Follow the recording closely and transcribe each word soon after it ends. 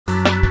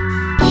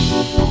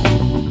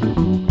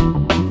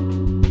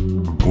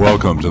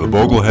Welcome to the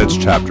Bogleheads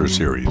chapter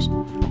series.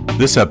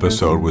 This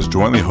episode was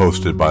jointly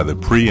hosted by the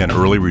pre- and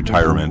early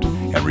retirement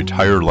and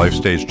retired life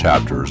stage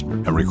chapters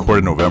and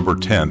recorded November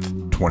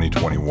 10th,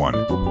 2021.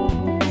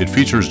 It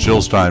features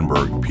Jill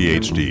Steinberg,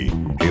 Ph.D.,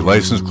 a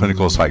licensed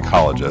clinical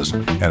psychologist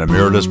and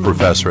emeritus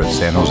professor at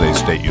San Jose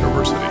State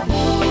University.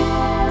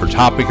 Her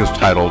topic is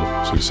titled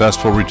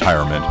Successful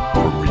Retirement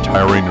from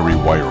Retiring to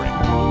Rewiring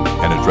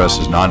and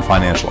addresses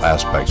non-financial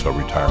aspects of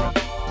retirement.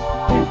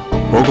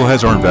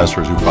 Bogleheads are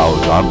investors who follow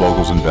John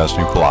Bogle's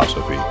investing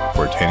philosophy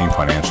for attaining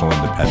financial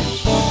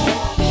independence.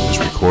 This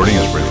recording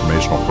is for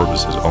informational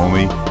purposes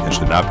only and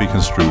should not be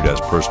construed as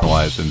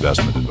personalized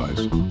investment advice.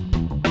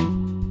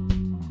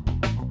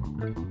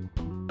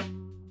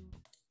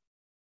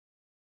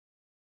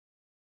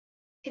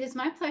 It is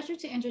my pleasure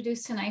to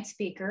introduce tonight's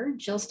speaker,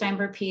 Jill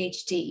Steinberg,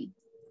 Ph.D.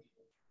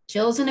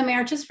 Jill is an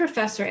emeritus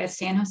professor at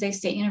San Jose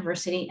State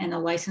University and a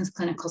licensed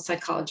clinical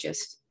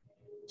psychologist.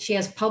 She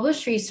has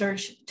published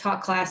research,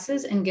 taught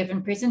classes, and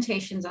given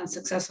presentations on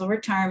successful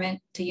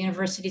retirement to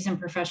universities and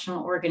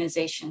professional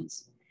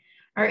organizations.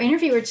 Our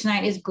interviewer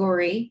tonight is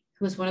Gauri,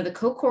 who is one of the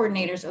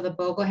co-coordinators of the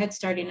Bogleheads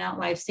Starting Out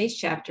Life Stage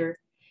chapter,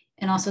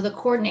 and also the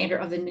coordinator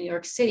of the New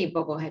York City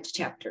Bogleheads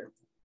chapter.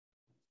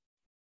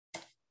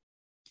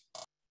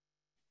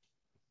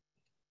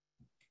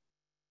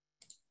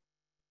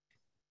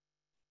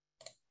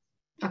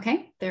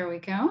 Okay, there we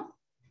go.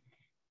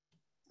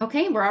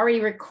 Okay, we're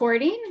already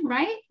recording,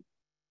 right?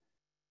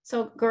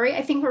 So Gauri,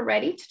 I think we're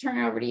ready to turn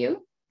it over to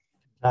you.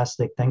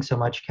 Fantastic. Thanks so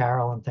much,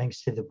 Carol, and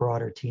thanks to the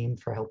broader team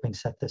for helping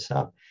set this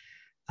up.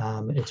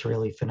 It's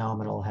really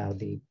phenomenal how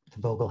the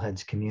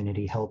Bogleheads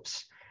community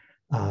helps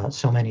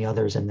so many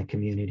others in the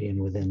community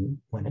and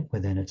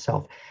within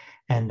itself.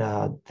 And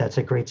that's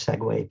a great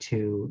segue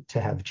to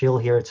have Jill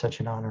here. It's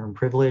such an honor and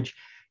privilege.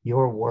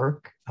 Your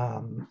work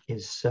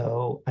is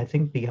so, I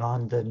think,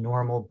 beyond the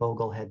normal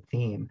Boglehead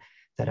theme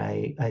that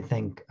I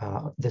think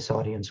this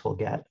audience will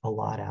get a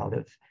lot out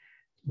of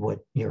what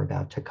you're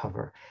about to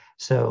cover.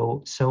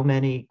 So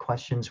many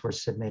questions were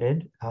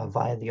submitted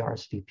via the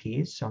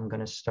RSVPs. So I'm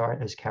going to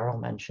start, as Carol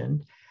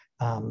mentioned,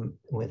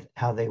 with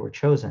how they were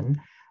chosen.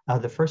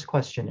 The first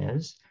question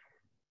is,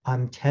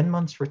 I'm 10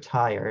 months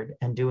retired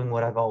and doing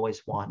what I've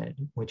always wanted,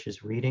 which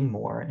is reading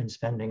more and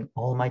spending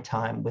all my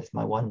time with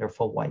my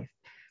wonderful wife.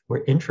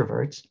 We're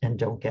introverts and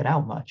don't get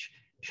out much.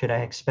 Should I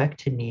expect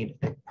to need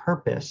a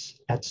purpose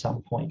at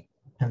some point?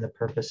 And the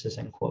purpose is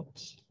in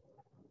quotes.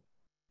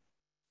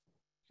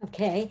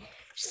 Okay,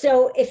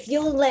 so if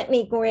you'll let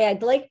me, Gauri,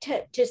 I'd like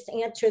to just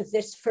answer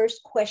this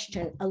first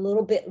question a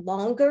little bit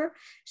longer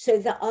so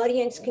the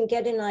audience can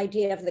get an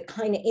idea of the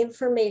kind of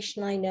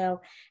information I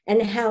know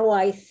and how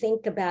I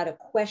think about a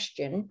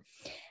question.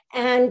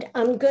 And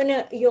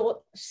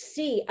you'll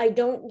see, I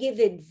don't give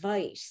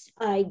advice.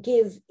 I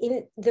give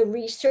the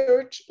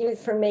research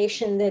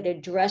information that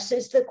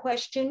addresses the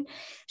question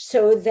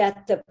so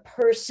that the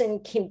person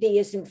can be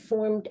as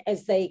informed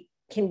as they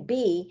can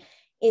be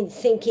in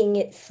thinking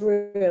it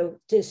through,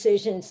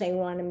 decisions they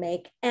want to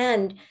make.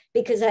 And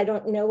because I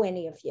don't know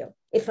any of you.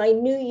 If I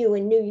knew you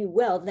and knew you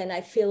well, then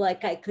I feel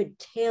like I could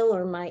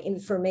tailor my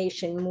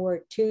information more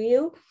to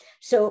you.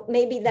 So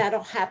maybe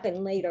that'll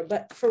happen later.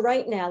 But for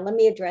right now, let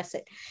me address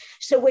it.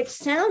 So it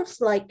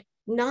sounds like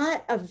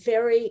not a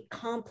very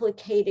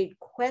complicated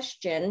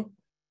question.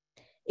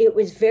 It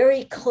was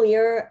very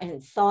clear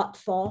and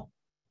thoughtful,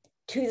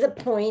 to the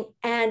point,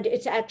 and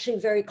it's actually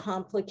very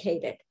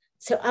complicated.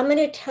 So I'm going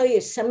to tell you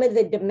some of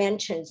the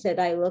dimensions that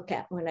I look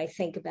at when I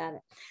think about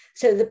it.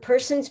 So the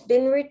person's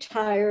been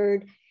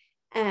retired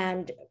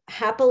and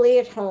happily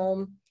at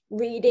home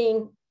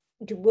reading.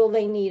 Will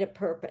they need a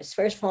purpose?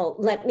 First of all,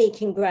 let me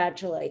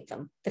congratulate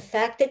them. The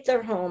fact that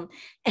they're home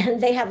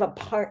and they have a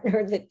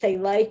partner that they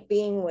like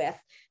being with,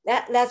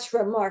 that's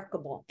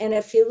remarkable. And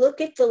if you look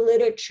at the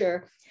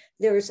literature,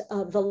 there's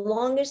the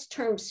longest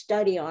term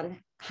study on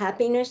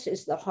happiness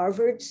is the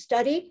Harvard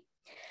study.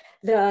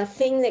 The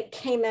thing that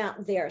came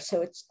out there,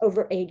 so it's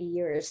over 80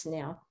 years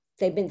now,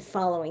 they've been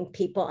following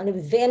people, and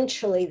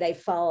eventually they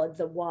followed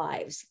the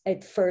wives.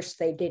 At first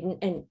they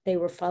didn't, and they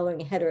were following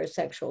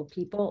heterosexual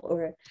people,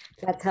 or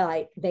that's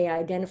how they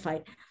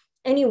identified.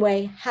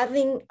 Anyway,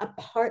 having a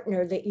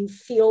partner that you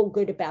feel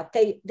good about,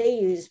 they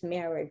use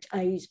marriage.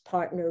 I use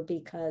partner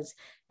because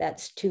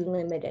that's too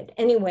limited.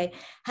 Anyway,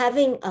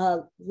 having a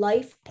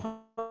life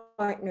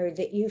partner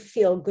that you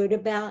feel good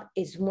about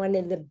is one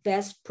of the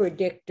best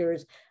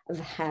predictors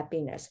of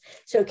happiness.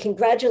 So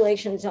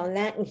congratulations on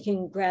that, and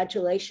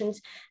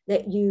congratulations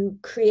that you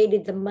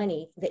created the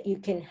money that you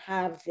can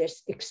have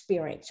this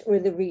experience or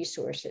the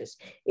resources.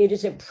 It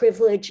is a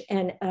privilege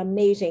and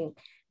amazing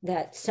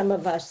that some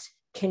of us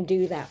can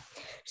do that.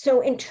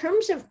 So in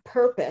terms of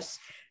purpose,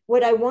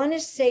 what I want to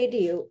say to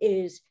you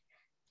is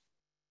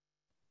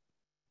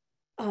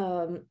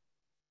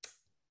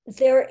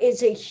there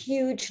is a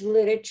huge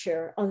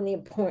literature on the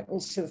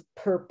importance of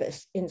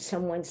purpose in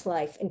someone's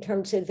life in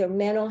terms of their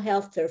mental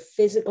health, their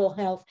physical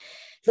health.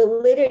 The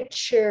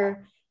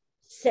literature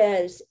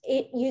says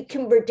you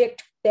can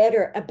predict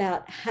better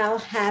about how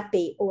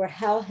happy or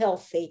how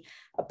healthy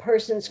a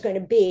person's going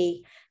to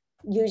be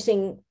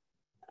using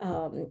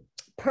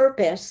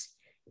purpose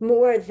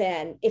more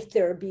than if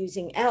they're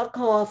abusing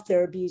alcohol, if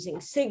they're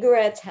abusing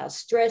cigarettes, how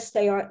stressed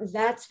they are.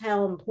 That's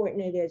how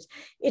important it is.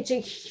 It's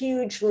a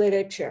huge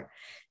literature.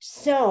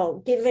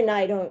 So given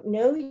I don't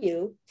know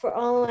you, for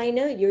all I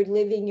know, you're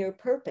living your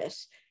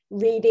purpose.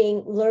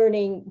 Reading,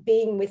 learning,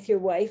 being with your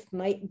wife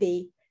might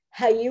be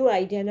how you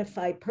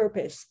identify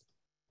purpose.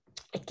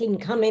 It can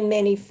come in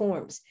many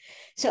forms.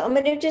 So I'm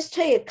going to just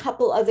tell you a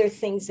couple other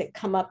things that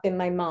come up in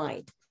my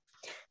mind.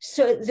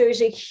 So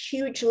there's a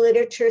huge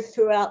literature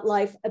throughout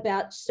life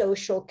about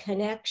social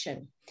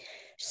connection.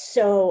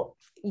 So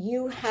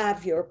you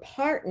have your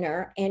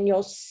partner, and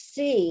you'll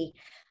see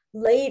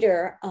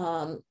later,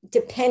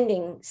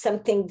 depending,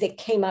 something that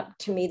came up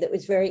to me that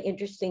was very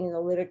interesting in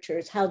the literature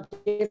is how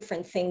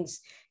different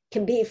things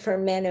can be for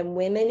men and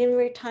women in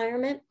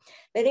retirement.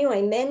 But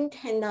anyway, men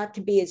tend not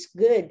to be as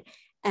good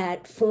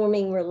at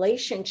forming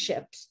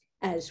relationships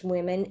as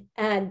women.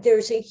 And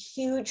there's a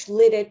huge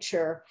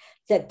literature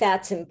that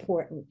that's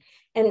important.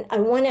 And I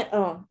want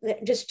to,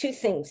 just two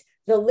things.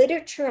 The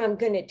literature I'm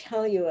going to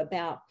tell you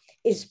about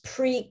is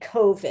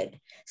pre-COVID.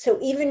 So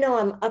even though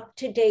I'm up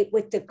to date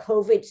with the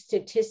COVID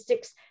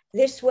statistics,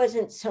 this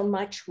wasn't so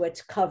much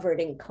what's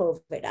covered in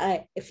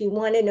COVID. If you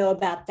want to know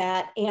about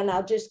that, and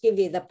I'll just give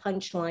you the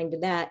punchline to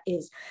that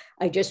is,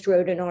 I just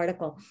wrote an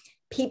article.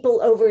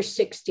 People over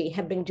 60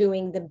 have been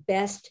doing the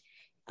best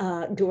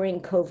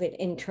during COVID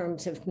in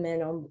terms of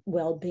mental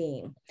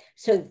well-being.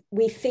 So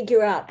we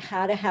figure out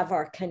how to have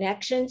our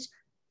connections,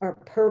 our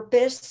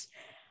purpose.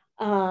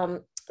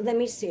 Let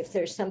me see if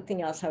there's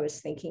something else I was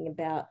thinking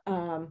about.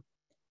 The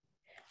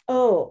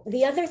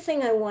other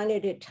thing I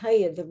wanted to tell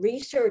you, the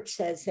research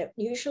says that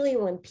usually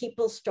when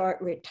people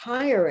start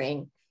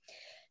retiring,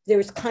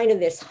 there's kind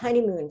of this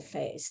honeymoon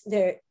phase.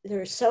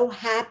 They're so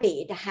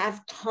happy to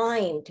have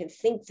time, to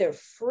think they're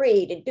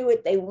free to do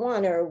what they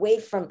want, or away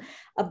from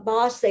a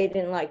boss they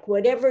didn't like,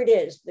 whatever it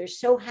is. They're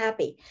so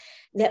happy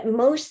that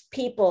most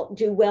people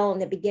do well in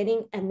the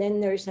beginning, and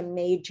then there's a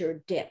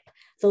major dip.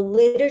 The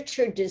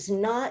literature does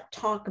not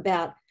talk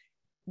about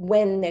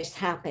when this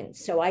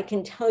happens. So I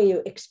can tell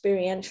you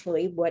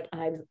experientially what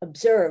I've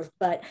observed,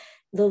 but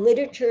the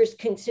literature is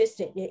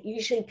consistent.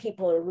 Usually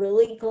people are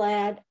really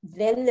glad.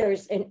 Then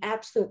there's an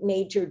absolute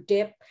major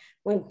dip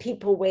when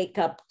people wake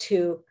up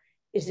to,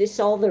 is this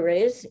all there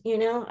is? You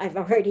know, I've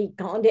already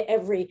gone to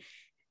every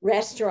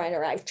restaurant,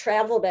 or I've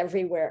traveled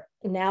everywhere.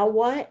 Now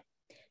what?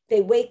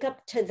 They wake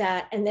up to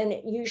that, and then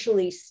it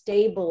usually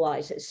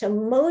stabilizes. So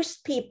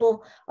most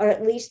people are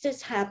at least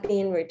as happy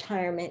in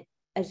retirement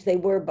as they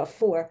were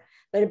before,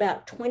 but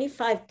about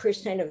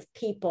 25% of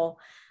people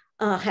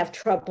have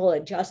trouble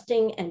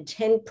adjusting, and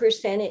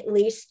 10% at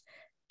least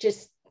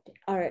just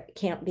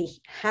can't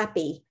be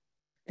happy.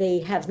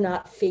 They have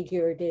not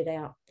figured it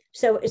out.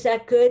 So is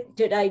that good?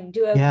 Did I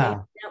do okay with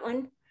that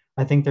one?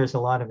 I think there's a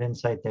lot of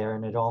insight there,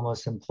 and it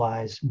almost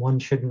implies one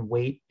shouldn't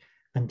wait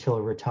until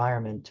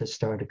retirement to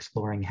start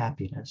exploring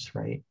happiness,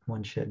 right?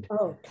 One should.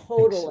 Oh,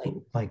 totally.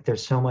 Like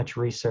there's so much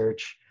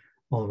research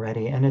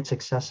already, and it's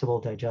accessible,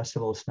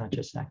 digestible. It's not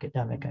just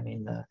academic. I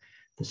mean, the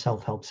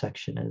self-help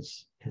section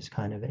is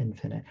kind of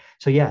infinite.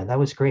 So yeah, that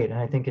was great. And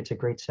I think it's a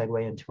great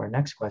segue into our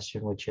next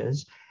question, which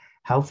is,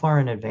 how far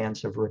in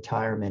advance of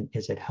retirement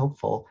is it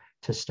helpful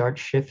to start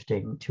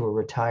shifting to a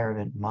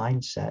retirement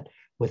mindset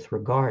with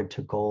regard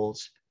to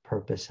goals,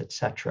 purpose,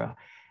 etc.?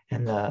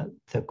 And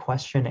the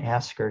question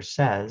asker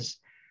says,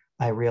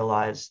 I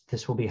realize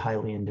this will be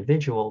highly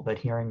individual, but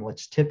hearing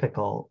what's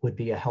typical would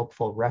be a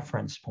helpful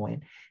reference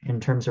point. In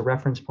terms of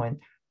reference point,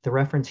 the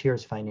reference here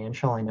is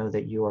financial. I know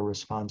that your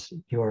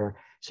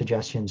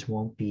suggestions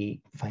won't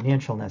be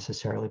financial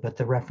necessarily, but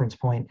the reference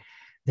point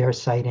they're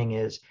citing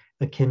is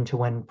akin to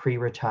when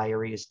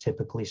pre-retirees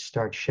typically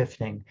start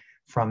shifting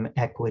from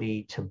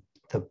equity to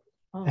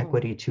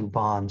equity to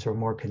bonds, or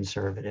more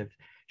conservative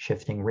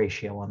shifting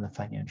ratio on the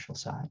financial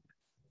side.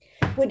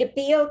 Would it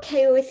be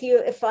okay with you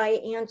if I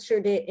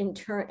answered it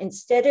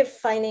instead of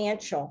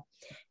financial,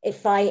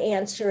 if I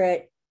answer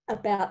it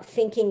about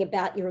thinking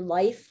about your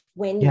life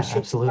when you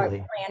should start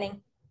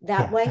planning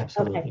that way?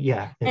 Absolutely. Okay.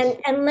 Yeah.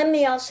 And let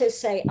me also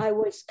say, I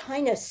was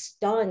kind of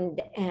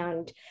stunned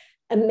and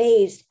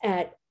amazed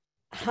at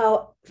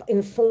how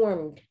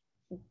informed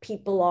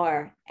people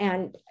are,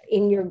 and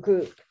in your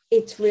group.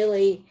 It's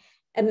really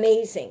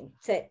amazing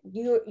that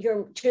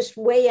you're just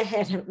way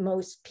ahead of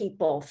most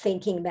people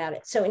thinking about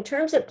it. So in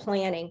terms of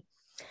planning,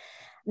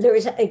 there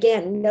is,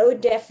 again, no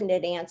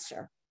definite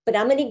answer, but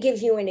I'm going to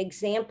give you an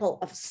example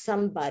of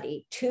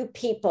somebody, two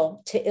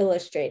people to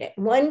illustrate it.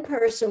 One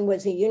person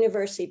was a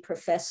university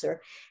professor.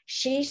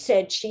 She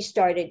said she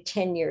started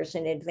 10 years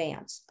in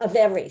advance of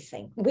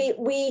everything.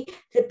 The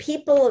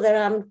people that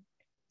I'm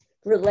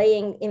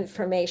relaying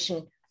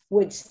information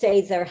would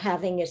say they're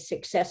having a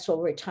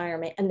successful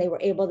retirement, and they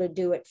were able to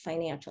do it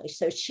financially.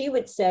 So she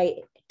would say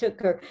it took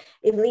her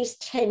at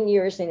least 10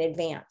 years in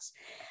advance.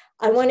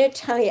 I want to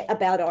tell you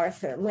about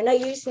Arthur. When I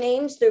use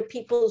names, they're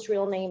people's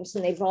real names,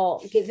 and they've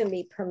all given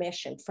me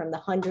permission from the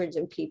hundreds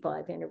of people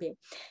I've interviewed.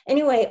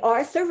 Anyway,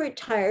 Arthur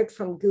retired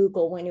from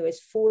Google when he was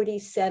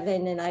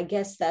 47, and I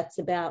guess that's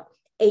about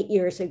 8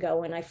 years ago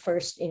when I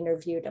first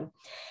interviewed him.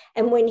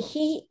 And when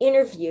he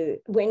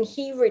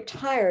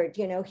retired,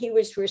 you know, he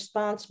was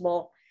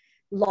responsible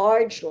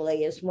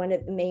largely as one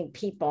of the main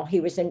people.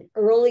 He was an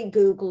early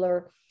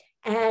Googler,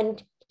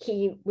 and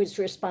he was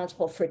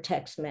responsible for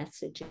text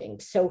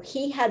messaging. So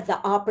he had the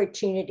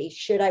opportunity,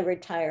 should I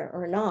retire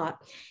or not?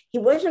 He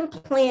wasn't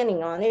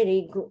planning on it.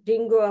 He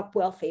didn't grow up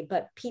wealthy,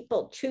 but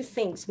two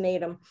things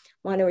made him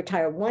want to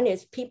retire. One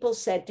is people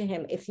said to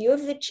him, if you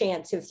have the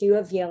chance, if you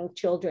have young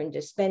children,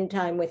 to spend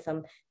time with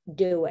them,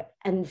 do it.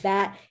 And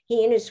that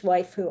he and his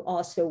wife, who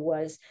also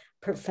was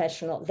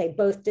professional, they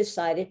both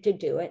decided to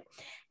do it.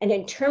 And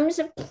in terms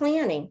of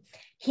planning,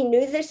 he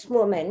knew this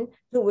woman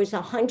who was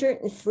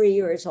 103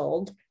 years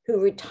old, who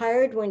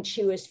retired when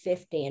she was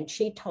 50. And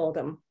she told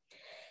him,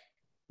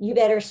 you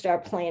better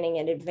start planning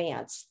in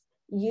advance.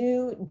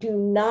 You do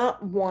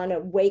not want to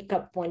wake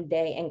up one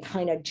day and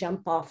kind of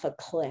jump off a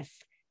cliff.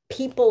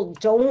 People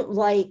don't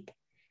like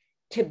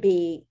to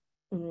be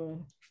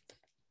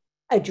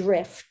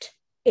adrift.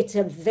 It's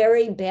a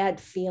very bad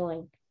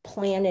feeling.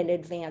 Plan in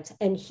advance.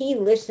 And he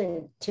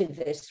listened to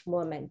this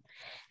woman.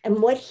 And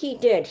what he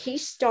did, he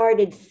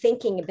started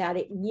thinking about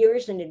it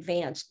years in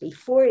advance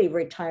before he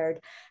retired.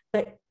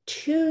 But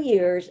 2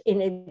 years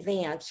in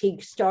advance, he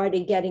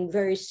started getting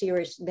very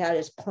serious about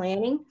his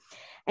planning.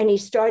 And he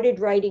started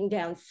writing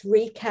down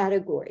 3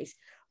 categories.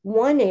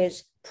 One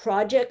is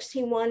projects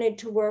he wanted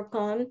to work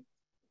on,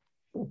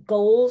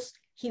 goals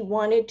he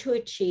wanted to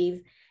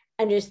achieve,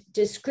 and his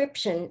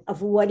description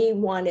of what he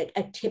wanted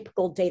a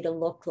typical day to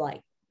look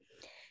like.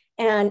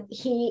 And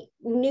he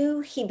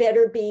knew he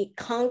better be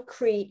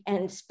concrete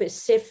and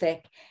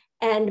specific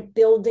and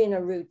build in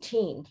a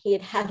routine. He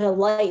had had a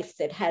life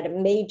that had a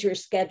major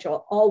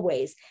schedule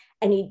always,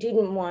 and he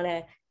didn't want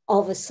to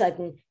all of a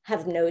sudden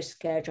have no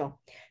schedule.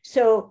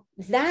 So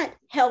that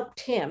helped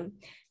him.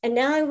 And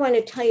now I want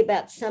to tell you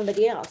about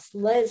somebody else,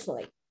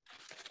 Leslie.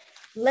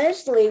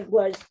 Leslie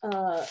was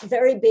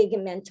very big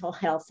in mental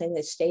health in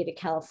the state of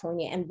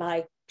California. And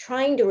by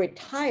trying to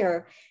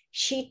retire,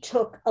 she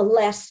took a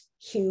less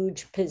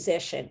huge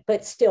position,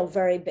 but still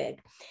very big.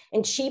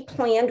 And she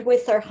planned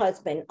with her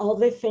husband all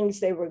the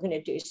things they were going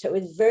to do. So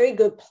it was very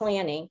good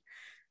planning.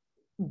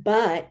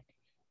 But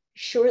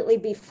shortly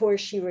before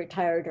she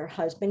retired, her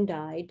husband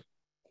died,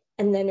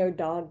 and then her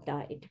dog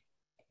died.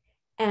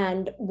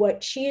 And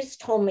what she has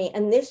told me,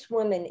 and this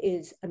woman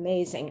is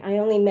amazing. I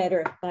only met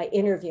her by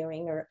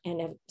interviewing her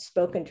and have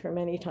spoken to her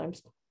many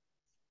times.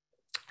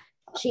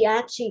 She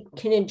actually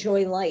can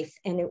enjoy life.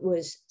 And it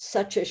was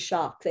such a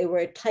shock. They were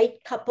a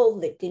tight couple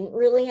that didn't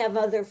really have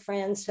other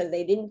friends. So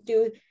they didn't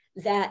do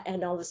that.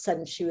 And all of a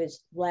sudden she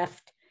was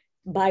left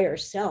by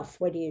herself.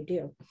 What do you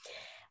do?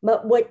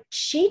 But what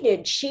she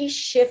did, she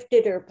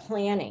shifted her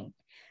planning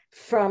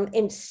from,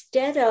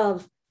 instead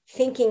of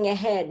thinking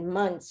ahead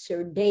months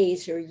or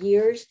days or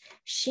years,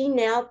 she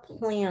now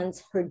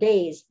plans her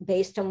days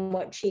based on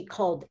what she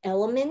called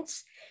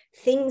elements,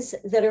 things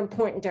that are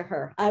important to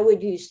her. I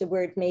would use the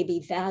word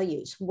maybe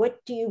values. What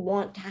do you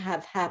want to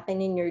have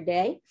happen in your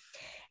day?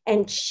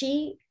 And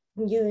she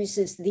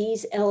uses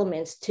these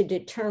elements to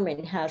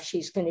determine how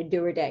she's going to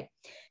do her day.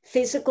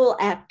 Physical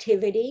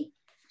activity,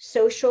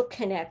 social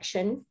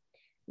connection,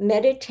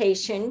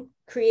 meditation,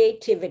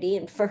 creativity,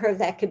 and for her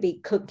that could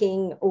be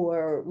cooking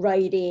or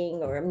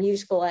writing or a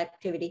musical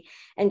activity,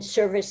 and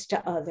service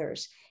to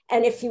others.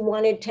 And if you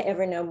wanted to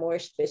ever know more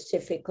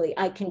specifically,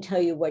 I can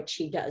tell you what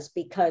she does,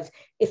 because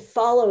it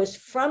follows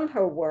from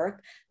her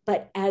work.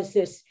 But as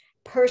this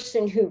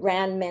person who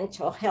ran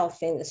mental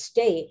health in the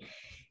state,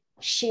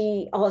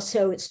 she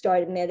also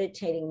started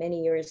meditating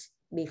many years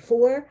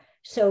before.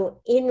 So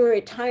in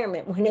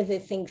retirement, one of the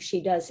things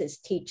she does is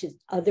teaches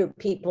other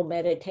people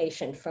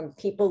meditation, from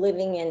people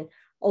living in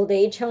old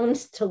age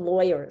homes to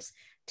lawyers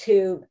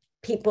to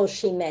people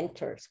she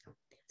mentors.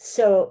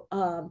 So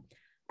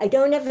I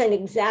don't have an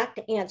exact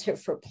answer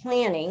for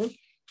planning,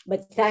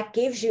 but that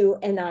gives you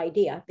an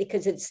idea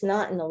because it's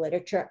not in the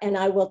literature. And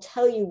I will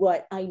tell you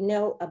what I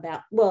know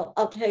about, well,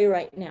 I'll tell you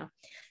right now. In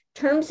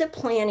terms of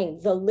planning,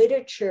 the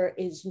literature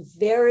is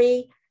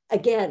very,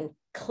 again,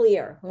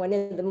 clear. One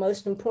of the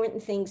most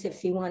important things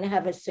if you want to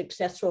have a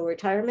successful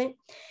retirement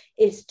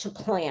is to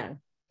plan.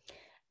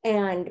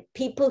 And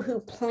people who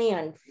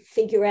plan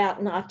figure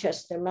out not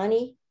just their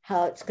money,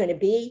 how it's going to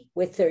be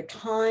with their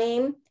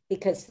time,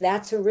 because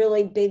that's a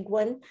really big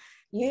one.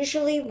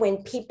 Usually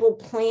when people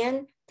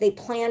plan, they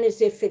plan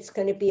as if it's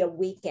going to be a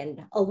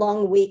weekend, a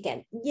long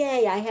weekend.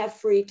 Yay, I have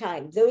free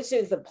time. Those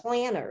are the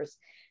planners.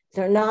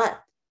 They're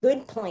not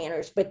good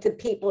planners, but the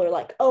people are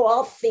like, oh,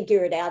 I'll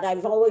figure it out.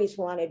 I've always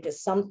wanted to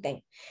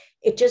something.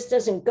 It just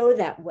doesn't go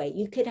that way.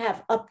 You could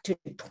have up to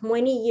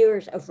 20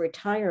 years of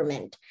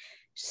retirement.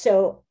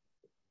 So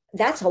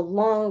that's a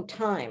long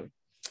time.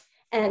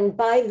 And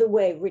by the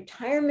way,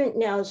 retirement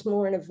now is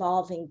more an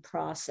evolving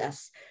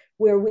process.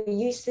 where we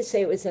used to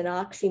say it was an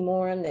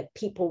oxymoron that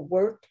people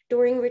worked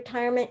during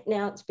retirement.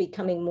 Now it's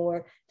becoming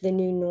more the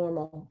new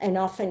normal. And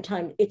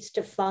oftentimes it's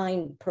to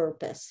find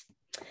purpose.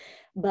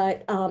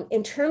 But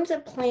in terms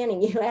of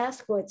planning, you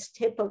ask what's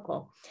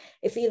typical.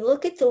 If you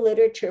look at the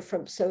literature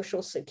from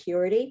Social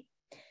Security,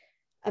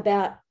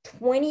 about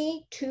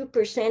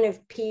 22%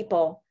 of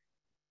people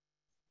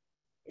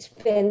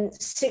spend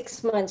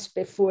 6 months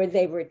before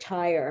they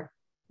retire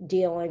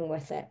dealing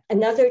with it.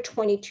 Another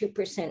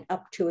 22%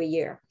 up to a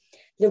year.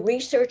 The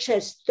research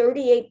says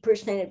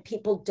 38% of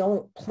people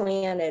don't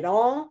plan at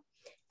all.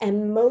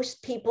 And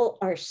most people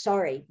are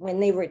sorry when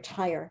they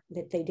retire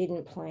that they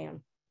didn't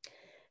plan.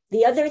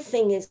 The other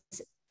thing is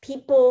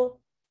people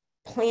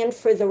plan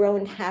for their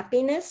own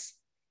happiness.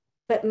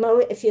 But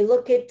if you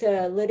look at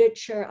the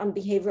literature on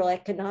behavioral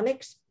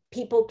economics,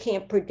 people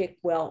can't predict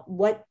well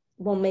what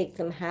will make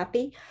them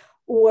happy.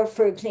 Or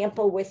for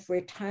example, with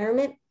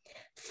retirement,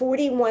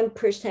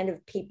 41%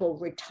 of people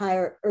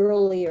retire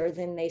earlier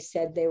than they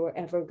said they were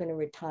ever going to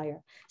retire.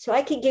 So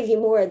I could give you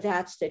more of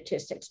that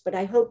statistics, but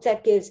I hope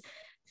that gives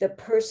the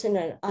person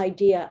an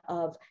idea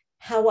of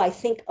how I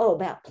think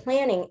about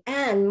planning.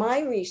 And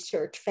my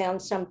research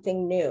found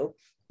something new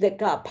that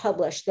got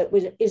published that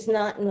is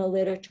not in the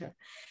literature.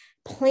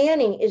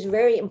 Planning is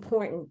very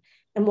important.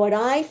 And what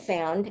I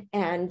found,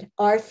 and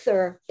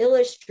Arthur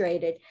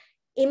illustrated,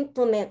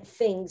 implement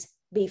things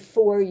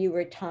before you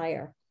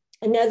retire.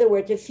 In other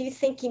words, if you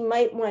think you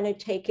might want to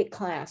take a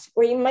class,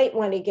 or you might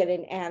want to get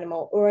an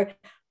animal, or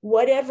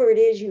whatever it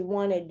is you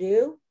want to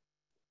do,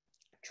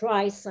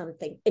 try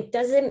something. It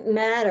doesn't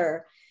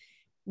matter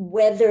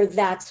whether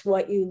that's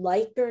what you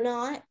like or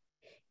not.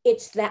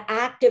 It's the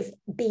act of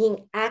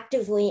being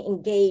actively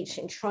engaged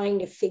and trying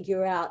to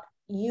figure out,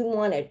 you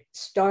want to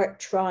start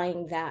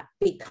trying that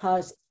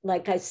because,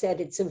 like I said,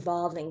 it's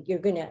evolving. You're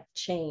going to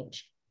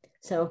change.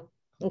 So,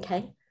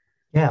 okay.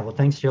 Yeah, well,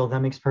 thanks, Jill.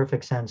 That makes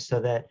perfect sense, so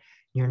that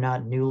you're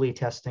not newly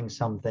testing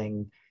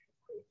something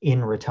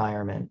in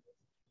retirement,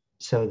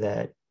 so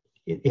that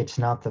it's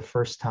not the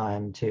first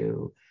time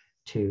to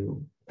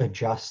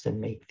adjust and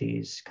make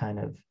these kind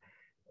of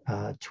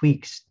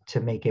tweaks to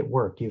make it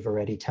work. You've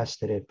already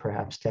tested it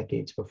perhaps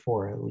decades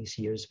before, at least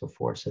years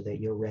before, so that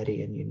you're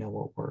ready and you know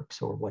what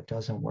works or what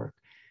doesn't work,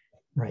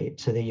 right?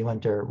 So that you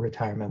enter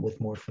retirement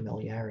with more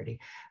familiarity.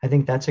 I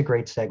think that's a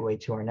great segue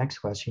to our next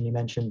question. You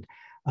mentioned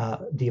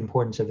the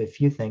importance of a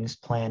few things,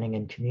 planning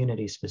and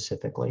community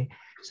specifically.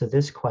 So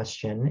this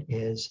question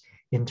is,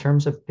 in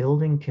terms of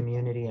building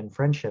community and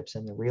friendships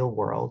in the real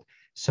world,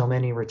 so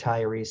many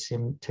retirees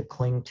seem to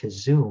cling to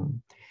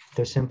Zoom.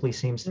 There simply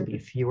seems to be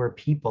fewer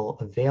people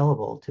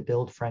available to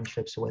build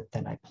friendships with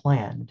than I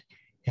planned.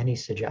 Any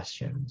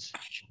suggestions?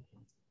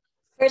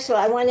 First of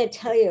all, I want to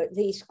tell you,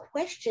 these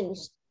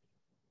questions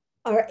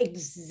are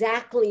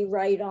exactly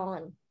right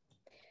on.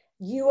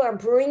 You are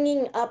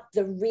bringing up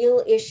the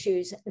real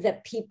issues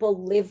that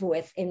people live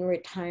with in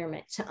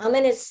retirement. So I'm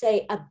going to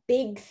say a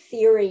big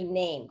theory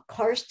name.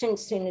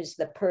 Carstensen is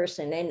the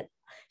person, and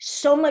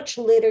so much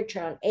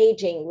literature on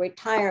aging,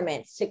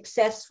 retirement,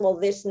 successful,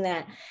 this and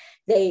that.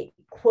 They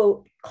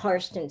quote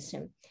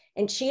Carstensen.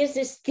 And she has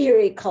this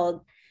theory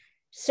called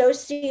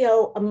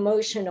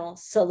socio-emotional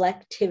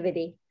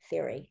selectivity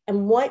theory.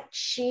 And what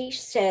she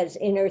says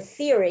in her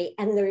theory,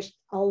 and there's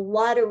a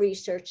lot of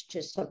research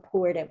to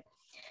support it,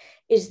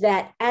 is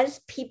that as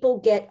people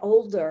get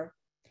older,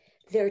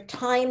 their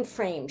time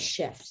frame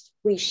shifts.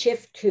 We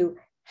shift to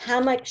how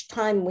much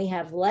time we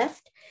have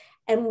left,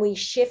 and we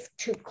shift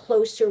to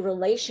closer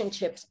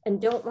relationships and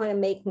don't want to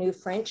make new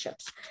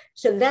friendships.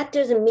 So that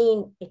doesn't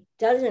mean it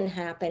doesn't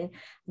happen,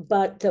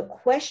 but the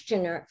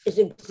questioner is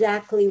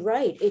exactly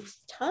right.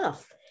 It's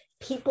tough.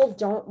 People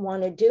don't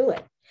want to do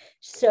it.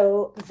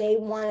 So they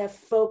want to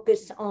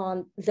focus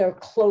on their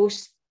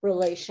close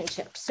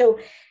relationships. So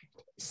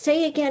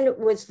say again,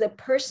 was the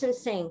person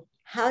saying,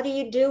 how do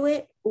you do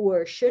it?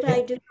 Or should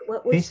I do it?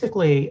 What was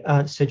basically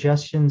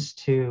suggestions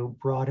to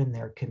broaden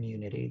their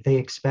community. They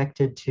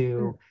expected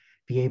to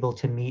be able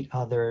to meet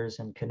others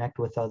and connect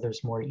with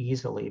others more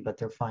easily, but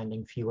they're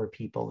finding fewer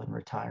people in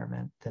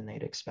retirement than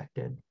they'd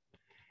expected.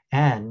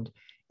 And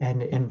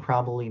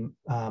probably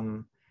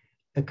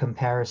a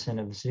comparison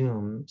of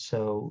Zoom.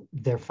 So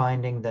they're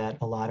finding that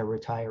a lot of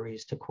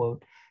retirees, to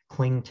quote,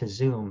 cling to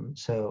Zoom.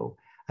 So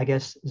I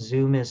guess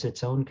Zoom is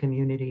its own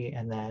community,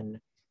 and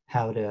then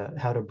how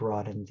to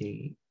broaden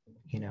the,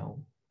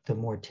 the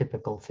more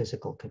typical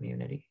physical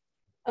community.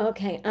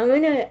 Okay, I'm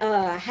going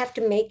to have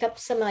to make up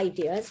some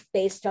ideas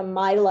based on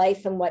my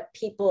life and what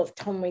people have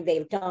told me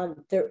they've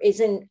done. There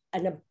isn't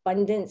an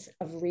abundance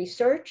of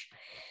research,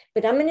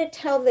 but I'm going to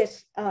tell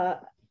this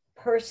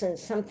person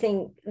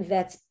something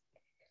that's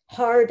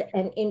hard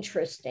and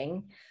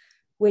interesting,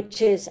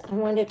 which is I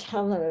want to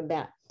tell them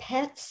about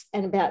pets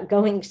and about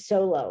going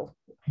solo.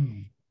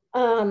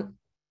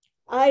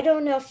 I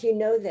don't know if you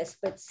know this,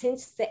 but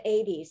since the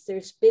 80s,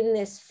 there's been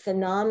this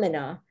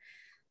phenomena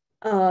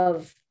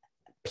of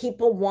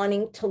people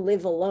wanting to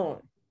live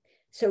alone.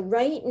 So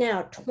right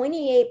now,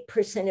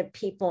 28% of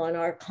people in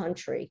our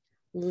country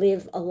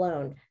live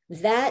alone.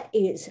 That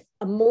is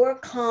a more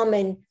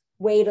common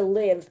way to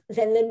live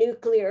than the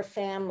nuclear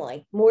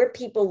family. More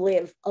people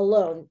live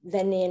alone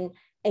than in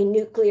a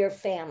nuclear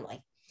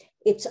family.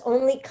 It's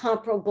only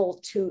comparable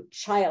to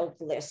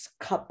childless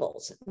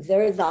couples.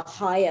 They're the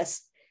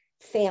highest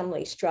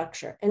family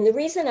structure. And the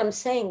reason I'm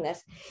saying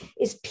this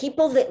is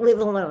people that live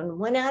alone,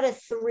 1 out of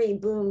 3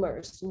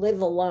 boomers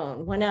live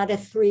alone, 1 out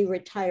of 3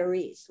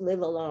 retirees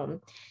live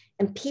alone.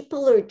 And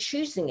people are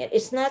choosing it.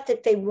 It's not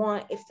that they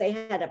want, if they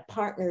had a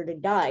partner, to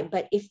die,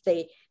 but if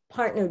the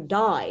partner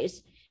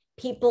dies,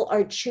 people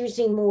are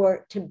choosing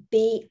more to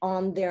be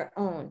on their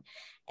own.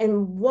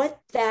 And what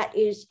that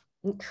is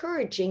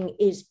encouraging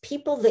is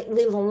people that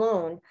live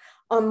alone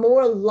are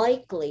more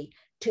likely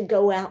to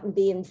go out and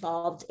be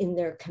involved in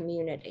their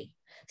community.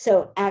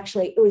 So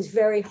actually, it was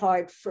very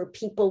hard for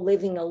people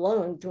living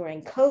alone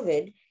during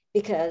COVID,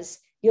 because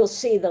you'll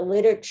see the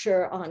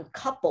literature on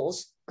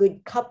couples,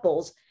 good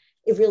couples,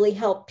 it really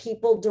helped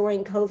people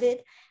during COVID.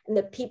 And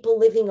the people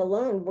living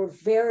alone were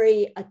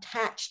very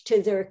attached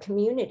to their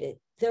community.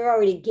 They're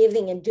already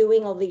giving and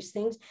doing all these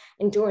things.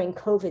 And during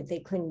COVID, they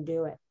couldn't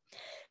do it.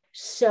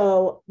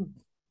 So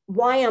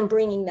why I'm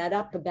bringing that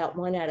up about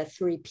 1 out of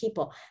 3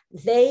 people,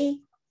 they,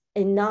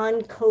 in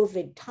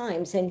non-COVID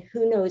times, and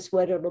who knows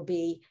what it'll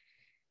be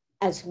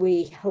as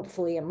we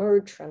hopefully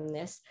emerge from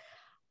this,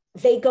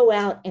 they go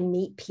out and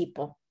meet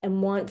people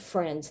and want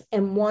friends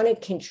and want to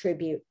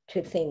contribute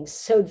to things.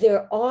 So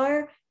there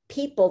are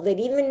people that,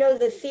 even though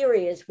the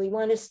theory is we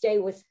want to stay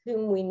with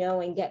whom we know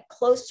and get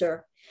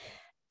closer,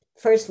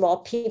 first of all,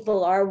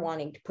 people are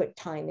wanting to put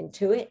time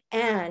into it,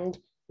 and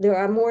there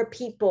are more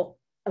people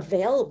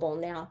available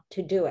now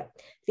to do it.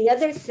 The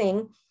other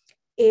thing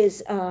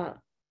is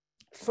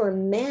for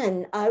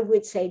men, I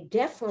would say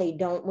definitely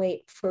don't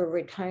wait for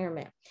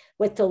retirement.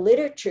 What the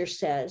literature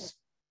says,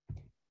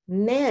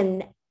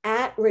 men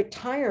at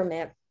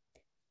retirement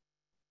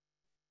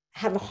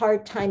have a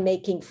hard time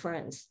making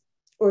friends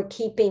or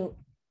keeping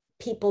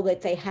people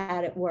that they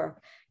had at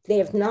work. They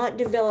have not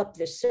developed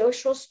the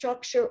social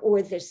structure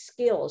or the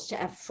skills to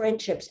have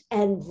friendships,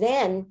 and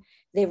then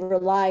they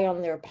rely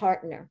on their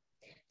partner.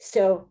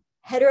 So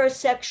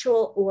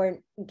heterosexual or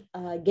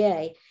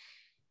gay,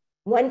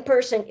 one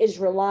person is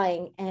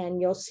relying,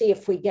 and you'll see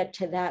if we get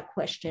to that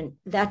question,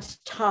 that's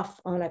tough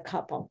on a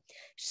couple.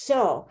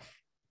 So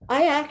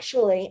I'm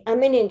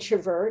an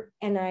introvert,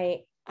 and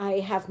I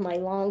have my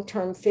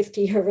long-term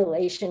 50-year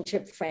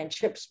relationship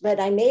friendships, but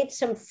I made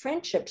some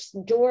friendships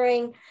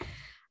during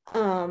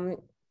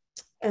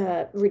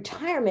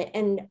retirement,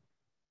 and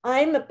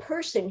I'm a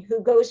person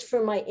who goes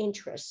for my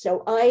interests.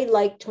 So I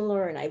like to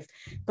learn. I've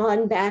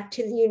gone back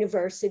to the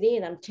university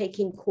and I'm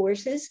taking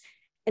courses,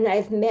 and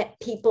I've met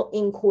people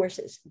in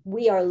courses.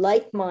 We are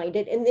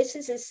like-minded, and this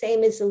is the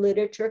same as the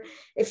literature.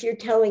 If you're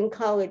telling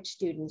college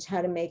students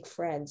how to make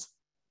friends,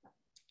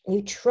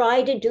 you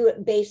try to do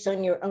it based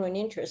on your own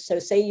interests. So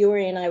say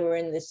Yuri and I were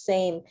in the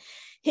same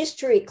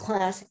history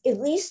class, at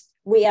least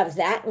we have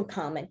that in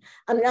common.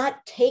 I'm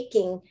not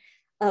taking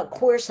a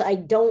course I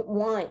don't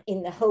want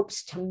in the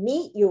hopes to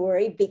meet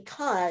Yuri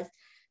because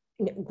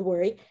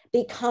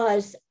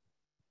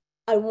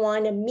I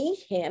want to meet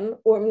him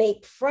or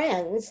make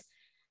friends.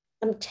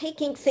 I'm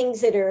taking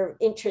things that are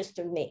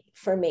interesting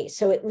for me.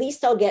 So at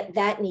least I'll get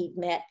that need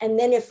met. And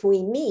then if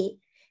we meet,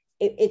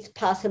 it's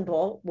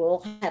possible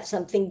we'll have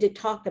something to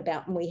talk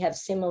about and we have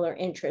similar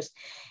interests.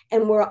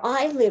 And where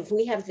I live,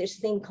 we have this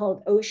thing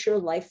called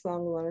Osher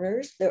Lifelong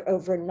Learners. There are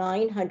over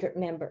 900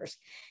 members.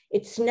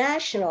 It's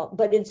national,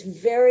 but it's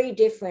very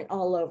different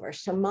all over.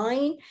 So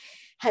mine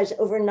has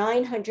over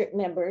 900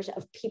 members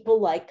of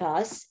people like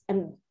us.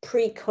 And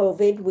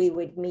pre-COVID, we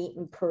would meet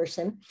in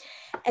person.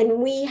 And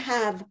we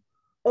have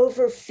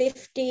over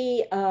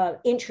 50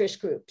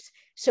 interest groups.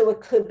 So it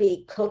could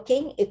be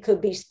cooking, it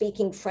could be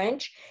speaking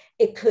French,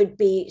 it could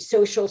be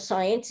social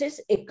sciences,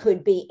 it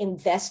could be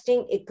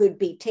investing, it could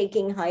be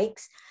taking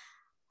hikes.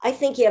 I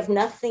think you have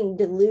nothing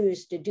to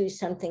lose to do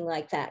something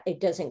like that. It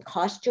doesn't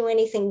cost you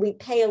anything. We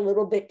pay a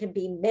little bit to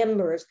be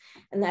members,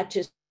 and that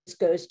just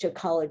goes to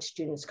college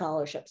student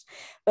scholarships.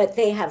 But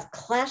they have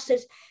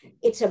classes.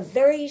 It's a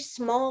very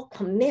small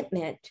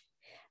commitment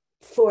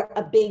for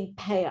a big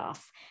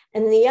payoff.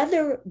 And the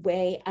other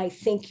way I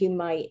think you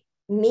might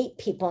meet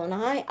people, and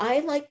I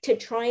like to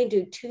try and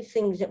do 2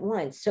 things at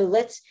once. So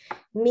let's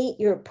meet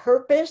your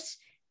purpose,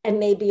 and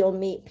maybe you'll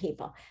meet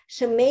people.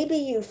 So maybe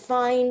you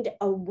find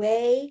a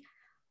way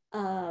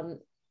of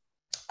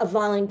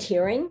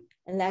volunteering,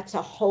 and that's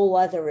a whole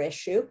other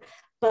issue,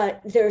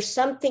 but there's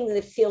something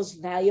that feels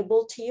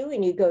valuable to you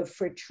and you go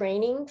for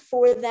training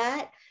for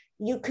that.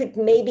 You could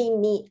maybe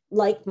meet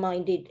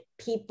like-minded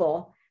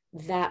people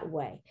that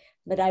way.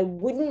 But I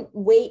wouldn't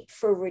wait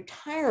for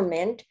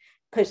retirement,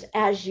 because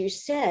as you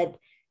said,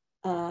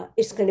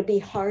 it's going to be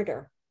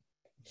harder.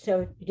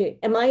 So you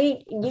got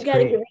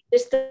to give me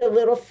just a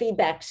little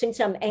feedback since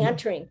I'm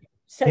answering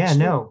such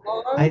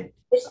I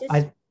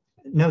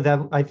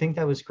think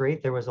that was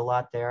great. There was a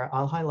lot there.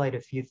 I'll highlight a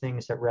few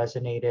things that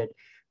resonated,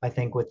 I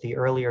think, with the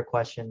earlier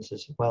questions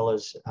as well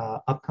as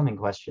upcoming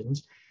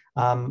questions.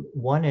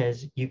 One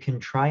is you can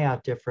try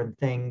out different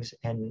things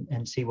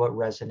and see what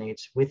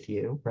resonates with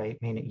you, right?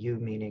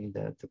 Meaning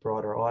the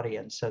broader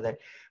audience, so that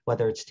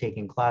whether it's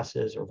taking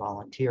classes or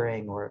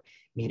volunteering or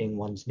meeting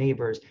one's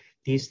neighbors,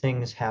 these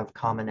things have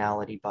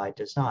commonality by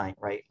design,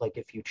 right? Like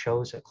if you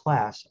chose a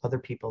class, other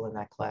people in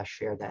that class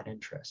share that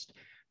interest.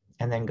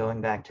 And then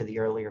going back to the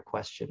earlier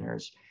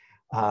questioners,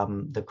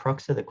 the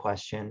crux of the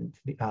question,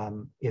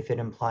 if it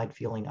implied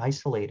feeling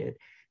isolated,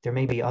 there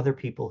may be other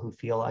people who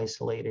feel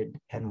isolated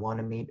and want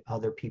to meet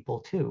other people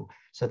too.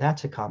 So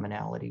that's a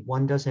commonality.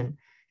 One doesn't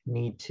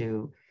need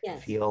to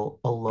feel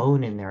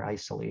alone in their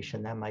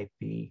isolation. That might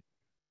be,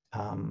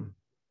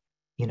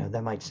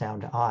 that might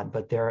sound odd,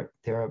 but there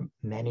are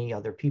many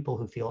other people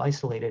who feel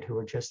isolated who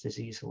are just as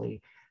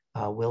easily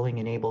willing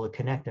and able to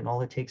connect. And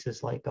all it takes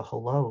is like a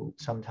hello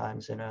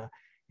sometimes in a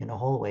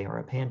hallway or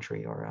a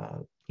pantry or a,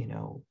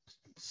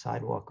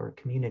 sidewalk or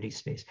community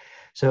space.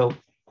 So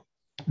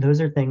those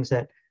are things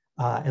that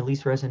at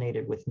least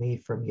resonated with me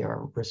from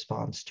your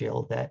response,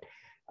 Jill, that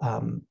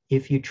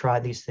if you try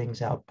these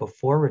things out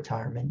before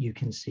retirement, you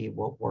can see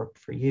what worked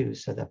for you,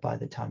 so that by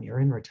the time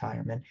you're in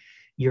retirement,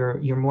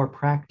 you're more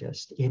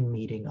practiced in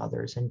meeting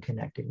others and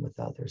connecting with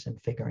others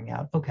and figuring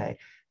out, okay,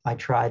 I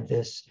tried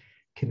this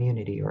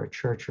community or a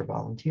church or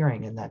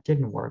volunteering and that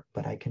didn't work,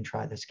 but I can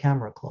try this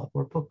camera club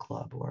or book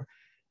club or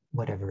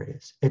whatever it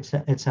is.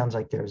 It sounds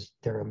like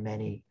there are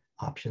many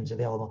options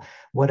available.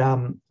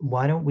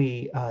 Why don't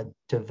we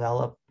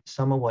develop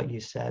some of what you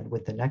said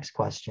with the next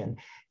question?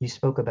 You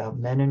spoke about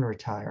men in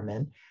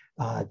retirement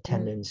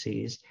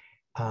tendencies.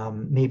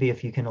 Maybe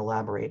if you can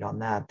elaborate on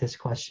that. This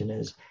question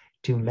is,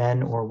 do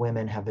men or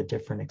women have a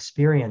different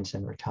experience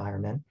in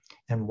retirement?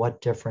 And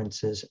what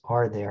differences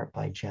are there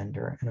by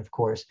gender? And of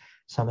course,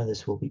 some of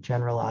this will be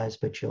generalized,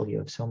 but Jill, you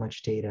have so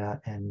much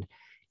data and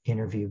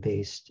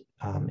interview-based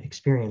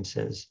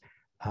experiences.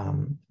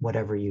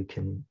 Whatever you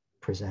can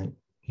present,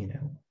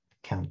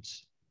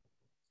 counts.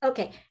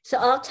 Okay, so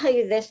I'll tell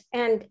you this,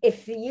 and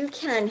if you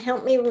can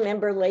help me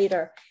remember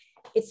later,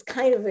 it's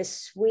kind of a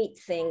sweet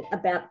thing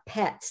about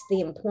pets, the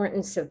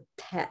importance of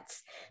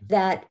pets,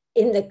 that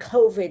in the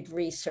COVID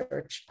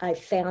research, I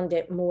found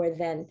it more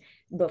than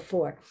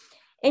before.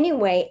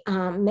 Anyway,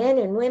 men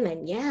and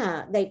women,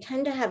 they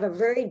tend to have a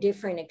very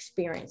different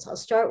experience. I'll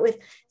start with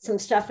some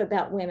stuff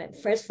about women.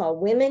 First of all,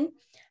 women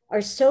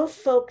are so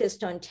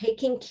focused on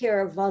taking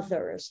care of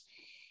others.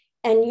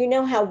 And you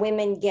know how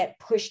women get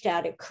pushed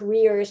out of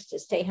careers to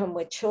stay home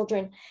with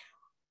children.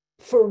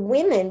 For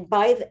women,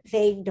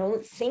 they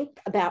don't think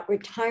about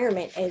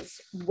retirement as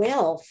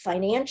well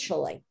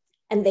financially,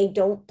 and they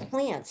don't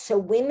plan. So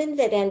women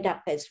that end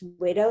up as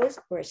widows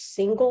or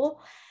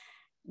single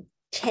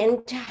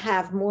tend to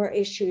have more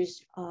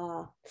issues,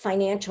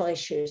 financial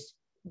issues,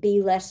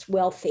 be less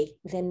wealthy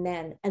than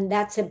men. And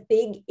that's a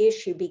big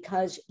issue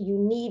because you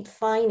need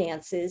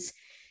finances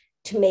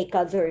to make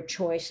other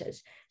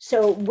choices.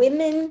 So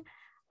women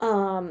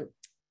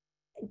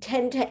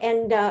tend to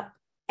end up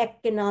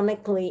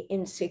economically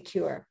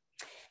insecure.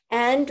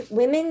 And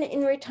women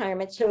in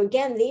retirement, so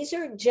again, these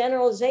are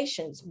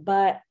generalizations,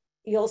 but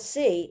you'll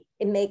see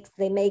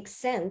they make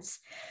sense.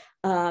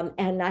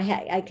 And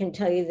I can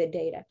tell you the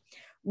data.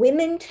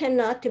 Women tend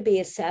not to be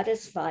as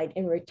satisfied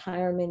in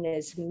retirement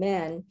as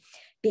men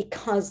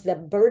because the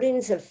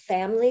burdens of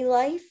family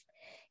life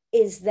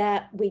is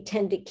that we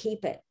tend to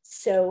keep it.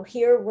 So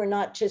here we're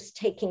not just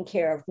taking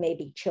care of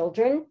maybe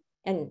children,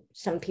 and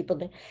some people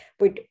do.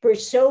 We're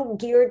so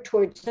geared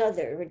towards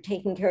others. We're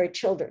taking care of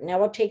children. Now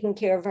we're taking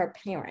care of our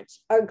parents,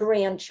 our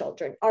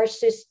grandchildren, our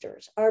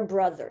sisters, our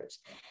brothers.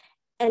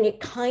 And it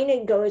kind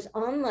of goes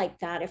on like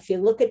that. If you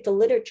look at the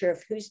literature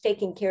of who's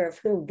taking care of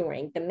whom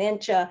during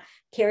dementia,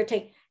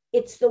 caretaking,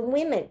 it's the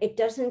women. It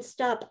doesn't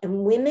stop.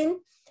 And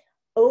women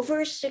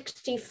over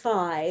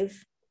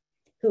 65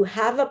 who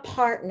have a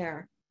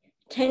partner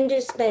tend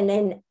to spend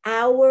an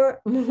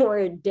hour more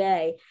a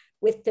day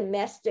with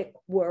domestic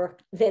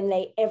work than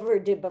they ever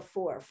did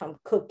before, from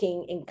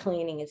cooking and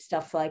cleaning and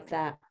stuff like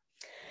that.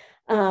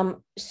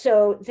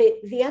 So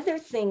the other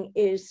thing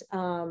is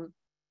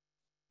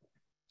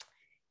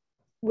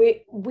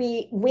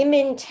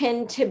women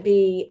tend to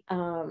be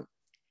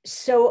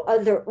so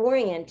other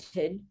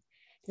oriented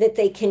that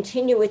they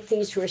continue with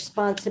these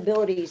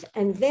responsibilities,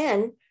 and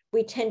then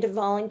we tend to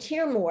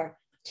volunteer more,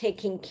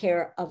 taking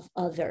care of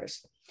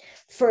others.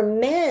 For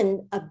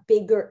men, a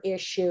bigger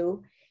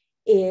issue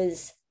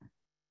is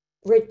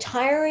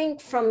retiring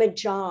from a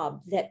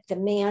job that the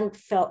man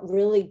felt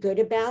really good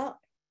about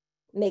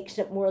makes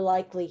it more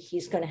likely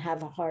he's going to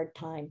have a hard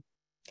time.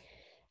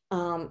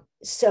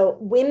 So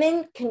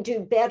women can do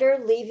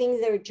better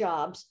leaving their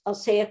jobs. I'll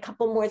say a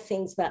couple more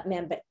things about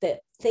men, but the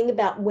thing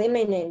about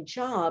women in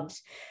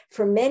jobs,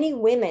 for many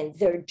women,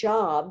 their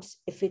jobs,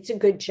 if it's a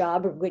good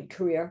job or good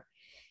career,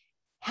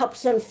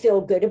 helps them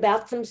feel good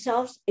about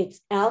themselves.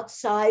 It's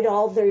outside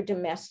all their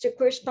domestic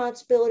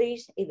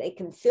responsibilities. They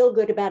can feel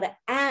good about it,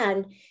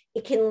 and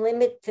it can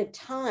limit the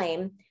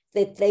time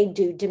that they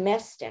do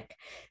domestic.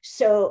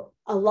 So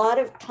a lot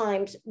of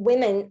times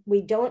women,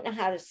 we don't know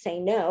how to say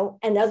no,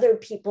 and other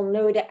people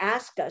know to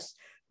ask us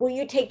will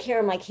you take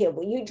care of my kid?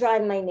 Will you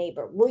drive my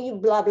neighbor? Will you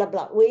blah, blah,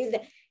 blah? Will you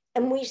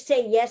and we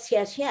say yes,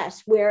 yes,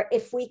 yes, where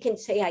if we can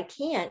say, I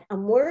can't,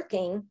 I'm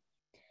working,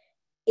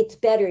 it's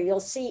better. You'll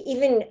see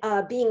even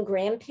being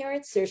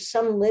grandparents, there's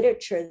some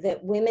literature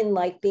that women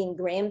like being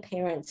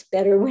grandparents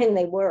better when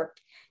they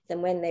worked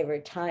than when they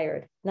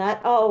retired.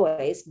 Not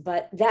always,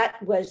 but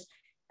that was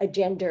a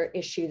gender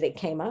issue that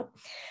came up.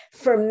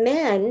 For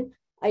men,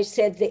 I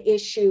said the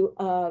issue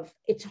of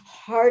it's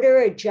harder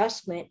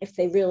adjustment if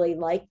they really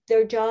like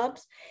their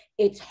jobs.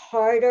 It's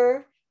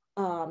harder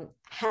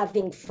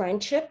having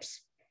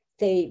friendships.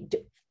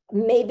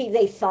 Maybe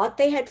they thought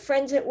they had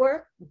friends at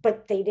work,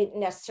 but they didn't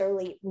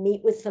necessarily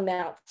meet with them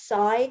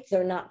outside.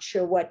 They're not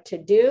sure what to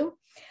do.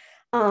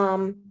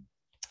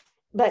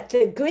 But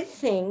the good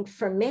thing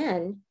for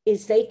men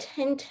is they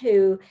tend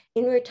to,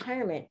 in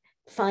retirement,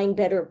 find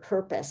better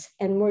purpose.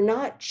 And we're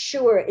not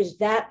sure, is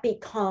that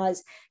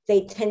because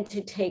they tend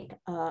to take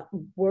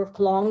work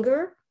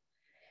longer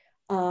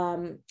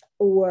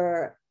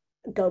or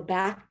go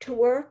back to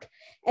work?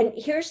 And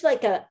here's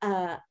like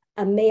a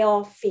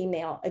male,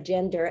 female, a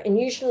gender. And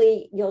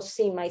usually you'll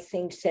see my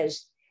thing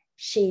says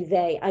she,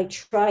 they. I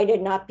try to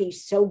not be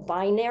so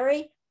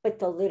binary, but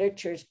the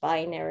literature's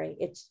binary.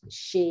 It's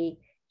she,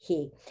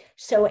 he.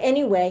 So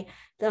anyway,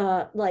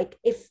 like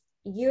if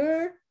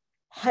your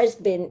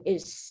husband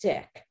is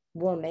sick,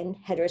 woman,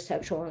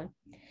 heterosexual woman,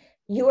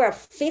 you are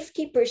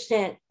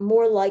 50%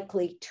 more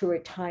likely to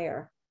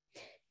retire.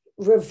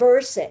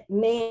 Reverse it,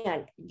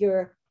 man,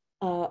 your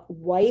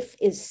wife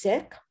is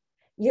sick,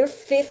 you're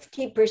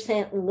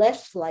 50%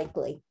 less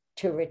likely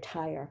to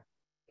retire.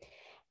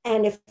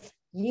 And if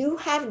you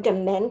have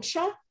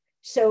dementia,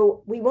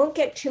 so we won't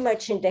get too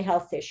much into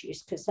health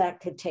issues because that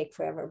could take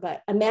forever,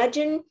 but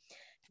imagine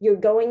you're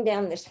going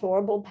down this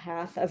horrible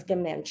path of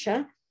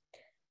dementia.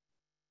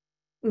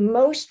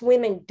 Most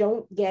women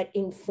don't get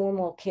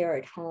informal care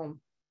at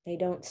home. They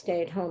don't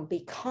stay at home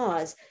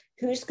because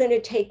who's going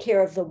to take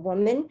care of the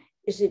woman?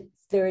 Is it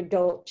their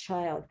adult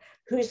child?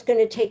 Who's going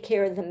to take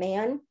care of the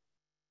man?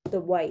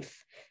 The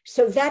wife.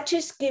 So that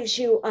just gives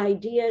you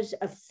ideas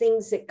of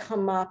things that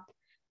come up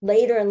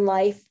later in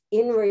life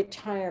in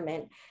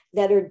retirement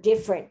that are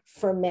different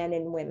for men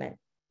and women.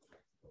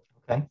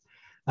 Okay.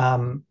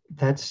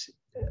 That's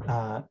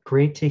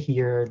great to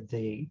hear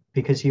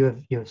because you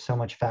have so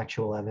much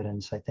factual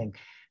evidence. I think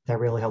that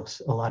really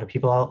helps a lot of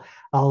people.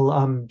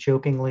 I'll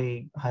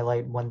jokingly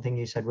highlight one thing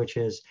you said, which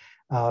is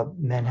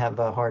men have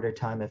a harder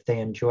time if they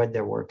enjoyed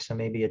their work. So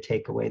maybe a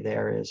takeaway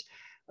there is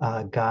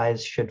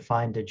guys should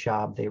find a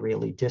job they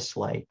really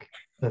dislike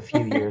a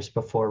few years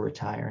before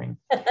retiring.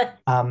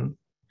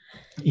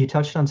 You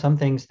touched on some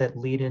things that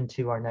lead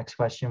into our next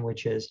question,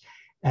 which is,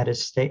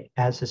 as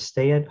a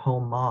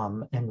stay-at-home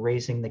mom and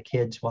raising the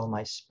kids while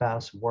my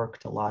spouse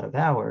worked a lot of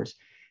hours,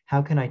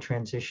 how can I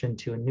transition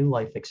to a new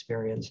life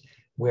experience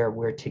where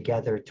we're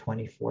together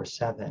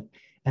 24/7?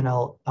 And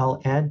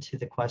I'll add to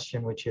the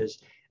question, which is,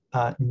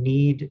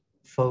 need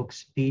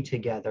folks be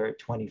together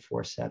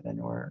 24/7,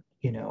 or,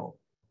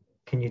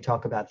 can you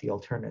talk about the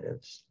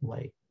alternatives,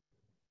 like,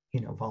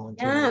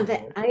 volunteering?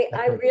 Yeah,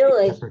 I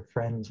really separate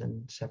friends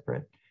and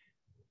separate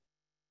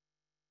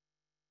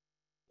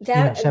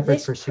that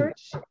separate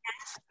pursuits.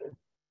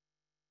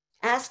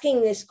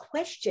 Asking this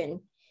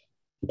question,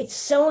 it's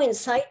so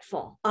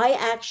insightful. I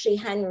actually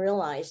hadn't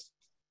realized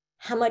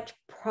how much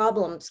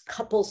problems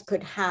couples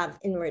could have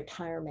in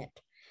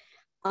retirement.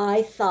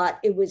 I thought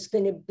it was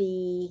going to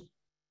be,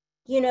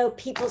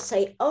 people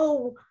say,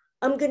 oh,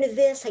 I'm going to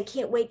this, I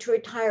can't wait to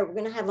retire, we're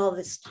going to have all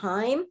this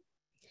time.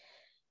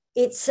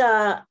 It's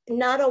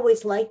not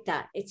always like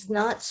that. It's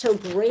not so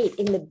great.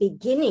 In the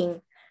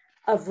beginning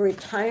of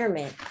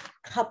retirement,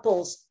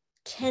 couples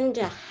tend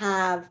to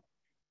have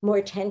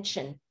more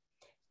tension.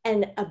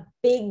 And a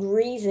big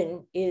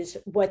reason is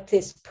what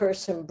this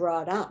person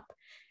brought up.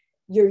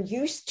 You're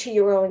used to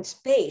your own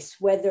space,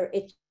 whether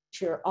it's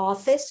your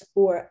office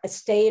or a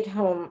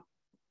stay-at-home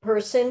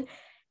person,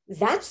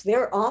 that's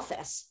their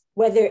office.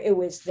 Whether it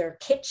was their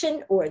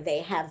kitchen or they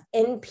have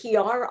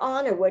NPR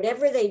on or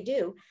whatever they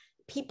do,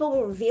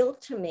 people reveal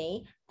to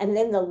me, and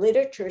then the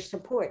literature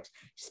supports,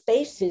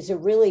 space is a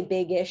really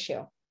big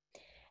issue.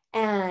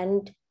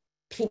 And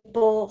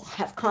people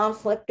have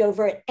conflict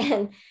over it.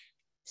 And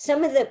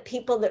some of the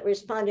people that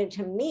responded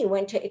to me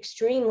went to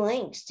extreme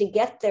lengths to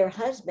get their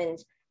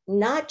husbands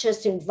not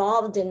just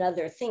involved in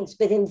other things,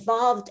 but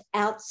involved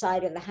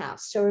outside of the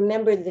house. So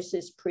remember, this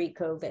is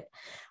pre-COVID.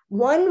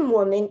 One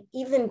woman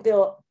even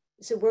built,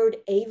 is the word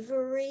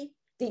aviary,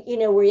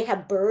 where you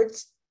have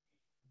birds,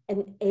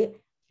 and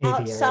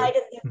outside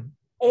of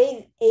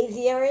the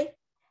aviary,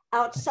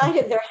 outside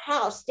of their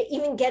house, to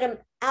even get them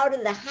out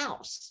of the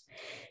house.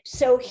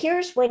 So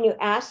here's when you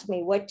ask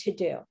me what to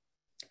do.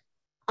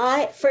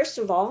 First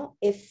of all,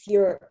 if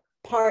your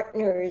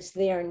partner is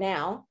there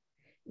now,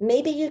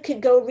 maybe you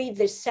could go read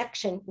this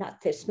section,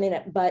 not this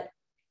minute, but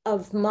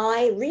of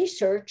my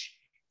research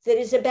that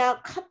is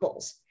about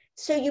couples.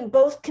 So you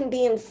both can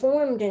be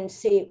informed and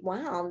see,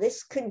 wow,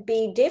 this could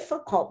be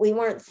difficult. We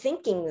weren't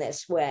thinking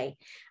this way.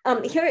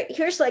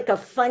 Here's like a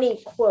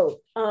funny quote.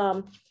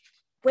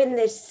 when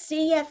the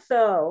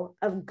CFO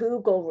of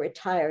Google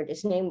retired,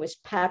 his name was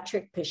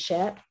Patrick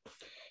Pichette,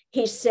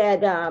 he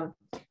said,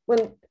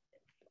 when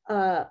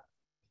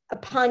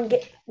upon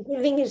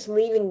giving his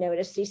leaving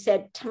notice, he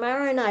said,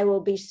 Tamara and I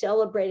will be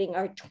celebrating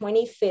our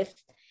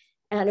 25th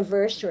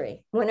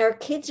anniversary. When our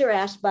kids are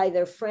asked by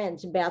their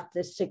friends about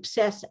the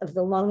success of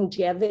the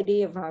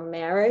longevity of our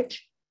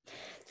marriage,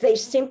 they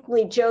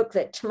simply joke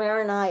that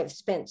Tamara and I have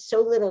spent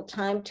so little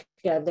time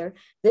together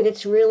that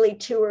it's really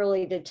too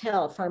early to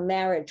tell if our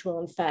marriage will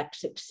in fact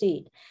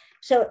succeed.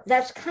 So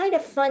that's kind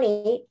of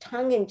funny,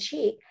 tongue in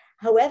cheek.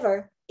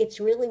 However,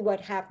 it's really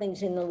what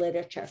happens in the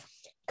literature.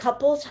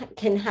 Couples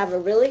can have a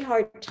really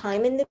hard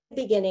time in the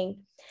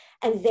beginning,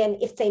 and then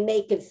if they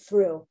make it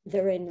through,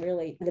 they're in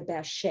really the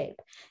best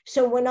shape.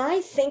 So when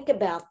I think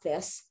about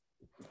this,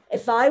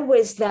 if I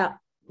was that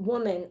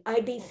woman,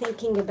 I'd be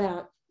thinking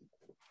about,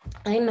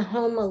 I'm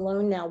home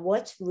alone now.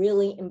 What's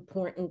really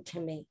important to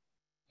me?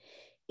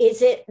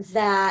 Is it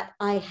that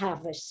I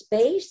have a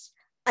space?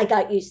 I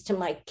got used to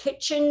my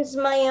kitchen's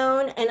my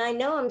own. And I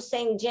know I'm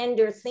saying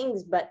gender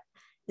things, but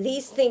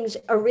these things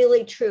are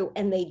really true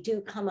and they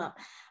do come up.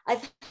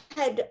 I've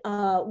had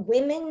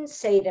women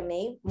say to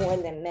me more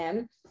than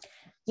men,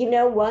 you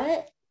know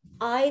what?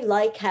 I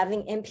like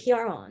having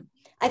NPR on.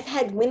 I've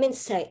had women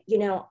say, you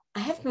know, I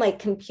have my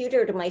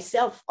computer to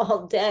myself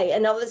all day.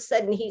 And all of a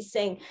sudden he's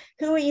saying,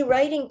 who are you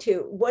writing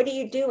to? What are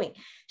you doing?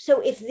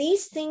 So if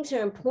these things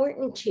are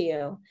important to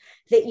you,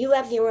 that you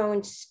have your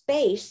own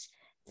space,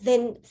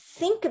 then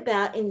think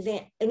about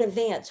in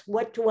advance,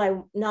 what do I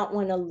not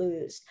want to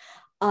lose?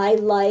 I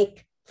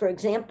like, for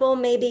example,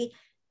 maybe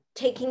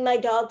taking my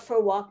dog for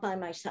a walk by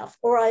myself,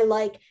 or I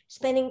like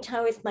spending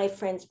time with my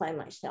friends by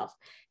myself.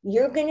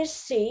 You're going to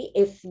see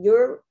if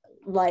your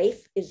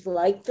life is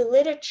like the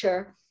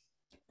literature,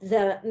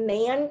 the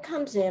man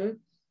comes in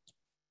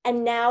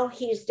and now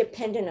he's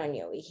dependent on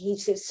you.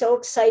 He's so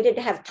excited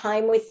to have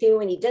time with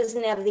you and he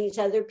doesn't have these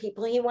other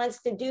people. He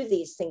wants to do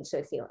these things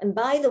with you. And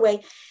by the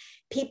way,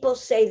 people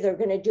say they're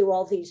going to do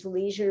all these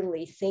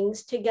leisurely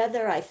things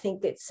together. I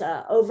think it's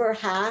over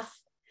half.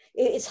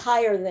 It's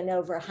higher than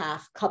over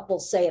half.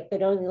 Couples say it,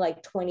 but only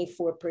like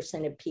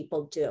 24% of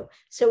people do.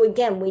 So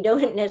again, we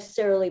don't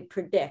necessarily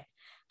predict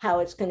how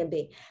it's going to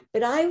be.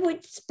 But I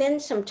would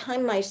spend some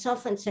time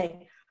myself and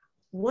say,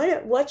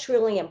 what's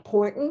really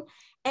important?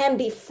 And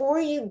before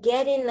you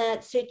get in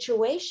that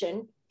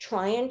situation,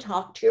 try and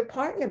talk to your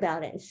partner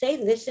about it and say,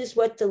 this is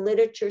what the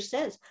literature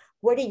says.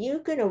 What are you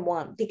going to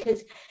want?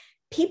 Because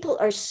people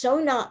are so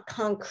not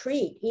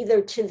concrete,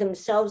 either to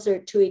themselves or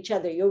to each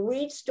other. You'll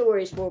read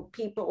stories where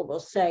people will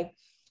say,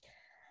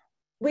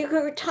 we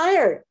were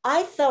retired.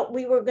 I thought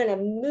we were going to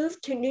move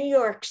to New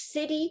York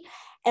City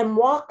and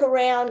walk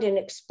around and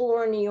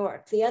explore New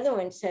York. The other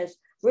one says,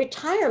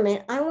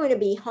 retirement, I want to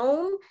be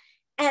home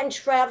and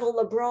travel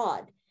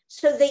abroad.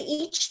 So they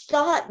each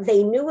thought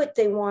they knew what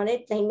they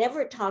wanted. They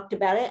never talked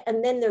about it.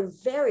 And then they're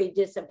very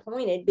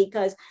disappointed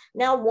because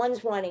now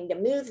one's wanting to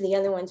move, the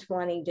other one's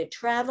wanting to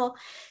travel.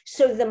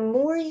 So the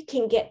more you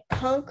can get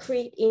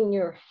concrete in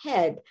your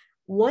head,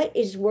 what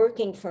is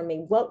working for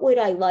me? What would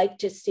I like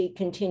to see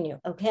continue?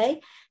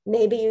 Okay.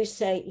 Maybe you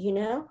say, you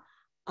know,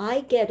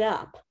 I get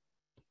up.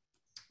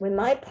 When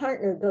my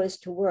partner goes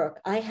to work,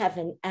 I have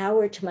an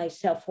hour to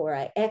myself where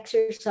I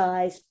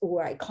exercise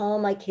or I call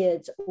my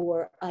kids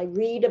or I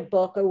read a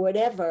book or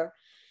whatever.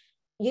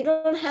 You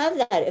don't have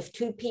that if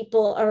two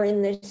people are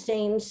in the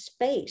same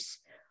space.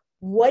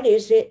 What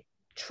is it?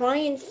 Try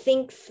and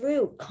think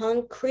through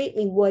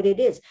concretely what it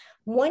is.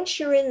 Once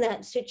you're in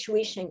that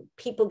situation,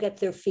 people get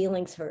their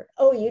feelings hurt.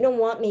 Oh, you don't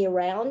want me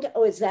around?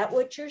 Oh, is that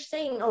what you're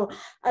saying? Oh,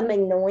 I'm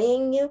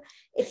annoying you.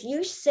 If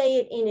you say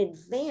it in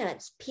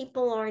advance,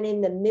 people aren't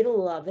in the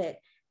middle of it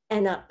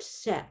and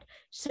upset.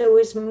 So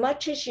as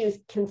much as you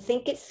can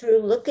think it through,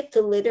 look at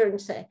the literature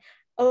and say,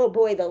 oh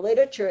boy, the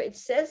literature, it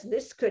says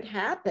this could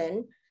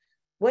happen.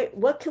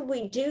 What could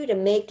we do to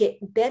make it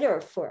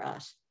better for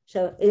us?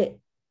 So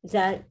does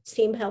that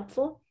seem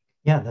helpful?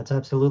 Yeah, that's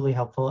absolutely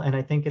helpful. And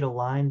I think it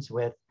aligns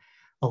with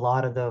a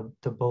lot of the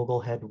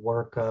Boglehead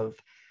work of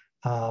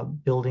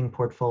building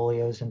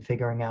portfolios and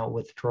figuring out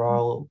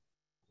withdrawal,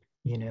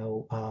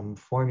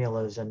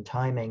 formulas and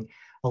timing.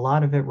 A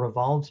lot of it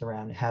revolves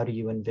around how do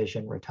you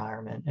envision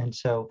retirement. And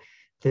so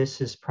this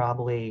is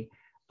probably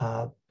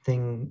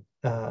something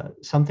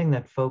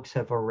that folks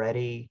have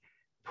already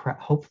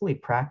hopefully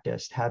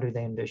practiced. How do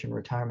they envision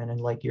retirement? And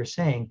like you're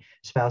saying,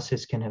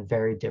 spouses can have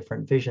very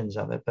different visions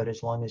of it, but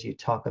as long as you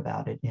talk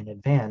about it in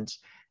advance,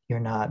 you're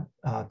not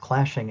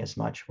clashing as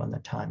much when the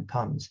time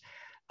comes.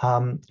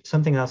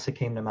 Something else that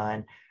came to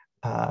mind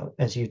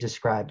as you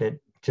described it,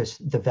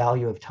 just the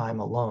value of time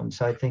alone.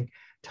 So I think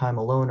time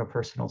alone or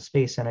personal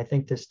space, and I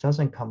think this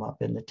doesn't come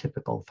up in the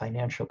typical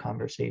financial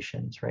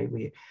conversations, right?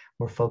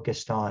 We're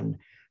focused on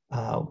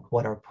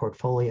what our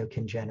portfolio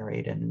can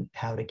generate and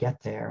how to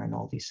get there and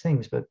all these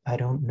things, but I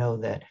don't know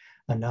that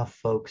enough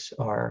folks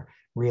are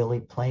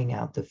really playing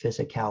out the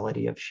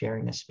physicality of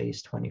sharing a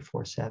space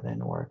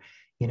 24/7 or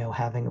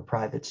having a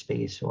private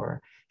space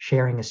or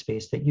sharing a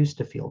space that used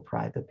to feel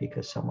private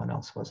because someone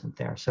else wasn't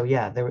there. So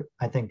yeah,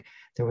 I think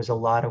there was a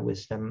lot of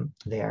wisdom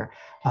there.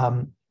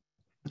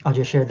 I'll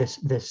just share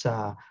this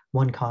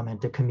one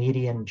comment. The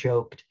comedian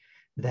joked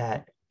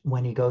that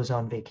when he goes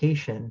on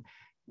vacation,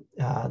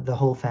 the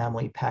whole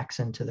family packs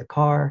into the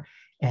car,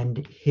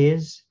 and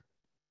his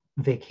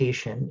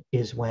vacation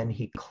is when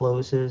he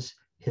closes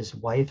his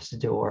wife's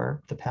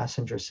door, the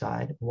passenger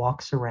side,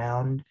 walks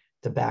around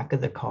the back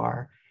of the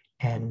car,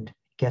 and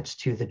gets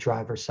to the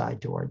driver's side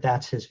door.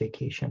 That's his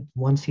vacation.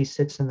 Once he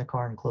sits in the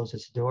car and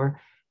closes the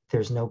door,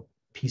 there's no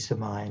peace of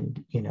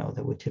mind,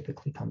 that would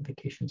typically come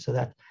vacation. So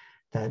that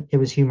it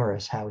was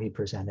humorous how he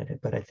presented it,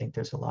 but I think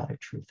there's a lot of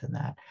truth in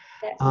that.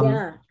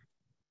 Yeah.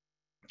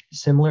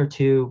 Similar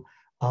to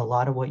a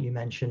lot of what you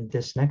mentioned,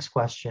 this next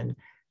question,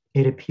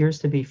 it appears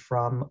to be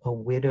from a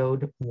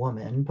widowed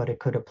woman, but it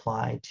could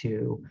apply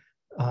to,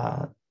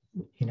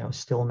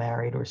 still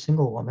married or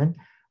single woman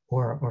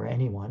or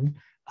anyone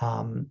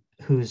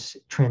who's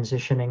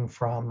transitioning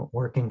from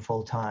working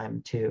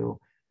full-time to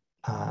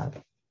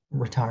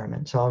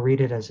retirement. So I'll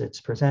read it as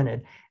it's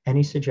presented.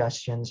 Any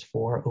suggestions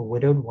for a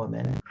widowed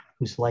woman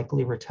who's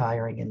likely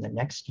retiring in the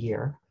next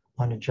year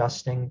on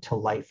adjusting to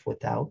life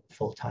without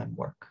full-time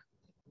work?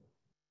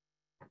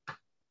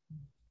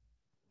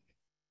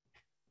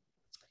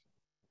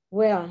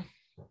 Well,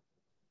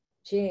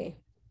 gee,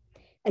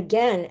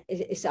 again,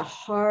 it's a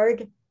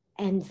hard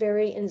and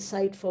very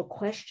insightful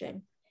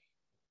question.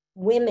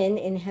 Women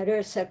in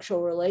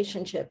heterosexual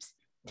relationships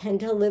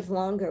tend to live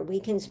longer. We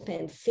can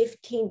spend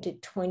 15 to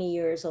 20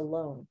 years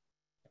alone,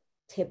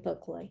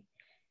 typically.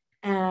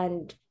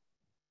 And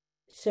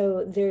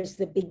so there's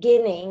the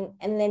beginning,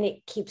 and then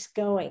it keeps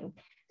going.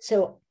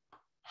 So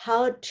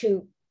how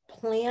to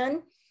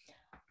plan?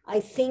 I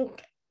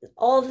think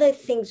all the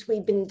things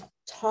we've been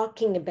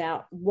talking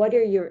about, what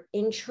are your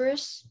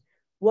interests?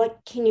 What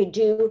can you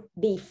do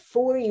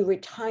before you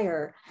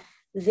retire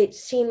that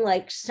seem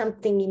like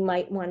something you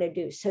might want to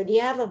do? So do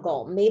you have a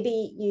goal?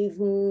 Maybe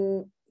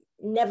you've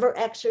never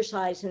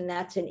exercised and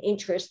that's an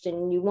interest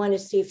and you want to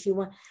see if you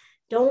want.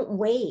 Don't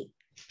wait.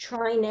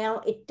 Try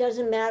now. It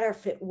doesn't matter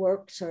if it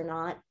works or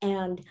not.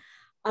 And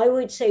I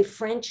would say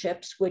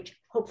friendships, which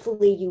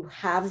hopefully you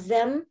have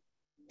them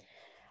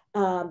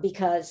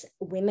because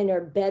women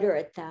are better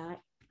at that.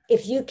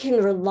 If you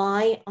can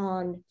rely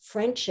on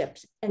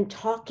friendships and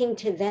talking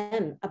to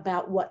them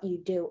about what you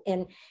do.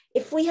 And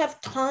if we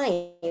have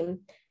time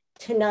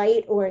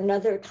tonight or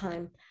another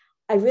time,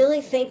 I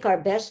really think our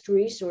best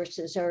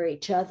resources are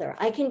each other.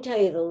 I can tell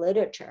you the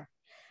literature,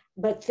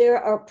 but there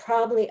are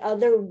probably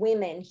other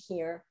women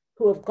here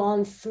who have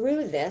gone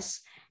through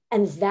this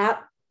and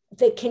that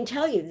they can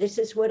tell you, this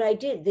is what I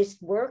did. This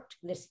worked,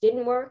 this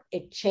didn't work,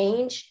 it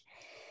changed.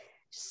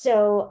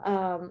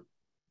 So,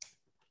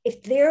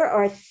 if there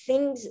are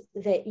things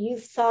that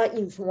you've thought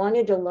you've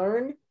wanted to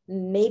learn,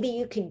 maybe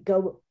you could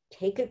go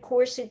take a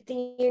course at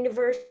the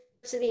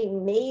university.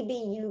 Maybe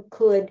you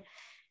could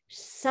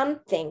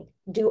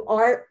do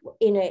art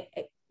in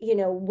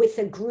with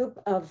a group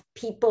of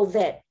people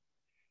that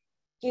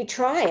you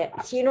try it.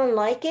 If you don't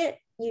like it,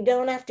 you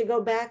don't have to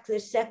go back the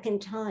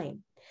second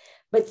time.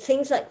 But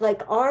things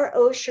like our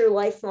Osher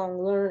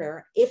Lifelong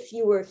Learner, if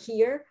you were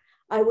here,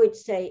 I would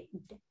say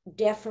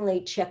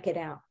definitely check it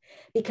out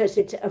because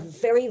it's a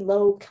very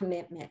low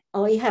commitment.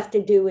 All you have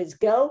to do is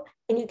go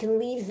and you can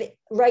leave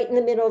right in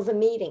the middle of a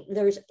meeting.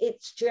 There's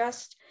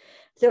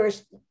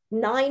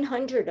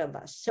 900 of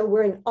us. So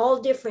we're in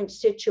all different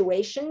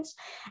situations.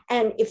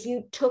 And if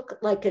you took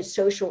like a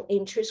social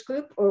interest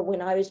group or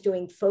when I was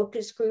doing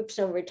focus groups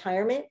on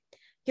retirement,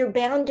 you're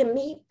bound to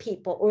meet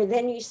people or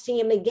then you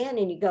see them again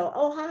and you go,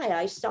 oh, hi,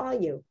 I saw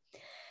you.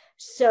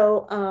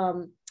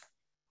 So,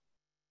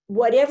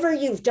 whatever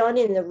you've done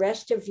in the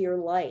rest of your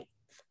life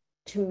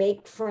to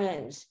make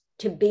friends,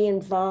 to be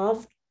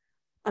involved,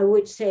 I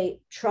would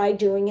say try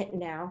doing it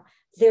now.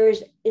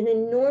 There's an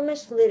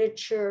enormous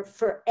literature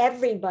for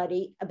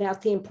everybody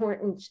about the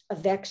importance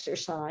of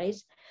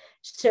exercise.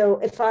 So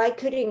if I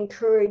could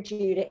encourage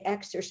you to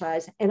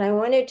exercise, and I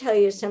want to tell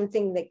you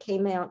something that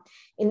came out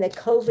in the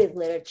COVID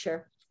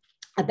literature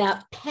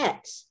about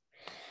pets,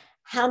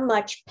 how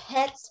much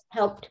pets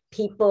helped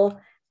people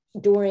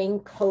during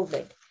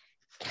COVID.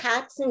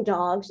 Cats and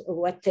dogs are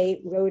what they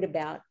wrote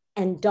about,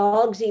 and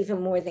dogs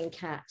even more than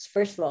cats.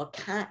 First of all,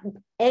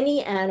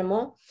 any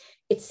animal,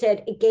 it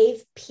said it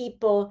gave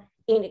people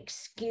an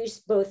excuse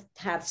both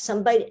to have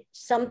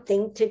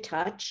something to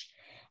touch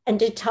and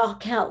to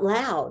talk out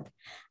loud.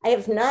 I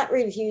have not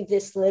reviewed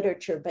this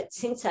literature, but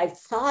since I've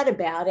thought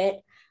about it,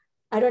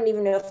 I don't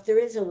even know if there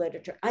is a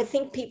literature. I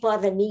think people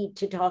have a need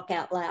to talk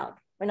out loud.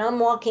 When I'm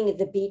walking at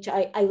the beach,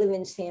 I live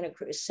in Santa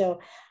Cruz, so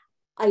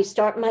I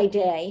start my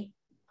day.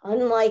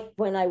 Unlike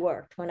when I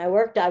worked. When I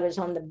worked, I was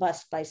on the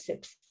bus by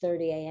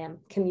 6:30 a.m.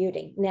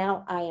 commuting.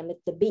 Now I am at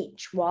the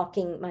beach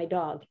walking my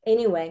dog.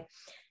 Anyway,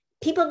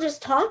 people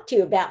just talk to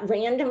you about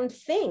random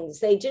things.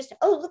 They just,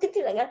 oh, look at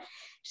this.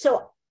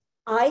 So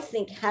I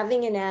think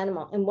having an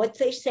animal, and what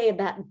they say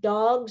about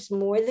dogs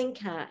more than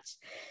cats,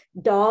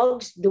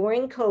 dogs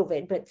during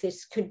COVID, but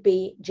this could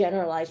be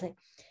generalizing,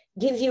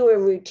 give you a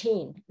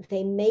routine.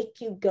 They make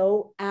you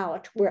go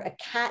out where a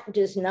cat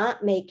does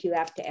not make you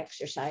have to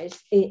exercise.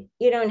 You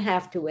don't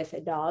have to with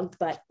a dog,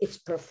 but it's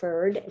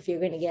preferred if you're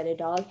going to get a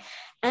dog.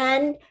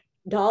 And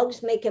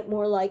dogs make it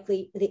more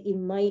likely that you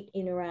might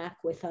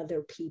interact with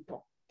other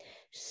people.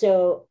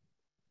 So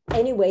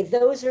anyway,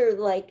 those are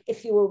like,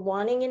 if you were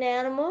wanting an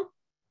animal,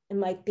 it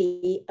might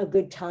be a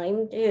good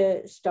time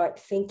to start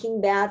thinking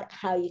about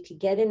how you could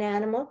get an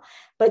animal.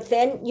 But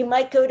then you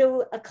might go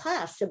to a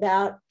class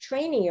about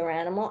training your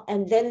animal,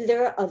 and then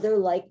there are other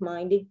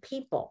like-minded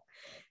people.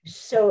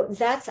 So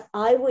that's,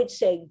 I would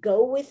say,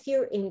 go with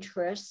your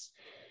interests,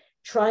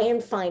 try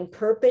and find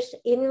purpose.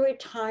 In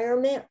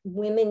retirement,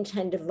 women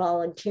tend to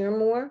volunteer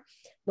more.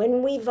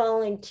 When we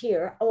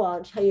volunteer, oh,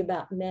 I'll tell you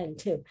about men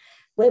too.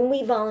 When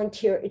we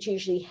volunteer, it's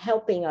usually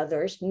helping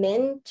others.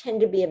 Men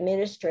tend to be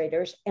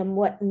administrators, and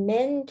what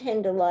men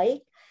tend to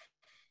like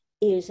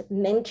is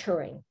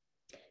mentoring.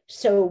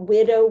 So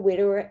widow,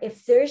 widower,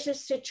 if there's a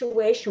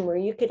situation where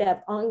you could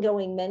have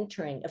ongoing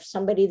mentoring of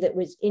somebody that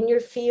was in your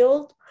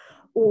field,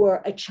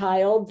 or a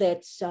child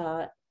that's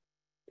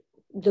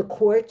the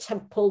courts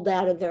have pulled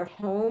out of their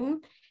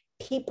home,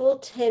 people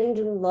tend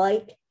to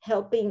like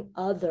helping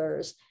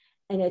others,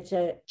 and it's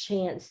a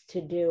chance to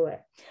do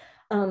it.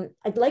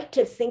 I'd like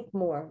to think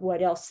more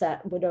what else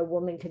that what a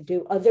woman could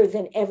do other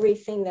than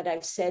everything that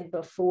I've said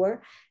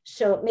before.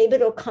 So maybe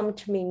it'll come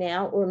to me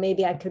now, or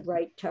maybe I could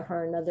write to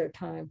her another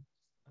time.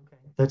 Okay,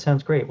 that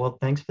sounds great. Well,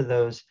 thanks for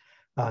those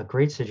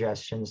great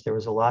suggestions. There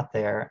was a lot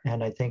there,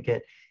 and I think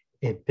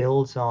it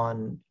builds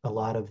on a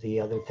lot of the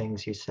other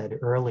things you said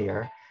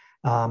earlier.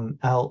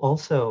 I'll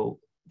also,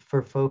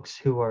 for folks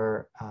who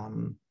are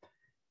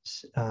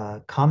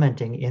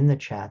commenting in the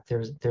chat,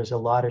 there's a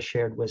lot of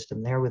shared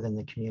wisdom there within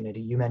the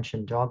community. You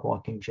mentioned dog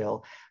walking,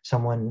 Jill.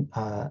 Someone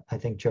I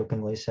think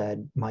jokingly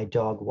said, "My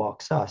dog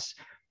walks us,"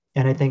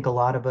 and I think a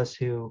lot of us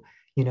who,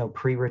 you know,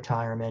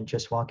 pre-retirement,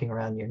 just walking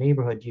around your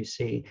neighborhood, you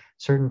see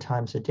certain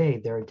times a day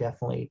there are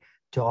definitely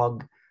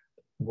dog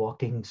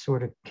walking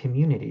sort of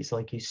communities.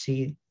 Like you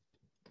see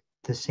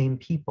the same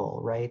people,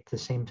 right? The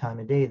same time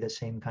of day, the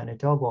same kind of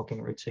dog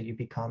walking route. So you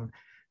become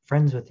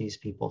friends with these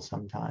people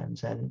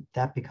sometimes, and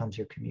that becomes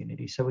your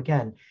community. So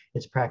again,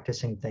 it's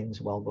practicing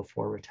things well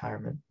before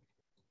retirement.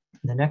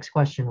 The next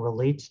question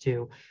relates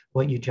to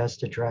what you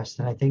just addressed,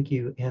 and I think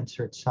you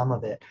answered some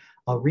of it.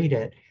 I'll read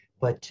it,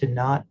 but to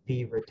not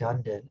be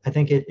redundant, I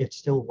think it's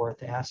still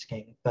worth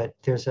asking, but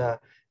there's an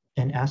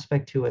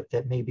aspect to it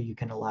that maybe you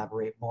can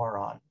elaborate more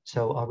on.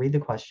 So I'll read the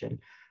question.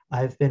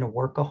 I've been a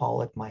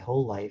workaholic my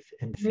whole life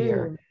and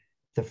fear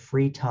the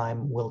free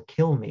time will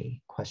kill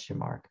me, question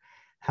mark.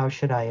 How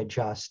should I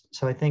adjust?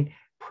 So I think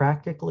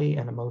practically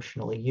and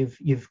emotionally,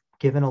 you've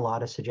given a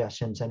lot of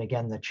suggestions. And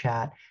again, the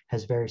chat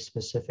has very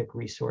specific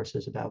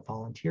resources about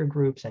volunteer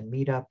groups and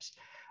meetups.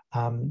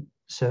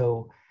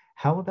 So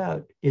how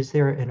about, is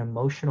there an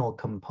emotional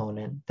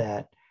component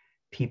that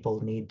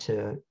people need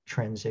to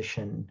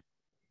transition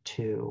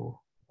to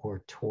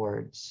or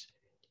towards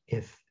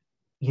if,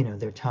 you know,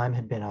 their time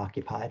had been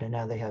occupied and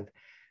now they have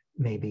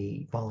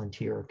maybe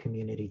volunteer or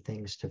community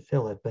things to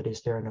fill it, but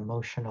is there an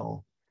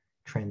emotional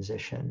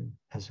transition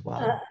as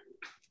well?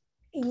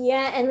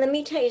 Yeah, and let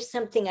me tell you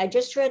something. I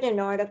just read an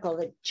article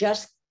that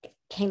just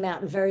came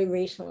out very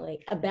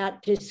recently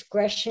about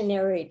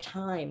discretionary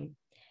time.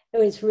 It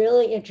was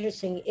really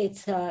interesting.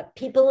 It's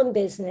people in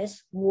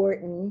business,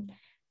 Wharton,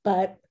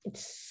 but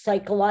it's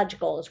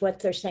psychological is what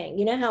they're saying.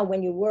 You know how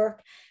when you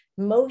work,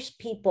 most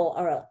people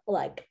are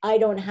like, I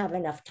don't have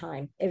enough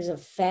time. There's a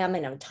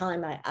famine of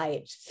time.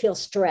 I feel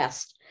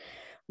stressed.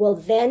 Well,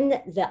 then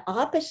the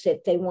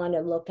opposite they want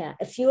to look at.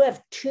 If you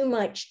have too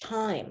much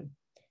time,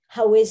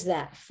 how is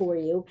that for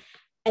you?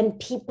 And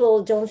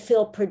people don't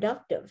feel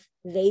productive.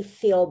 They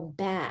feel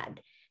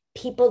bad.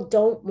 People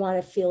don't want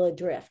to feel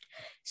adrift.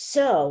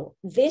 So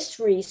this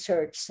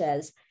research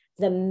says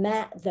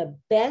the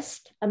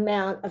best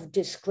amount of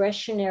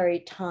discretionary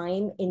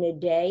time in a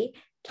day,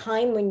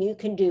 time when you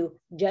can do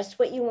just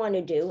what you want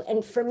to do.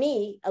 And for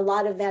me, a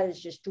lot of that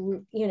is just,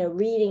 you know,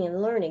 reading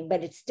and learning,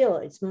 but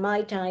it's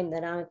my time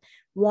that I'm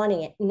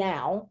wanting it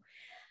now.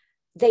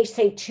 They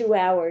say 2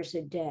 hours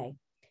a day.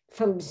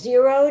 From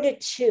 0 to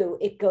 2,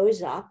 it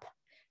goes up.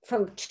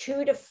 From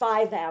 2 to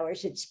 5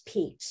 hours, it's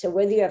peaked. So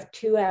whether you have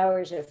 2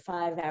 hours or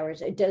 5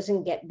 hours, it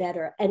doesn't get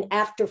better. And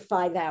after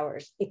 5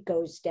 hours, it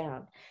goes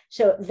down.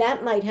 So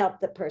that might help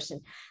the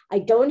person. I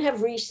don't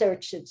have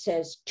research that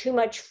says too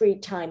much free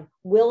time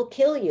will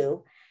kill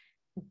you.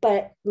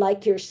 But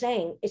like you're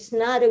saying, it's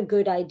not a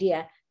good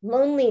idea.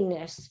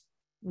 Loneliness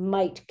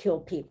might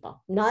kill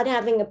people. Not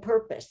having a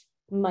purpose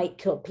might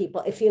kill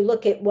people. If you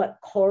look at what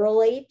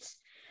correlates,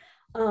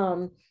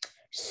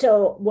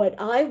 so what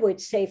I would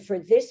say for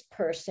this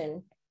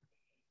person,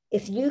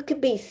 if you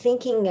could be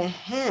thinking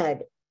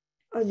ahead,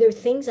 are there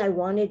things I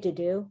wanted to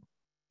do?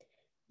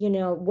 You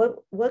know,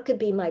 what could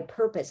be my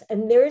purpose?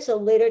 And there's a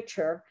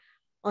literature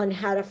on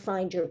how to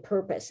find your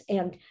purpose.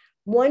 And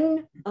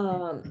One,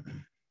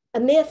 a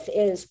myth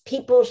is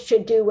people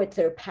should do what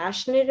they're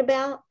passionate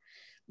about.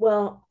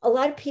 Well, a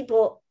lot of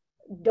people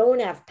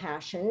don't have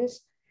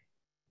passions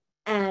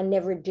and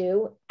never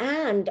do.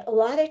 And a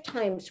lot of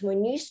times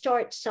when you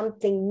start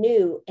something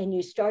new and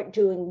you start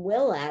doing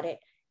well at it,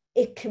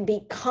 it can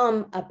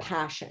become a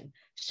passion.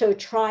 So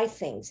try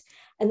things.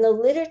 And the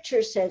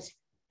literature says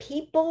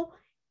people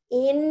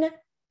in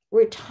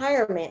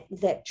retirement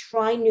that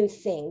try new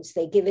things,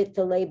 they give it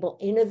the label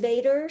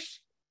innovators,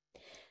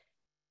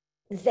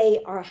 they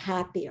are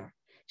happier.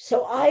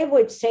 So I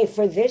would say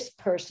for this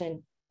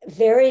person,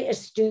 very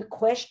astute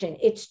question.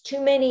 It's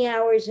too many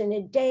hours in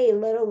a day,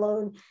 let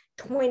alone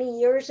 20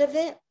 years of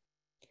it.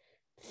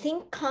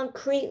 Think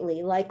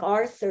concretely, like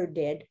Arthur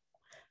did.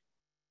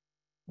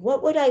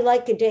 What would I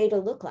like a day to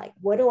look like?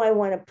 What do I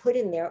want to put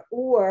in there?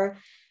 Or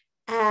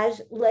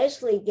as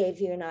Leslie gave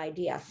you an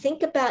idea,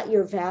 think about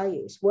your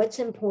values. What's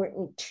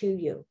important to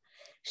you?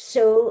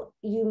 So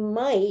you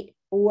might,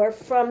 or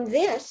from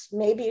this,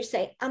 maybe you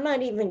say, I'm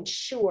not even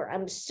sure.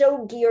 I'm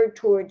so geared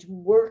towards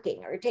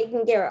working or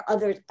taking care of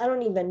others. I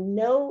don't even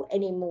know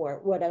anymore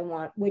what I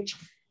want, which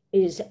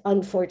is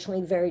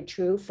unfortunately very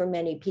true for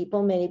many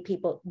people. Many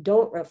people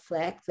don't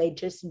reflect, they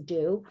just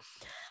do.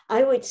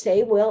 I would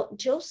say, well,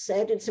 Jill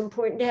said it's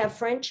important to have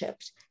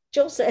friendships.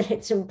 Jill said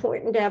it's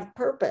important to have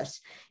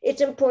purpose.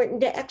 It's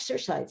important to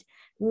exercise.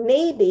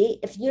 Maybe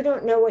if you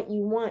don't know what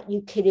you want,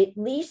 you could at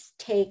least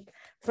take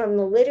from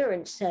the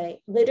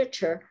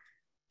literature,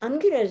 I'm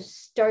going to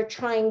start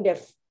trying to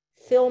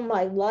fill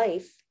my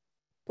life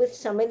with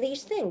some of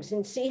these things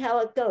and see how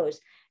it goes.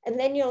 And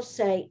then you'll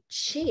say,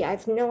 gee, I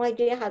have no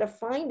idea how to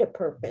find a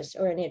purpose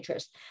or an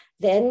interest.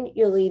 Then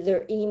you'll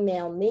either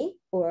email me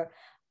or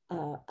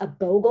a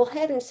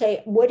Boglehead and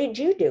say, what did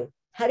you do?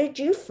 How did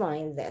you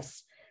find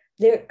this?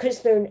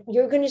 Because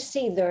you're going to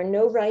see there are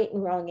no right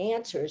and wrong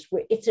answers.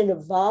 It's an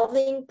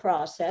evolving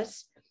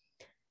process,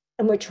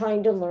 and we're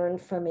trying to learn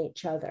from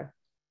each other.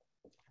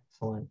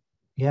 Excellent.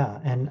 Yeah,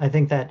 and I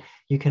think that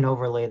you can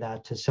overlay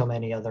that to so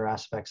many other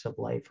aspects of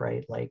life,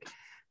 right? Like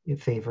your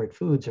favorite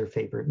foods or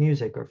favorite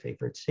music or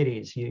favorite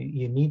cities.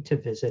 You need to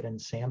visit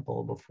and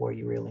sample before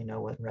you really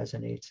know what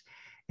resonates.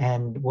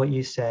 And what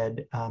you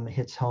said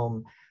hits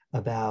home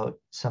about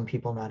some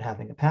people not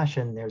having a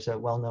passion. There's a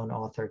well-known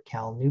author,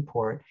 Cal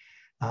Newport.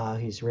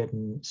 He's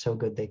written So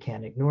Good They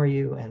Can't Ignore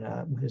You,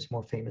 and his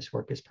more famous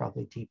work is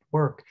probably Deep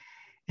Work.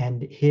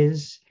 And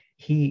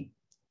he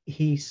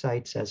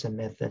cites as a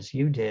myth, as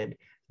you did,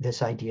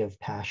 this idea of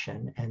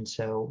passion. And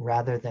so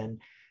rather than,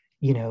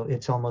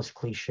 it's almost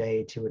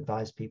cliche to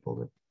advise people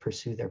to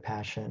pursue their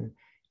passion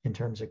in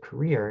terms of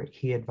career,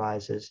 he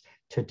advises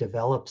to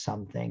develop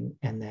something,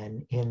 and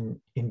then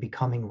in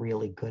becoming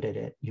really good at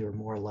it, you're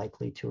more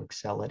likely to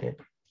excel at it,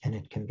 and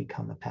it can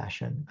become a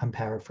passion. I'm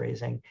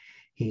paraphrasing.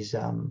 He's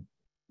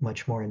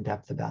much more in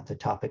depth about the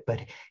topic,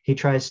 but he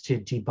tries to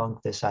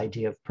debunk this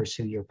idea of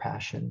pursue your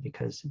passion,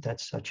 because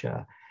that's such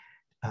a,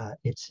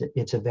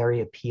 it's a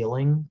very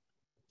appealing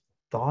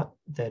thought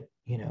that,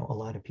 a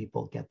lot of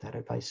people get that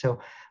advice. So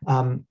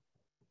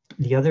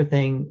the other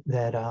thing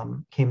that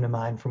came to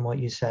mind from what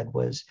you said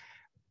was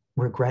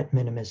regret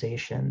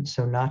minimization.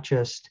 So not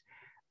just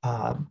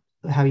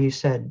how you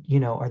said,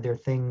 are there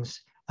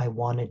things I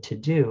wanted to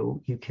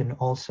do? You can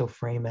also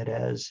frame it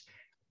as,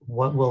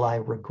 what will I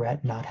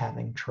regret not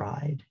having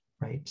tried,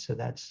 right? So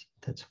that's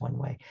one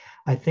way.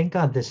 I think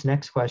this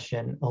next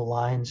question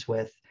aligns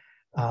with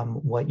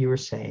what you were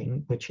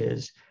saying, which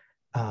is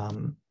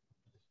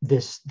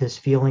this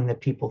feeling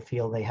that people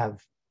feel they have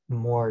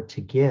more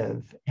to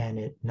give and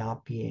it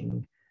not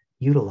being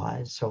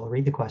utilized. So I'll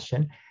read the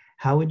question.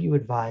 How would you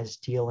advise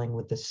dealing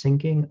with the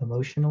sinking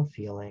emotional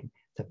feeling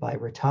that by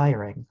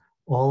retiring,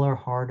 all our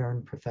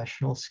hard-earned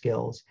professional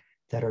skills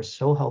that are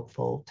so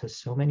helpful to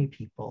so many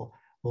people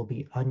will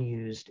be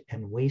unused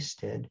and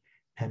wasted,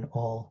 and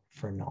all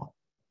for naught?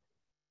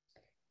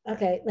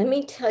 Okay, let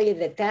me tell you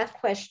that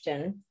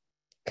question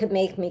could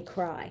make me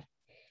cry.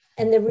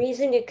 And the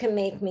reason it can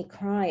make me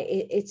cry,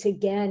 it's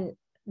again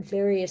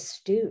very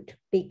astute,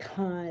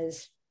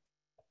 because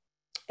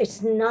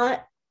it's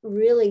not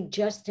really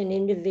just an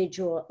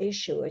individual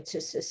issue, it's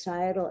a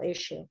societal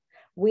issue.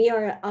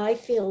 I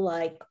feel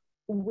like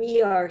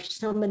we are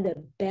some of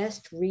the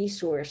best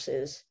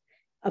resources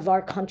of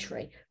our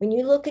country. When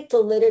you look at the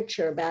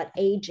literature about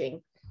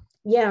aging,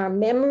 yeah, our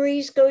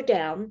memories go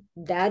down,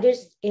 that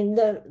is in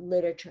the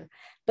literature,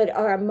 but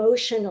our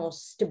emotional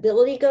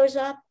stability goes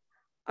up,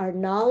 our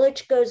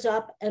knowledge goes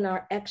up, and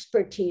our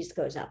expertise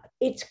goes up.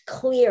 It's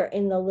clear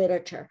in the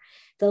literature.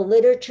 The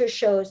literature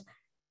shows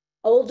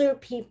older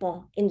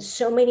people in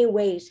so many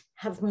ways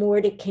have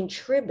more to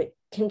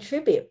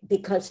contribute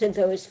because of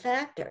those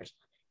factors,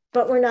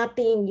 but we're not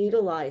being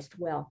utilized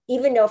well.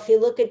 Even though if you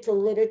look at the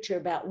literature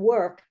about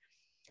work,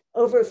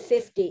 over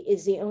 50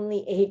 is the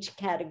only age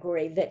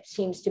category that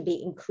seems to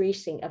be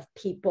increasing of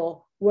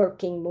people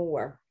working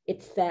more.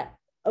 It's that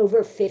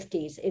over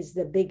 50s is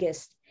the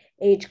biggest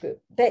age group.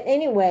 But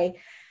anyway,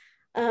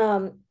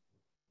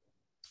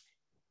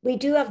 we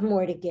do have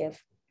more to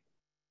give.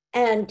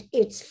 And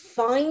it's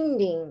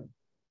finding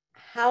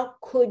how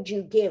could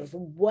you give?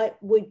 What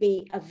would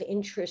be of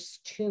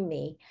interest to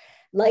me?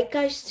 Like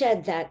I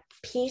said, that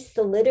piece,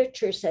 the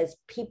literature says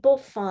people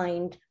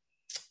find,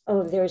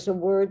 oh, there's a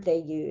word they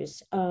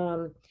use,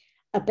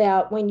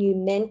 about when you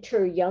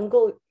mentor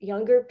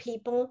younger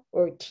people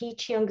or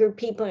teach younger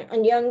people,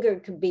 and younger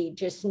could be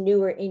just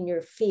newer in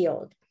your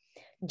field,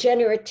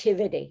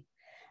 generativity,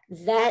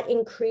 that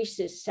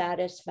increases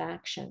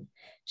satisfaction.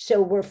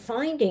 So we're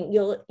finding,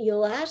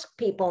 you'll ask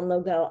people and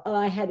they'll go, oh,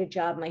 I had a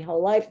job my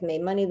whole life,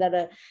 made money,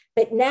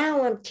 but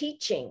now I'm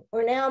teaching,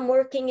 or now I'm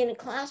working in a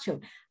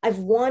classroom. I've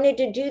wanted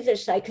to do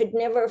this. I could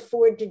never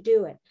afford to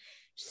do it.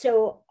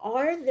 So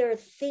are there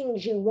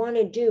things you want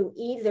to do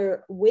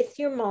either with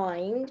your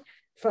mind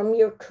from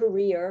your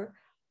career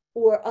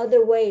or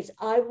other ways?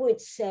 I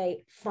would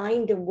say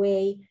find a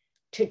way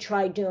to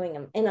try doing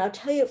them. And I'll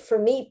tell you, for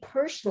me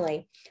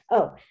personally,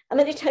 I'm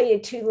going to tell you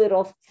two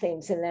little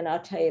things, and then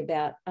I'll tell you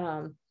about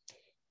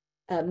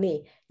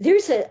me.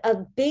 There's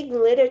a big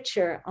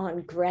literature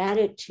on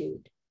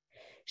gratitude.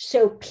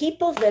 So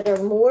people that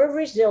are more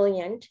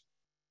resilient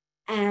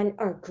and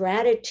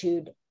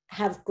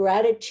have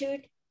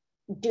gratitude,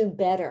 do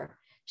better.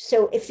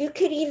 So if you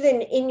could,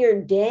 even in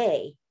your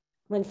day,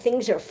 when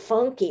things are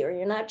funky or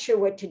you're not sure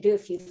what to do,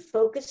 if you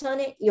focus on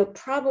it, you'll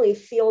probably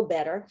feel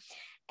better.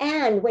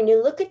 And when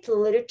you look at the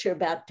literature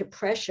about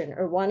depression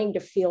or wanting to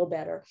feel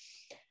better,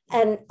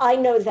 and I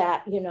know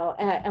that,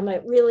 I'm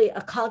really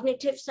a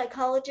cognitive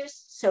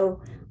psychologist.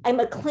 So I'm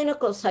a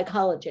clinical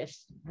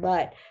psychologist,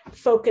 but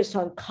focus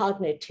on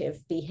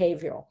cognitive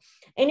behavioral.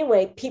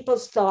 Anyway,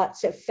 people's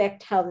thoughts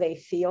affect how they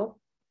feel.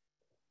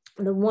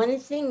 The one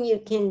thing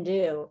you can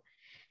do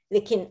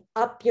that can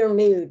up your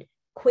mood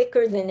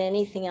quicker than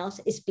anything else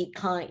is be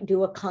kind,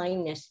 do a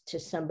kindness to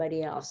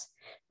somebody else.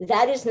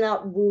 That is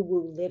not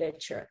woo-woo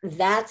literature.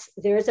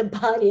 There's a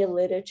body of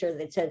literature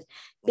that says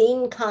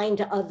being kind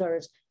to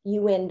others,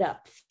 you end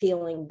up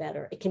feeling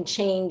better. It can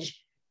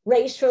change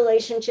race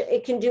relationship.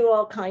 It can do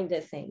all kinds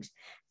of things.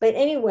 But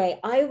anyway,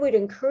 I would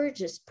encourage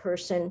this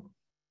person,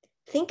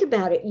 think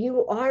about it.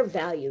 You are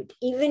valued.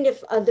 Even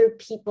if other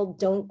people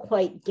don't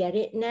quite get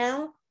it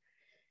now,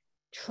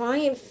 try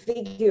and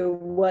figure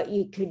what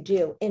you could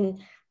do.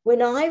 And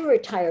when I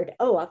retired,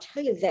 I'll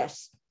tell you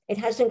this, it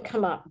hasn't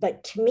come up,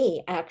 but to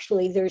me,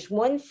 actually, there's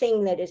one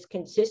thing that is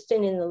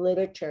consistent in the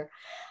literature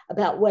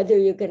about whether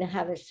you're going to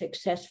have a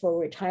successful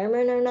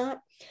retirement or not,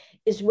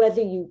 is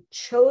whether you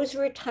chose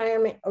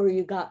retirement or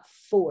you got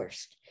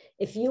forced.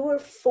 If you were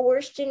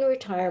forced in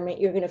retirement,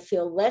 you're going to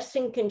feel less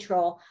in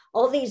control.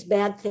 All these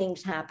bad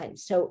things happen.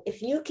 So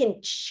if you can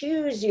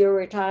choose your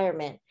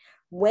retirement,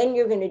 when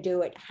you're going to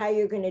do it, how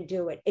you're going to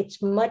do it,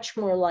 it's much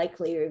more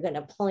likely you're going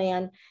to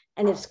plan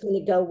and it's going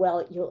to go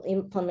well. You'll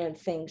implement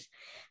things.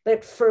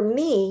 But for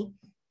me,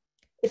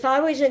 if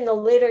I was in the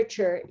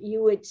literature,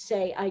 you would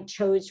say I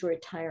chose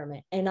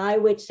retirement. And I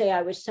would say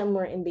I was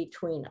somewhere in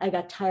between. I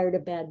got tired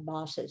of bad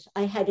bosses.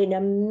 I had an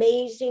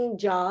amazing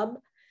job,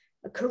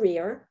 a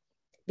career.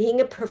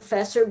 Being a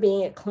professor,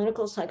 being a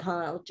clinical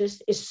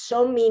psychologist is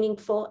so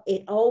meaningful.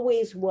 It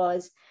always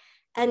was.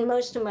 And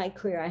most of my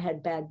career, I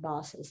had bad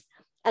bosses.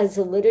 As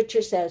the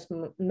literature says,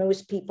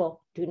 most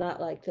people do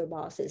not like their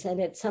bosses. And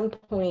at some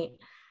point,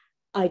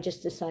 I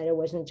just decided I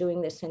wasn't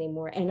doing this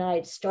anymore. And I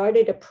had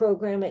started a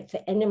program at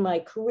the end of my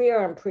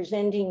career. I'm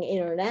presenting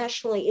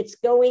internationally. It's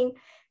going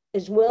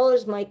as well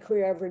as my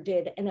career ever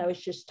did. And I was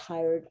just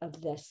tired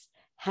of this,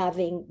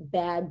 having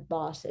bad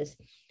bosses.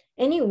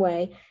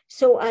 Anyway,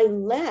 so I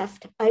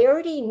left. I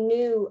already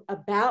knew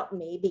about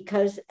me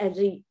because as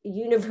a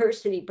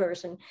university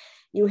person,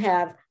 you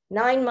have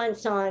 9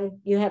 months on,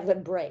 you have a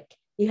break.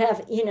 You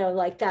have,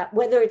 like that,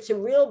 whether it's a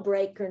real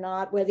break or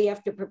not, whether you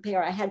have to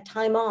prepare. I had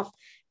time off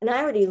and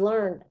I already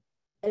learned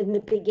in the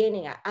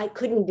beginning, I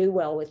couldn't do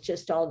well with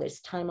just all this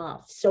time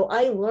off. So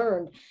I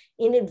learned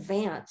in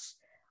advance,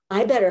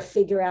 I better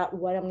figure out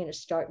what I'm going to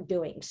start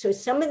doing. So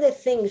some of the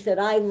things that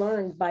I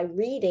learned by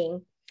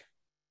reading,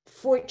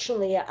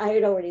 fortunately, I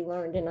had already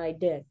learned and I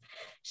did.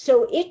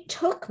 So it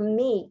took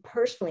me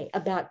personally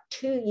about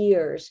 2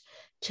 years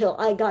till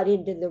I got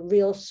into the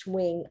real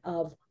swing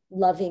of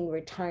loving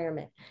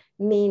retirement,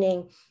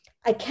 meaning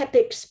I kept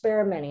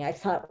experimenting. I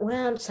thought,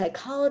 well, I'm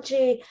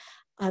psychology,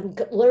 I'm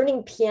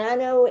learning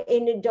piano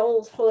in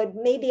adulthood.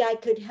 Maybe I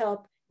could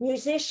help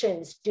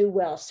musicians do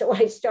well. So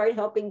I started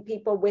helping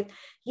people with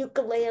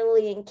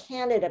ukulele in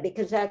Canada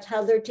because that's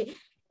how they're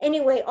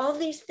anyway, all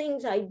these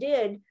things I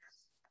did,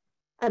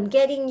 I'm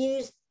getting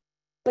used,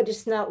 but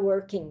it's not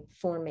working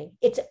for me.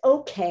 It's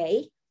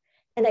okay.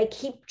 And I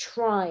keep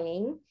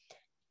trying.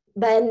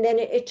 But then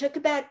it took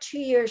about 2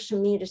 years for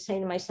me to say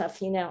to myself,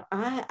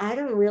 I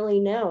don't really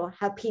know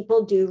how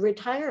people do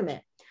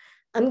retirement.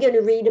 I'm going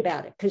to read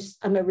about it because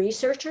I'm a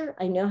researcher.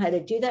 I know how to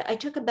do that. I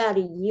took about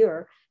a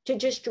year to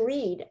just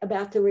read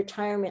about the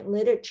retirement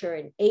literature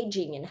and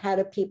aging and how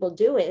do people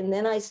do it. And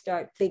then I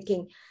start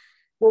thinking,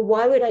 well,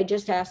 why would I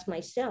just ask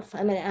myself?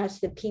 I'm going to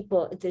ask the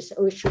people at this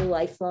Osher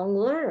Lifelong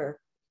Learner,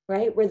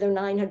 right? Where there are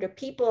 900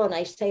 people. And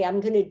I say,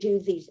 I'm going to do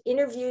these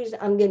interviews.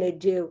 I'm going to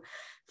do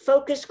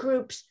focus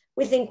groups.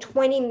 Within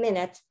 20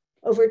 minutes,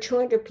 Over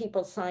 200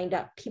 people signed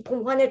up.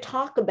 People want to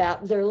talk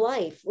about their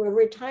life or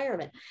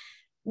retirement.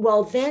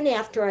 Well, then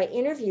after I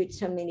interviewed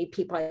so many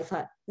people, I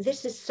thought,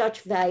 this is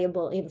such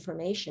valuable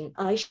information.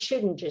 I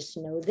shouldn't just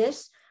know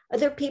this.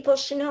 Other people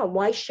should know.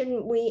 Why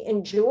shouldn't we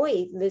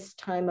enjoy this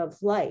time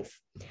of life?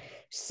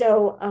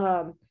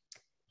 So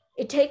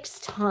it takes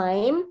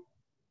time.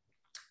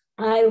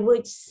 I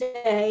would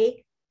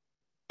say,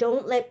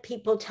 don't let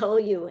people tell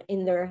you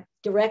in their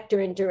direct or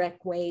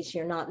indirect ways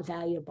you're not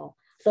valuable.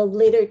 The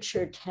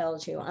literature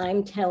tells you,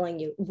 I'm telling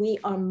you, we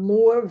are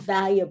more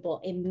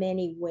valuable in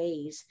many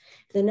ways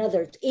than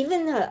others.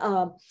 Even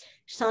the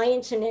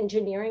science and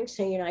engineering,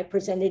 so, I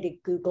presented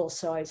at Google,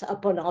 so I was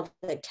up on all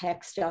the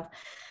tech stuff.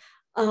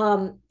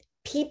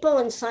 People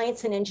in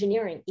science and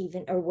engineering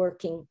even are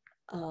working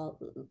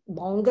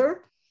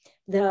longer.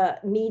 The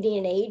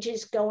median age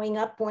is going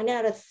up. 1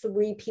 out of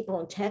 3 people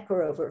in tech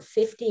are over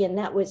 50, and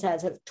that was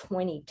as of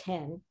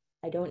 2010.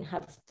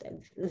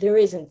 There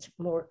isn't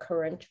more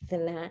current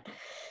than that.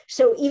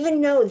 So even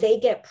though they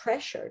get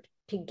pressured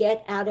to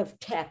get out of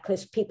tech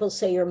because people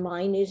say your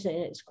mind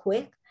isn't as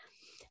quick,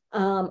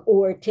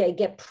 or to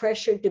get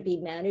pressured to be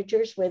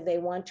managers whether they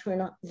want to or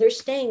not, they're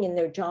staying in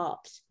their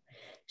jobs.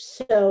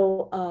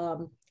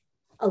 So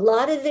a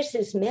lot of this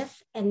is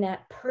myth, and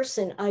that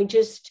person, I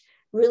just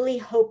really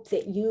hope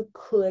that you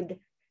could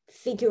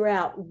figure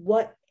out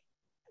what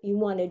you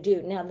want to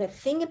do. Now, the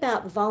thing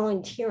about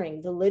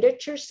volunteering, the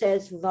literature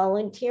says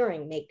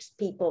volunteering makes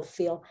people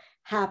feel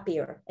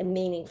happier and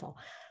meaningful.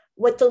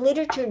 What the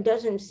literature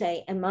doesn't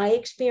say, and my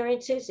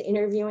experiences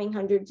interviewing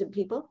hundreds of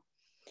people,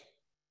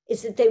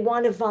 is that they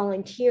want to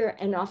volunteer,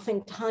 and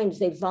oftentimes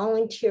they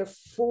volunteer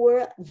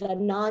for the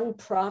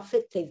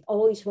nonprofit they've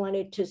always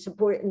wanted to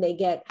support, and they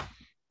get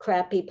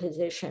crappy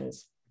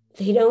positions.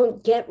 They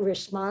don't get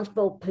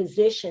responsible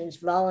positions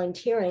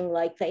volunteering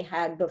like they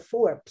had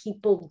before.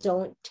 People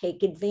don't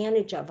take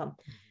advantage of them.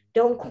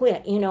 Don't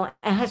quit,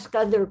 ask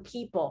other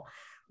people,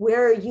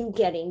 where are you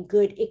getting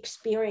good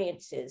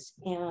experiences?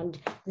 And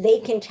they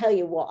can tell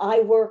you, well,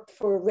 I work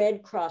for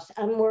Red Cross,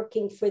 I'm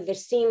working for the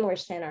Seymour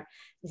Center.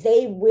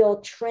 They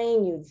will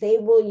train you, they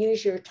will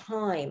use your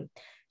time.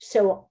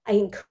 So I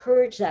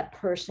encourage that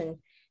person,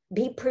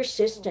 be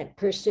persistent.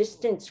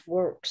 Persistence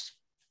works.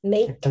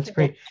 That's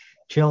great.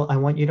 Jill, I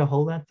want you to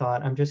hold that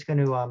thought. I'm just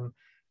going to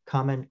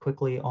comment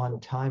quickly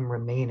on time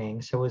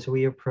remaining. So as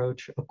we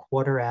approach a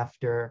quarter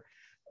after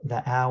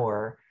the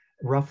hour,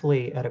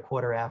 roughly at a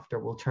quarter after,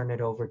 we'll turn it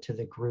over to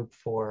the group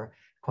for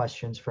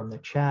questions from the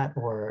chat,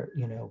 or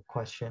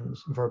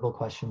questions, verbal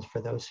questions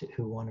for those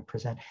who want to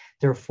present.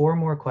 There are 4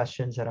 more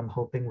questions that I'm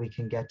hoping we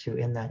can get to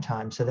in that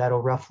time. So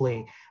that'll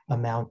roughly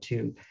amount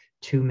to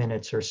 2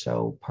 minutes or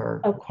so per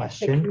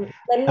question.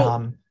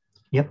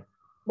 Yep.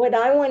 What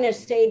I want to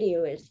say to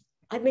you is,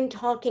 I've been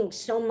talking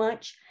so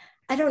much.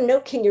 I don't know,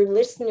 can your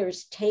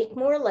listeners take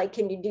more? Like,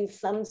 can you do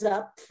thumbs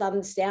up,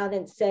 thumbs down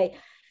and say,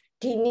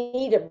 do you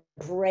need a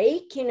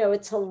break?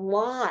 It's a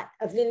lot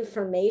of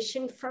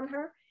information from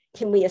her.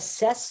 Can we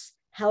assess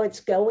how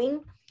it's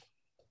going?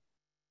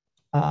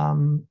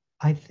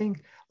 I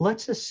think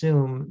let's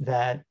assume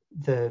that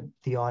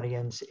the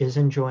audience is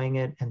enjoying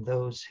it, and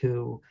those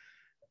who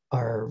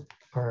are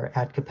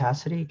at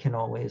capacity can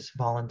always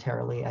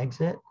voluntarily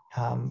exit.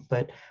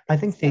 But I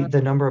think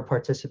the number of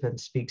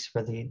participants speaks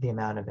for the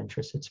amount of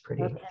interest. It's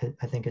pretty, okay.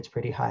 I think it's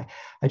pretty high.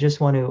 I just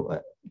want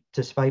to,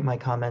 despite my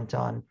comment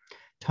on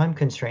time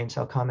constraints,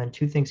 I'll comment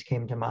 2 things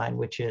came to mind,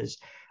 which is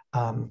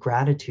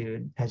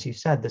gratitude. As you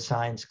said, the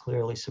science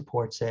clearly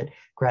supports it.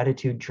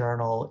 Gratitude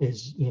journal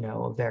is,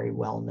 a very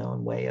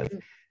well-known way of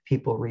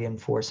people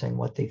reinforcing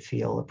what they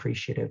feel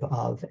appreciative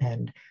of.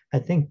 And I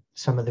think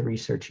some of the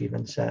research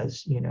even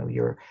says,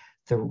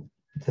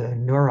 the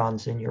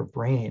neurons in your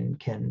brain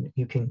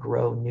you can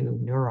grow new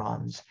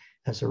neurons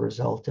as a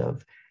result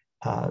of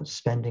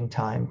spending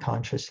time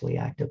consciously,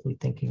 actively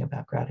thinking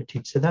about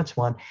gratitude. So that's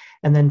one.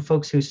 And then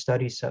folks who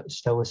study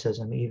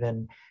Stoicism,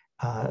 even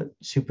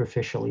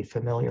superficially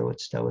familiar with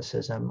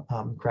Stoicism,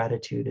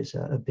 gratitude is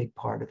a big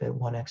part of it.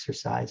 One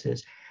exercise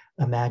is,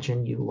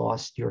 imagine you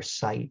lost your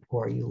sight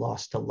or you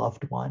lost a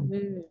loved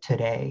one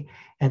today,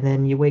 and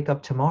then you wake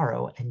up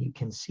tomorrow and you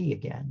can see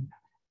again,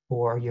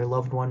 or your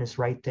loved one is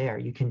right there.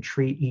 You can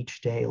treat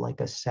each day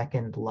like a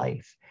second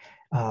life.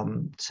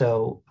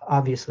 So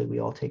obviously we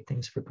all take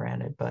things for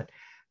granted, but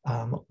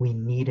we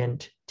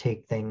needn't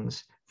take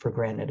things for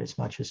granted as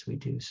much as we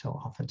do so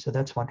often. So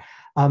that's one.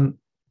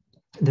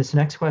 This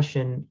next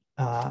question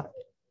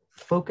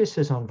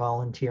focuses on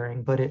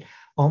volunteering, but it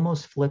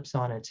almost flips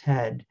on its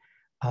head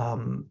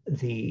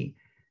the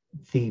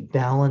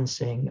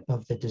balancing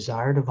of the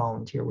desire to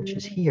volunteer, which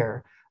is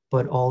here,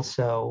 but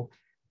also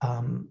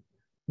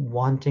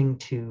wanting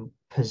to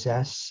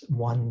possess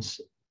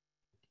one's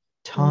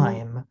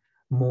time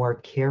more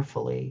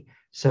carefully.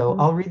 So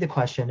I'll read the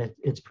question.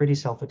 It's pretty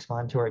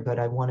self-explanatory, but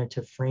I wanted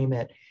to frame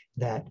it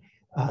that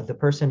the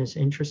person is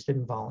interested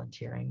in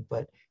volunteering,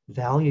 but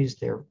values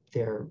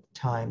their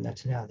time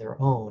that's now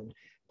their own,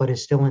 but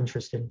is still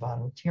interested in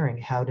volunteering,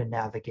 how to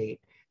navigate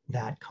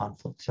that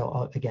conflict.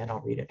 So again,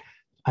 I'll read it.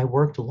 I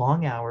worked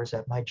long hours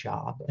at my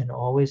job and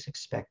always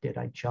expected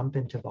I'd jump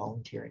into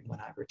volunteering when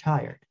I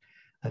retired.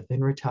 I've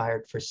been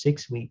retired for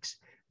 6 weeks,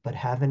 but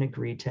haven't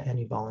agreed to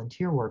any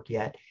volunteer work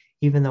yet,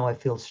 even though I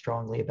feel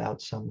strongly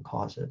about some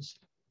causes.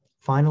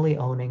 Finally,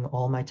 owning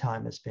all my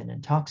time has been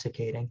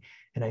intoxicating,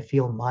 and I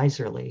feel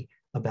miserly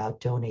about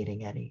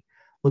donating any.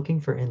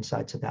 Looking for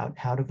insights about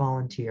how to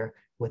volunteer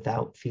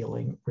without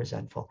feeling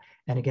resentful.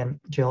 And again,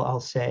 Jill, I'll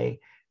say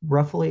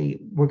roughly,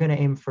 we're going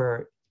to aim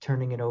for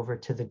turning it over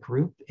to the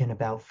group in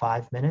about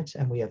 5 minutes.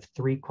 And we have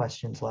 3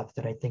 questions left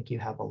that I think you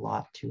have a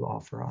lot to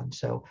offer on.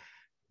 So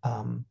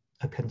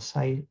a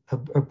concise,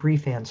 a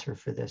brief answer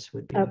for this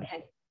would be,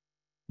 okay,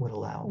 would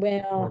allow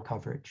well, more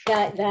coverage.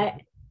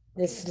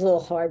 This is a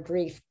little hard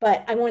brief,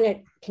 but I want to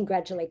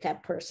congratulate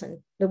that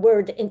person. The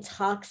word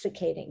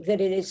intoxicating,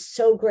 that it is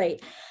so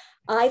great.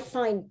 I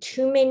find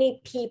too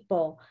many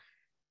people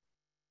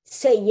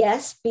say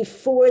yes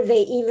before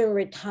they even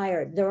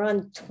retired. They're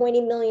on 20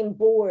 million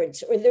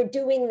boards, or they're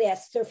doing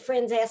this, their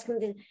friends ask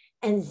them to,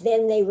 and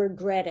then they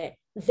regret it.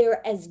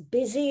 They're as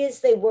busy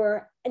as they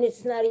were, and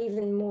it's not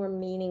even more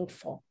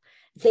meaningful.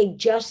 They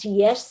just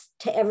yes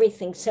to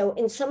everything. So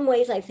in some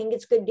ways, I think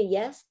it's good to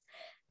yes,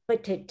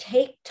 but to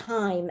take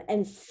time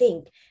and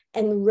think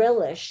and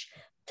relish,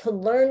 to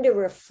learn to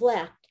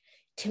reflect,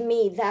 to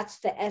me, that's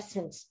the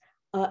essence.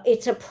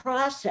 It's a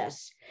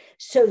process,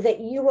 so that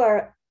you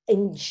are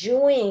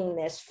enjoying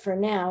this for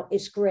now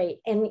is great.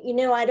 And, you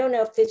know, I don't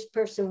know if this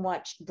person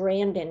watched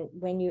Brandon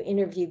when you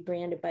interviewed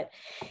Brandon, but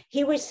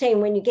he was saying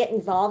when you get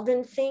involved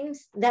in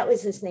things, that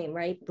was his name,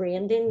 right?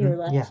 Brandon, your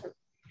last Yeah,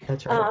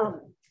 that's right.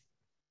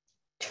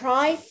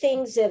 Try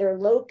things that are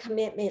low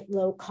commitment,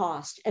 low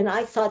cost. And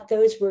I thought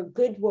those were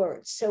good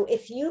words. So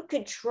if you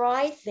could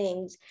try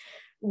things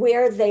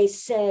where they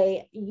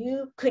say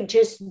you could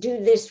just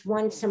do this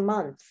once a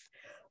month,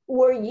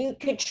 or you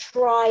could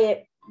try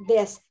it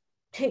this,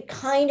 to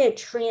kind of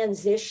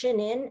transition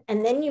in,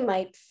 and then you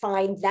might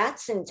find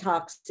that's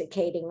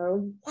intoxicating,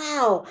 or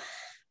wow,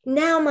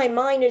 now my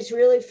mind is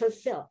really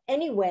fulfilled.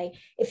 Anyway,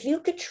 if you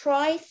could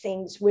try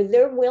things where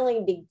they're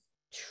willing to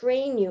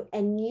train you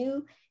and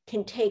you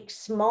can take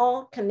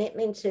small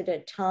commitments at a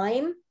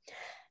time,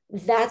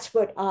 that's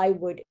what I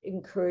would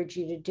encourage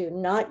you to do.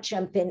 Not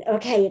jump in,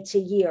 okay, it's a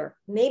year.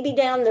 Maybe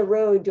down the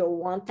road you'll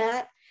want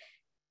that.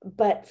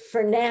 But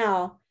for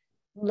now,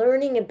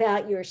 learning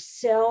about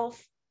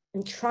yourself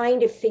and trying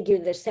to figure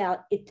this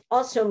out, it's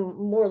also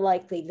more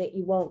likely that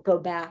you won't go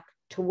back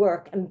to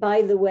work. And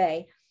by the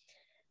way,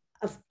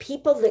 of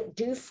people that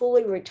do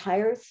fully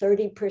retire,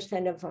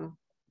 30% of them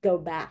go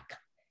back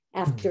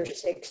after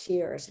 6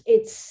 years.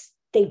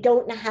 They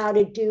don't know how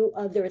to do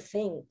other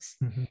things.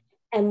 Mm-hmm.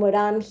 And what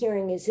I'm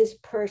hearing is this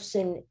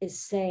person is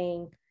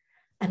saying,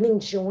 I'm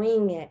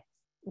enjoying it.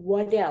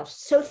 What else?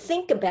 So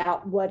think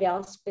about what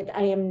else, but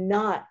I am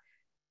not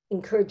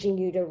encouraging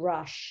you to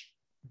rush.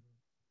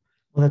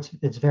 Well,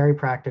 it's very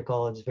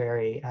practical. It's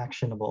very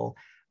actionable.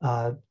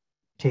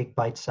 Take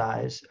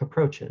bite-sized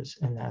approaches,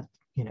 and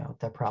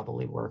that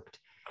probably worked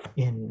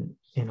in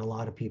a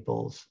lot of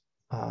people's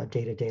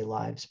day-to-day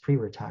lives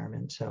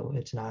pre-retirement. So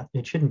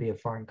it shouldn't be a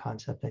foreign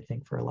concept, I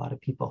think, for a lot of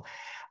people.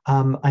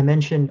 I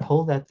mentioned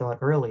hold that thought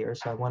earlier,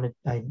 so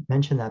I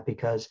mentioned that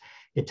because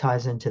it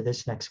ties into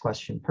this next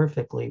question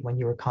perfectly. When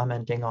you were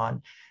commenting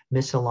on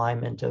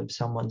misalignment of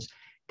someone's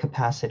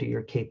capacity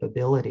or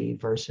capability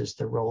versus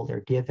the role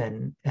they're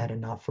given at a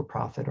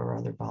not-for-profit or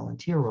other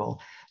volunteer role.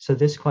 So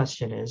this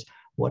question is,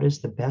 what is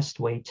the best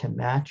way to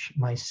match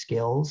my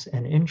skills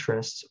and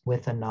interests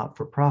with a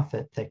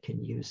not-for-profit that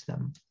can use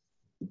them?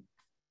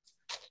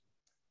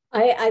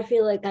 I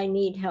feel like I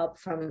need help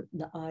from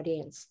the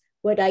audience.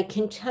 What I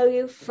can tell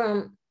you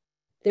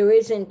there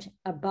isn't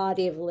a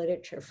body of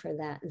literature for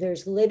that.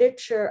 There's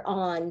literature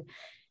on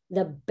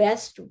the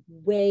best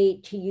way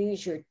to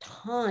use your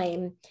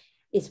time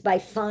is by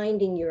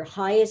finding your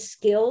highest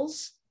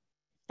skills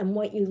and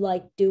what you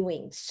like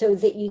doing so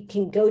that you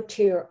can go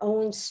to your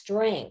own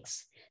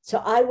strengths.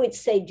 So I would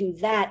say do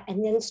that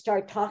and then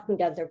start talking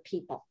to other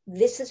people.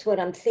 This is what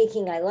I'm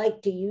thinking I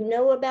like. Do you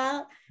know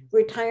about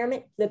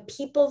retirement? The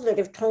people that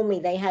have told me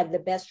they had the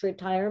best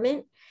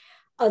retirement,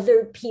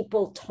 other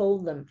people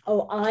told them,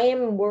 oh, I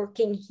am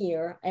working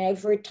here,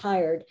 I've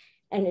retired,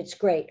 and it's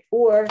great.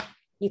 Or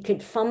you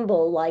could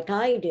fumble like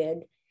I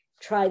did,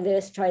 try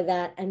this, try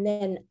that. And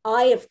then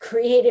I have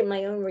created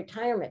my own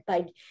retirement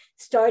by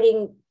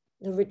starting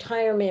the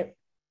retirement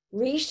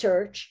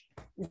research.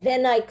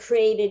 Then I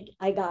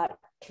got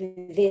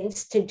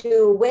convinced to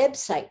do a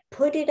website,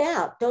 put it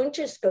out. Don't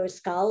just go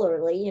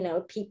scholarly,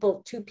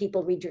 two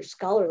people read your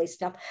scholarly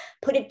stuff,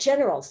 put it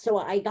general. So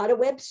I got a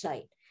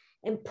website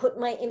and put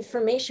my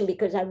information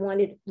because I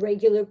wanted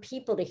regular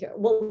people to hear.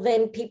 Well,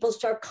 then people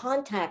start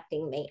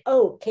contacting me.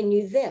 Oh, can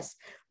you this?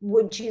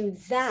 Would you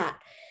that?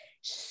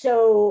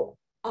 So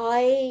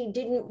I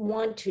didn't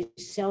want to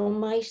sell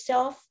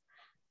myself.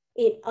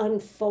 It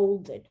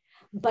unfolded,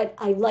 but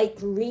I like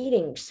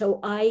reading, so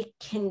I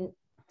can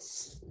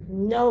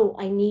know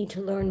I need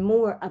to learn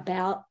more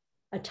about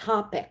a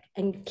topic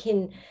and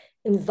can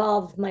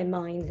involve my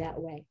mind that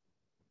way.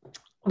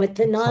 With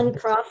the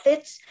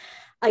nonprofits,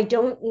 I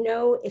don't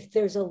know if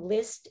there's a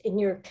list in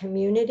your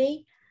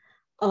community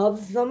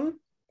of them.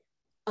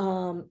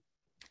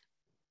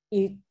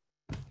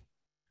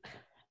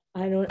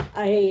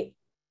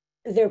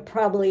 There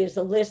probably is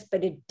a list,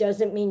 but it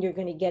doesn't mean you're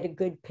going to get a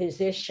good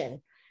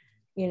position,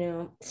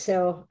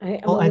 so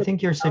I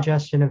think your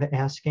suggestion of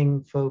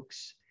asking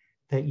folks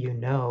that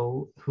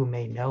who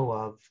may know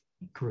of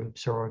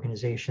groups or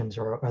organizations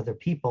or other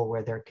people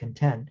where they're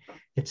content,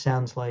 it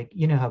sounds like,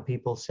 how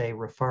people say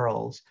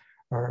referrals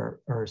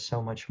are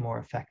so much more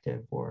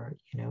effective, or,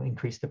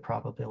 increase the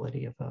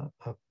probability of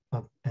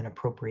an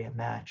appropriate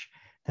match.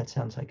 That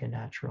sounds like a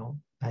natural.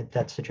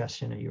 That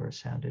suggestion of yours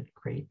sounded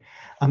great.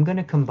 I'm going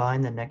to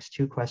combine the next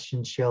two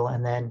questions, Jill,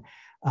 and then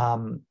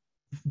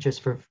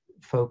just for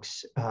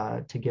folks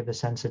to give a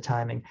sense of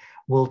timing,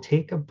 we'll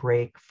take a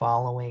break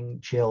following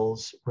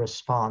Jill's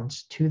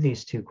response to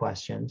these two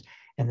questions,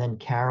 and then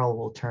Carol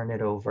will turn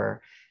it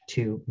over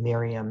to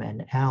Miriam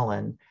and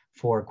Alan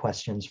for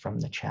questions from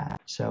the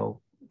chat.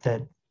 So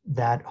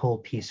that whole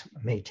piece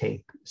may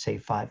take, say,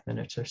 5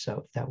 minutes or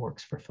so, if that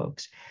works for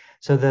folks.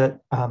 So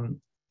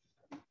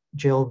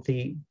Jill,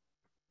 the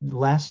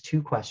last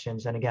two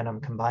questions, and again,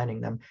 I'm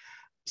combining them,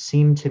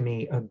 seem to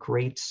me a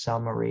great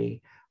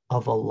summary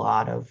of a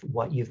lot of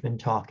what you've been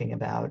talking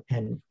about,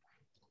 and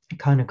it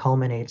kind of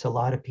culminates a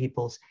lot of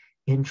people's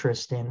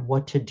interest in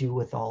what to do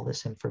with all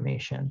this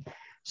information.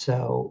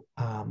 So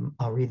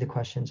I'll read the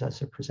questions as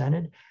they're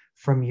presented.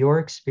 From your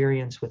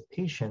experience with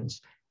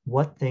patients,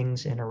 what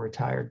things in a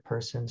retired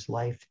person's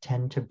life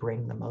tend to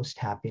bring the most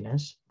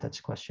happiness?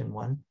 That's question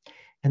one.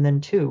 And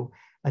then two,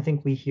 I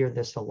think we hear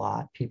this a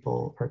lot.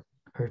 People are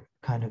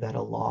kind of at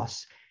a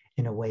loss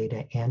in a way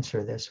to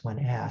answer this when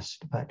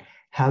asked, but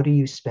how do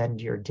you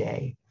spend your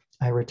day?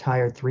 I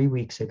retired 3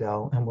 weeks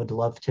ago and would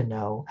love to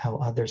know how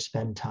others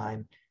spend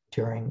time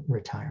during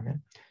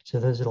retirement. So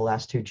those are the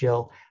last two.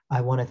 Jill,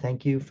 I want to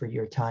thank you for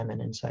your time and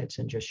insights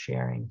and just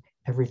sharing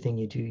everything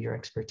you do, your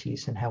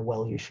expertise, and how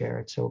well you share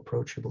it so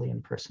approachably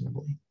and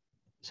personably.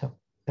 So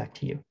back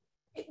to you.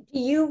 Do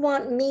you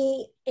want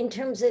me, in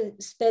terms of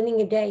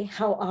spending a day,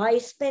 how I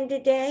spend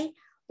a day,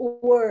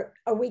 or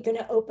are we going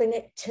to open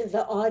it to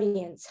the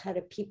audience? How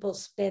do people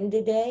spend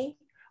a day?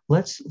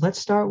 Let's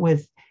start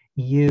with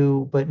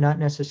you, but not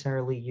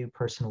necessarily you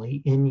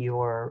personally. In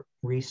your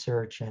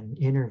research and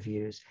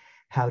interviews,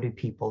 how do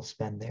people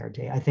spend their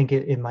day? I think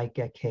it might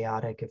get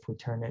chaotic if we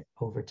turn it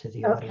over to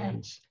the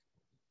audience.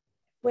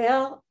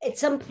 Well, at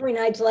some point,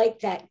 I'd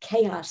like that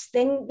chaos,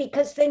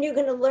 because then you're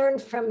going to learn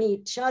from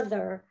each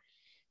other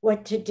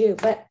what to do.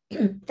 But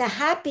the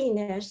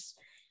happiness,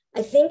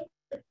 I think,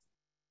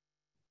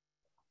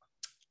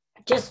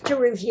 just to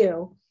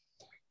review,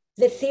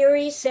 the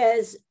theory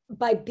says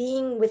by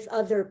being with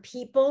other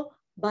people,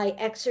 by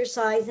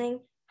exercising,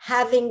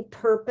 having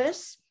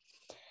purpose,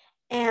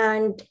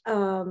 and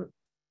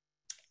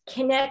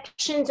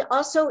connections,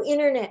 also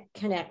internet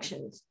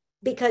connections,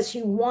 because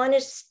you want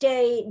to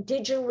stay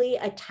digitally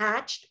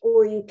attached,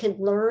 or you can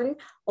learn.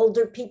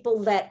 Older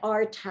people that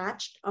are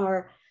attached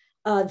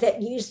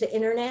that use the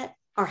internet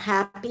are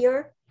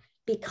happier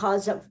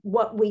because of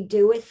what we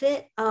do with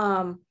it.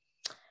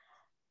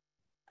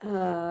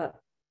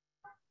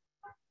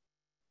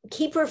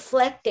 Keep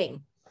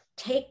reflecting.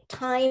 Take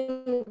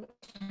time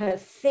to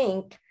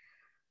think.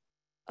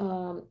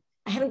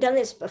 I haven't done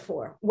this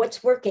before.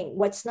 What's working?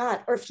 What's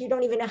not? Or if you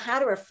don't even know how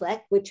to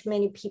reflect, which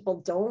many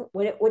people don't,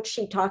 what's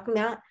she talking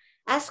about?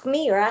 Ask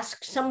me or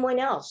ask someone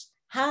else.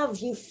 How have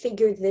you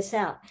figured this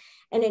out?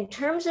 And in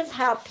terms of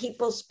how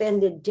people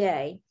spend a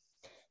day,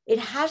 it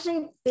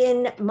hasn't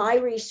been my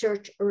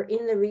research or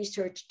in the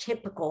research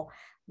typical,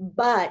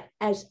 but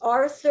as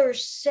Arthur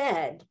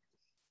said,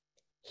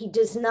 he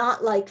does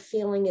not like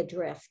feeling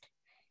adrift.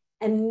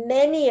 And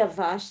many of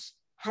us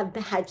have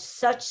had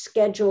such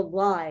scheduled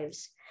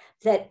lives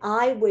that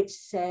I would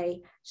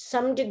say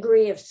some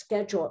degree of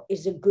schedule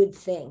is a good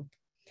thing.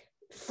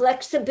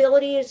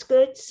 Flexibility is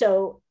good.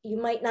 So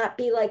you might not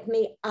be like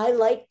me. I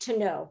like to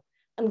know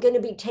I'm going to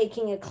be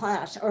taking a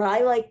class, or I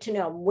like to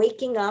know I'm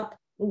waking up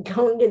and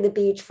going to the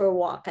beach for a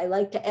walk. I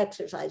like to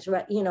exercise,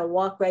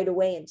 walk right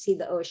away and see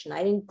the ocean.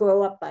 I didn't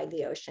grow up by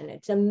the ocean.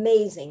 It's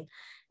amazing.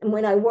 And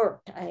when I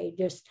worked,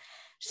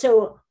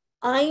 so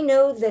I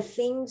know the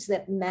things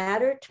that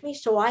matter to me.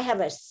 So I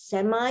have a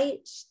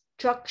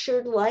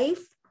semi-structured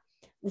life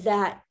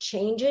that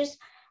changes.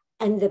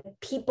 And the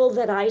people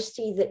that I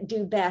see that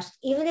do best,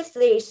 even if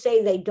they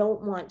say they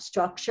don't want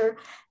structure,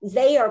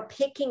 they are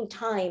picking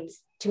times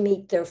to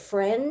meet their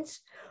friends,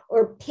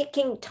 or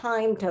picking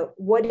time to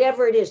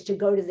whatever it is, to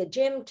go to the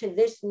gym, to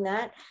this and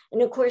that.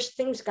 And of course,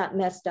 things got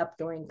messed up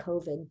during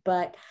COVID.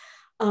 But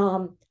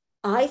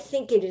I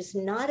think it is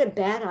not a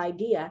bad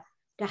idea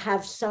to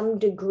have some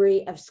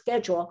degree of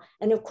schedule.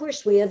 And of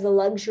course, we have the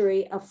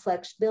luxury of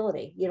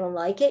flexibility. You don't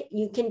like it,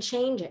 you can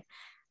change it.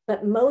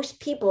 But most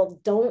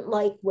people don't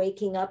like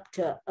waking up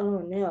to, oh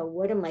no,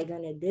 what am I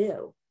going to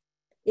do?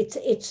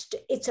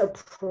 It's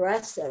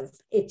oppressive.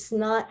 It's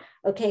not,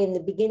 okay, in the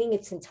beginning,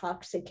 it's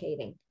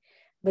intoxicating.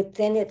 but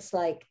then it's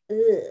like,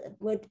 ugh,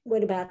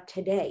 what about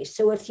today?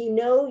 So if you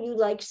know you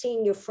like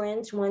seeing your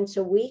friends once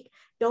a week,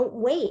 don't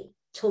wait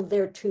till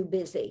they're too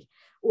busy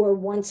or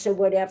once or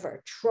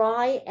whatever.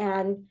 Try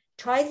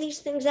these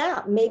things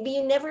out. Maybe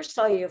you never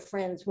saw your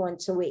friends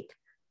once a week.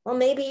 Well,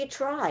 maybe you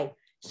try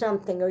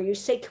something, or you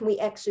say, can we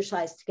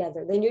exercise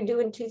together? Then you're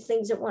doing two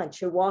things at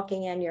once. You're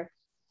walking and you're,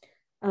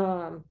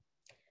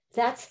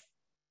 that's,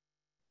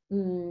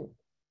 the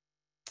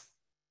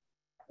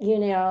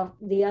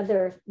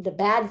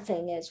bad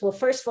thing is, well,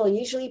 first of all,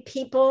 usually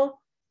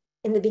people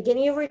in the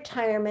beginning of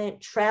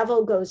retirement,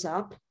 travel goes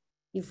up.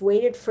 You've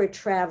waited for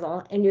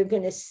travel, and you're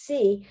going to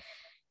see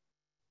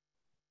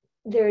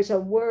there's a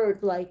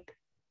word like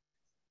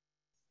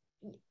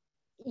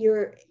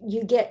you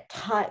get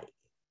tired.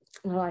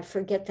 Oh, I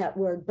forget that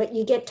word, but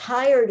you get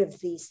tired of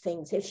these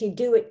things if you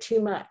do it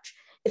too much.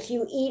 If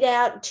you eat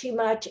out too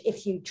much,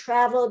 if you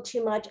travel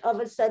too much, all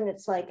of a sudden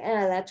it's like,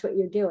 that's what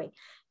you're doing.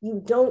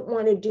 You don't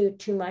want to do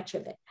too much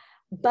of it.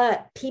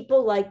 But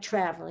people like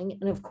traveling.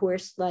 And of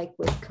course, like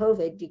with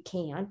COVID, you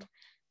can't.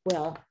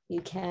 Well,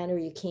 you can or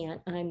you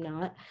can't. I'm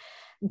not.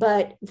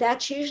 But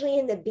that's usually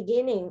in the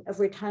beginning of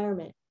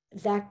retirement.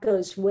 That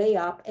goes way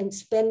up, and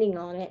spending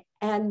on it.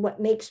 And what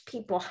makes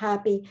people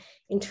happy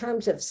in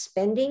terms of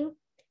spending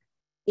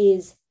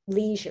is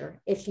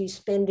leisure. If you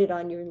spend it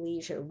on your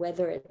leisure,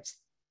 whether it's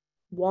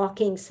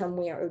walking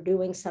somewhere or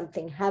doing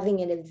something,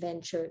 having an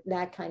adventure,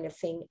 that kind of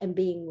thing, and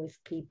being with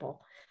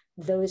people.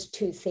 Those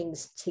two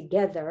things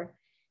together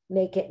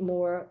make it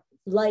more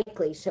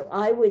likely. So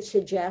I would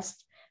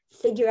suggest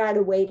figure out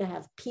a way to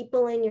have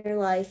people in your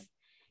life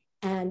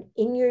and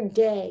in your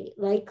day,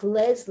 like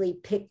Leslie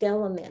picked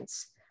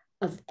elements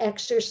of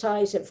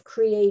exercise, of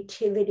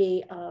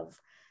creativity, of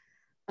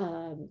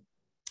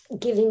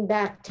giving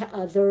back to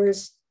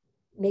others,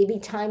 maybe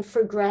time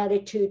for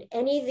gratitude,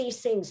 any of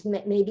these things.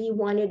 Maybe you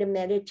wanted to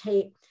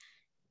meditate.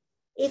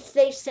 If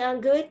they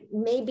sound good,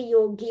 maybe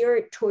you'll gear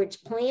it towards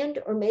planned,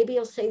 or maybe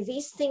you'll say,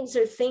 these things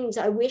are things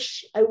I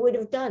wish I would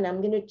have done.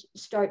 I'm going to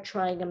start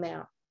trying them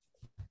out.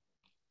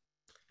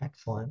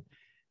 Excellent.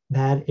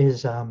 That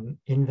is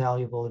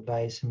invaluable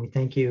advice. And we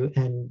thank you.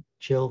 And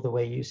Jill, the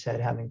way you said,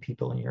 having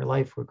people in your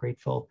life, we're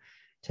grateful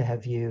to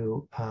have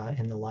you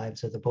in the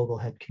lives of the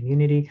Boglehead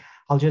community.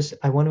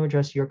 I want to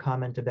address your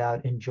comment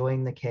about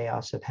enjoying the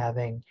chaos of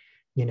having,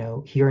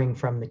 hearing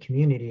from the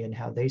community and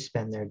how they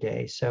spend their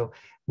day. So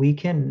we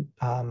can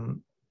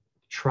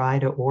try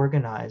to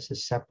organize a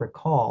separate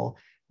call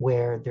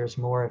where there's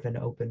more of an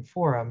open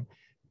forum,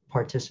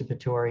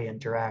 participatory,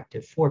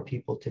 interactive, for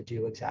people to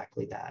do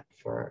exactly that,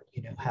 for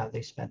how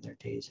they spend their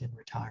days in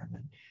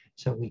retirement.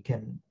 So we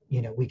can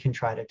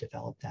try to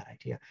develop that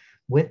idea.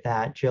 With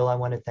that, Jill, I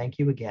want to thank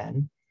you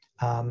again.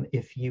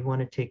 If you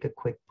want to take a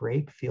quick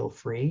break, feel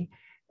free,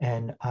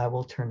 and I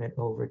will turn it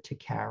over to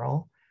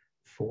Carol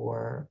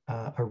for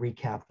a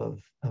recap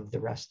of the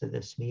rest of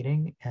this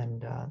meeting.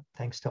 And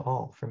thanks to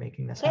all for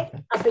making this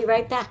happen. I'll be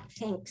right back.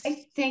 Thanks.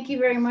 Thank you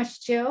very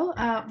much, Jill.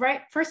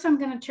 First, I'm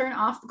going to turn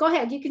off. Go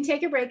ahead. You can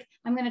take your break.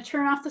 I'm going to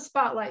turn off the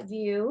spotlight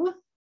view.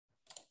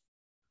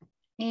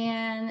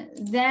 And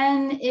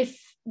then if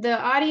the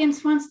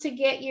audience wants to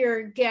get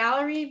your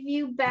gallery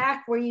view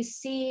back, where you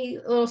see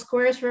little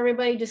squares for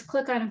everybody, just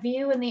click on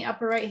view in the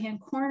upper right-hand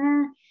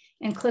corner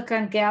and click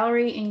on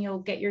gallery, and you'll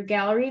get your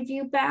gallery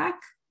view back.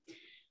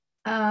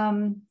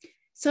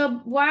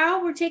 So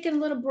while we're taking a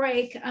little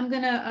break, I'm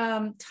going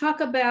to talk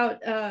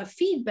about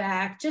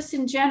feedback. Just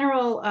in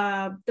general,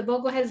 the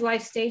Bogleheads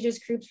Life Stages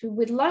groups, we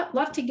would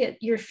love to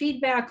get your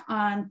feedback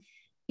on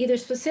either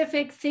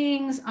specific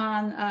things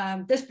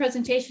on this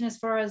presentation as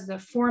far as the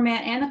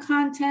format and the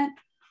content,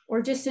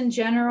 or just in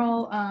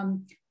general,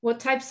 what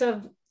types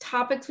of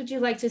topics would you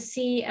like to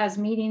see as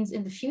meetings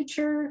in the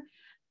future?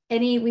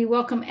 We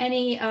welcome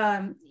any,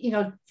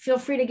 feel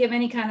free to give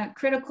any kind of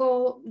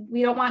critical.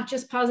 We don't want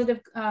just positive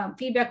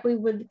feedback. We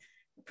would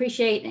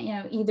appreciate,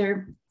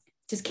 either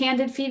just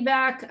candid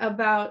feedback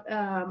about,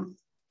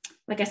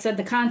 like I said,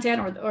 the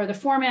content or the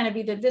format of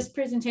either this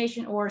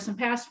presentation or some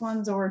past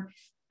ones, or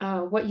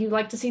what you'd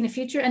like to see in the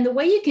future. And the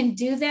way you can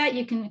do that,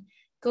 you can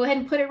go ahead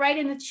and put it right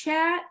in the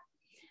chat.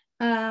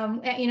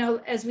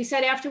 As we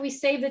said, after we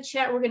save the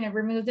chat, we're going to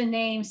remove the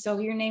names, so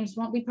your names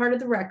won't be part of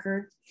the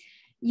record.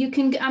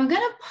 I'm going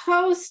to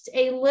post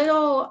a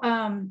little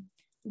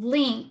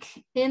link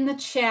in the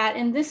chat,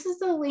 and this is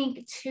the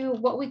link to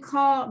what we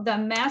call the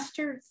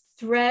master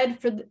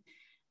thread for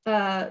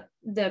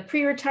the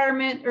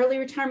pre-retirement, early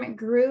retirement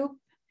group,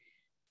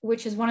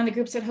 which is one of the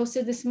groups that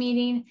hosted this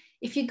meeting.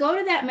 If you go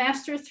to that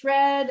master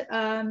thread,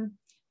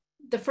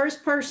 the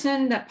first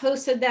person that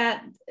posted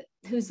that,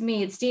 who's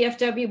me, it's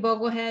DFW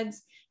Bogleheads.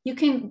 You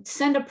can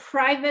send a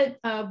private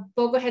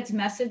Bogleheads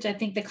message. I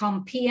think they call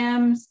them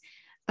PMs,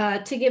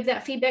 to give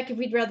that feedback if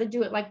we'd rather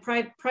do it like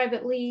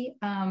privately.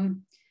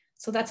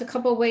 So that's a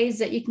couple of ways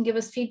that you can give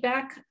us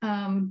feedback.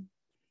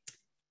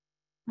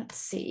 Let's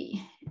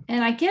see.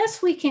 And I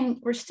guess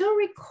we're still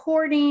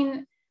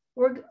recording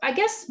I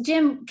guess,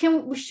 Jim,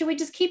 should we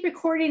just keep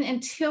recording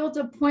until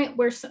the point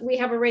where we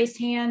have a raised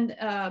hand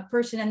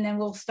person, and then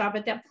we'll stop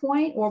at that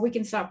point, or we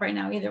can stop right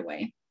now, either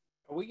way?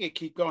 We can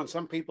keep going.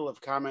 Some people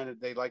have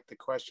commented they like the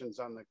questions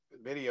on the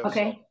video.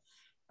 Okay.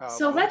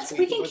 So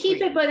we can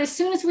keep it, but as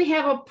soon as we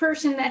have a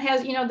person that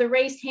has, the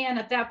raised hand,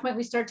 at that point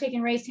we start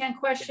taking raised hand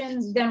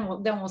questions, then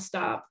we'll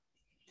stop.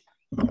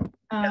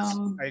 Yes,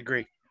 I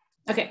agree.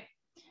 Okay.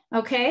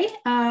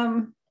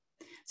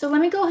 So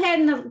let me go ahead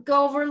and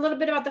go over a little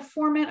bit about the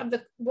format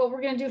of what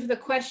we're going to do for the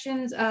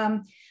questions.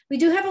 We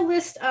do have a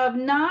list of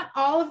not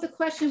all of the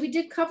questions. We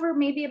did cover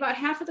maybe about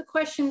half of the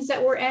questions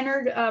that were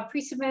entered,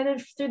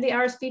 pre-submitted through the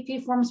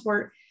RSVP forms,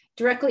 were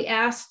directly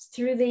asked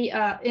through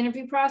the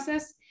interview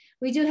process.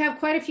 We do have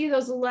quite a few of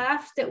those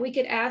left that we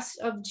could ask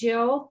of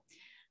Jill.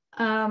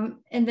 And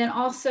then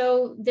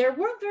also, there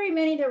weren't very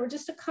many. There were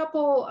just a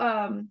couple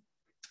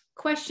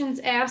questions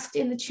asked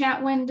in the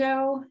chat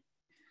window.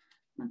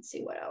 Let's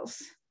see what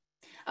else.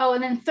 Oh,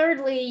 and then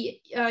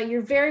thirdly,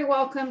 you're very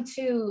welcome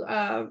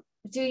to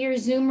do your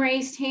Zoom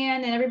raised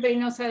hand, and everybody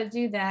knows how to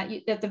do that.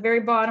 At the very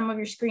bottom of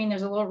your screen,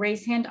 there's a little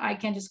raised hand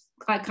icon. Just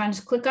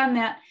click on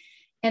that,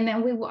 and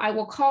then I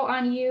will call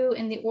on you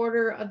in the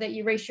order that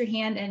you raise your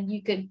hand, and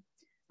you could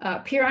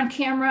appear on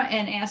camera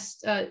and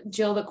ask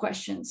Jill the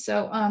question.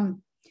 So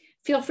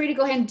feel free to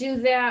go ahead and do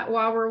that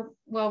while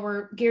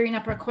we're gearing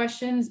up our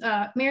questions.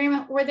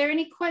 Miriam, were there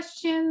any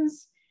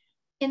questions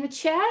in the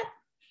chat?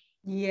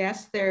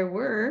 Yes, there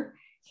were.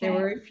 There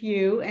were a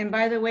few. And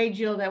by the way,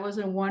 Jill, that was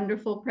a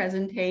wonderful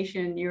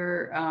presentation.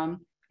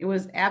 It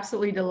was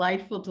absolutely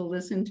delightful to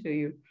listen to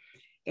you.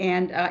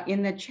 And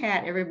in the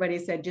chat, everybody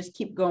said, just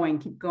keep going,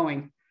 keep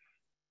going.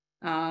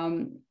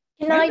 Can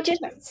I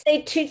just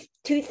say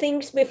two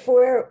things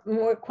before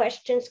more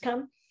questions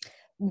come?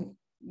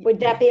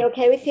 Would that be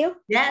okay with you?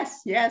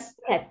 Yes, yes.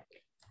 Okay.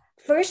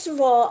 First of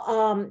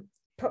all,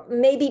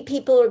 maybe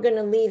people are going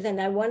to leave,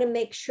 and I want to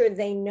make sure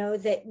they know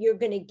that you're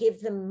going to give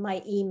them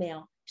my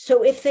email.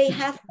 So if they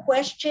have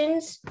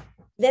questions,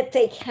 that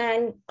they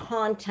can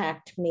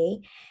contact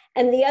me.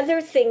 And the other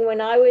thing,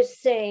 when I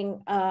was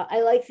saying,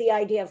 I like the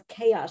idea of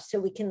chaos so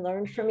we can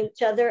learn from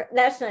each other,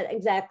 that's not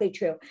exactly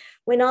true.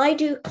 When I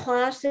do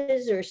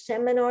classes or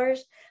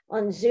seminars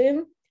on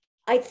Zoom,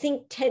 I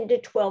think 10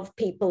 to 12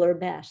 people are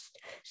best.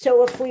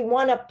 So if we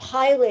want to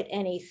pilot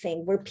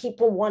anything where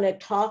people want to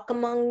talk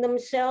among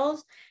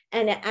themselves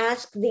and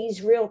ask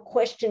these real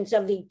questions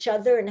of each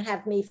other and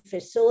have me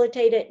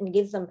facilitate it and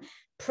give them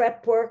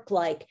prep work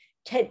like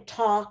TED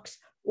Talks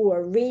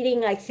or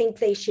reading I think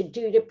they should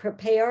do to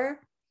prepare,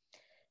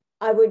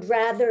 I would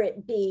rather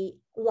it be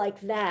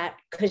like that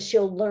because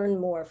you'll learn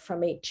more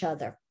from each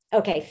other.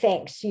 Okay,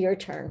 thanks. Your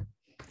turn.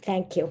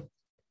 Thank you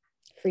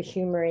for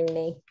humoring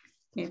me.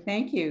 Okay,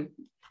 thank you.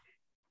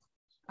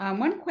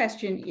 One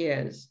question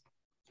is,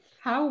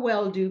 how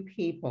well do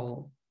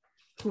people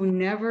who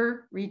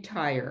never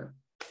retire,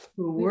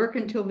 who work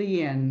until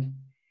the end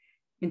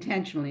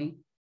intentionally,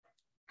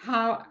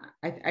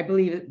 I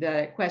believe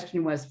the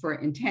question was for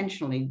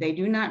intentionally, they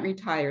do not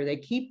retire, they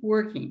keep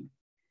working.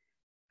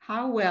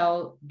 How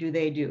well do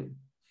they do?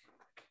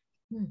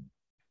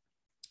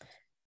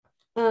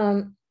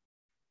 I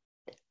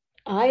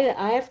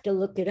have to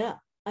look it up.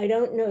 I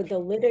don't know the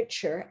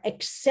literature,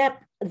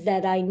 except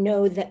that I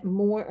know that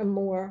more and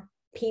more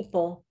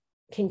people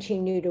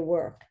continue to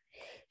work.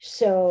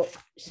 So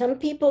some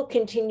people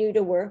continue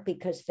to work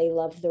because they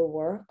love their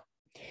work.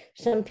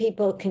 Some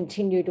people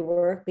continue to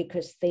work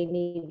because they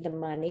need the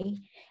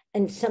money.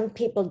 And some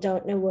people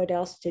don't know what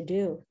else to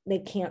do. They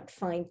can't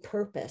find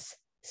purpose.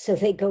 So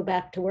they go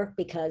back to work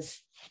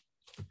because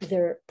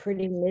they're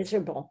pretty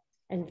miserable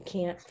and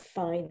can't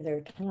find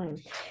their time.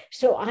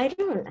 So I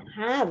don't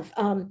have,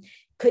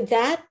 could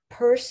that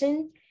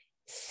person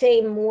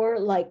say more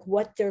like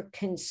what their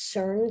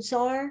concerns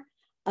are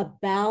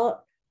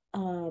about,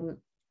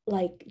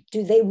 like,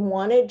 do they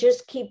want to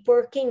just keep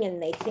working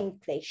and they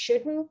think they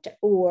shouldn't,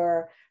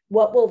 or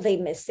what will they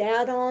miss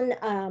out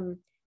on?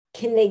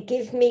 Can they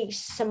give me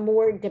some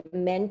more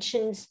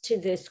dimensions to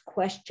this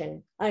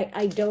question?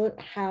 I don't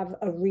have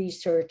a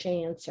research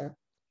answer.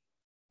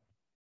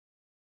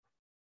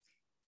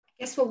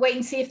 I guess we'll wait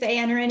and see if they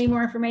enter any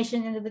more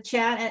information into the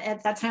chat.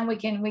 At that time, we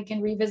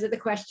can revisit the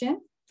question.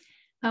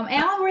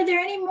 Alan, were there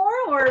any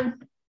more or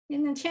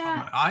in the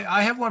chat?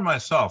 I have one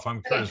myself.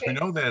 I'm curious. Okay. We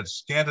know that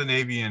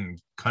Scandinavian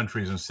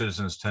countries and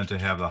citizens tend to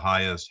have the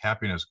highest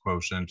happiness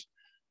quotient.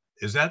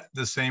 Is that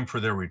the same for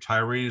their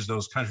retirees?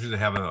 Those countries that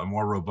have a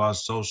more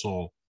robust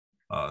social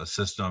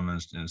system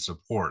and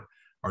support,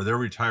 are their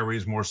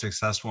retirees more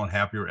successful and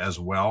happier as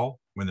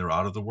well when they're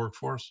out of the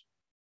workforce?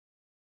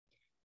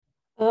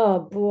 Oh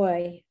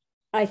boy,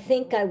 I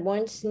think I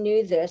once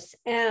knew this,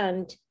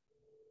 and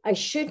I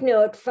should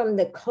know it from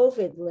the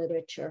COVID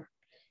literature,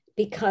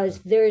 because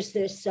there's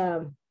this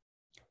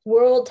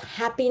World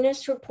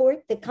Happiness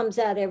Report that comes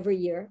out every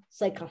year.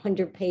 It's like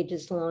 100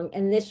 pages long.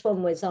 And this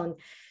one was on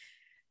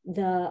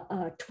the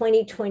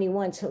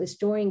 2021. So it was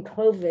during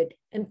COVID,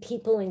 and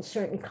people in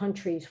certain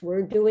countries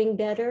were doing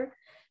better.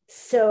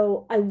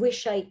 So I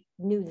wish I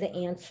knew the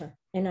answer.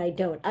 and I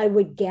don't. I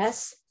would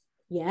guess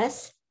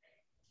yes,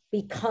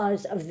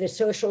 because of the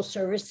social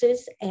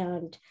services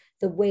and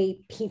the way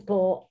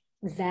people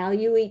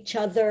value each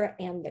other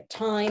and the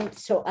time.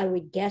 So I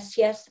would guess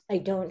yes. I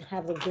don't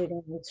have a good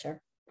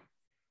answer.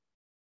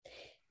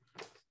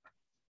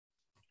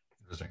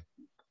 Interesting.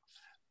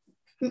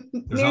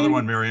 There's another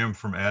one, Miriam,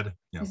 from Ed.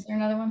 Yeah. Is there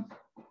another one?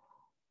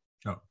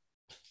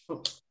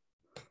 Oh.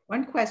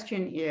 One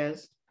question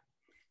is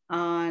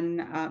on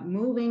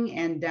moving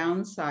and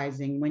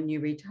downsizing when you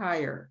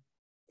retire.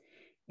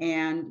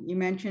 And you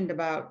mentioned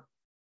about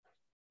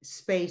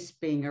space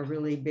being a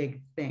really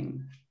big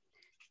thing.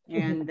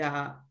 And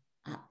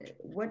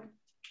what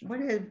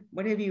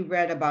have you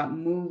read about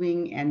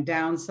moving and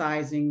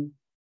downsizing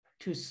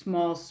to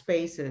small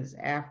spaces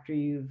after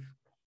you've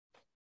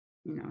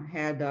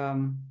had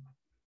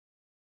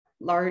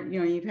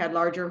you've had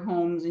larger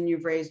homes and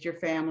you've raised your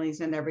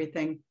families and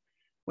everything?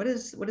 What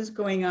is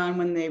going on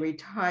when they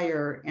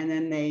retire and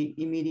then they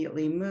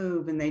immediately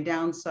move and they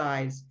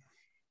downsize?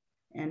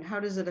 And how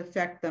does it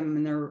affect them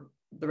in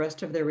the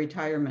rest of their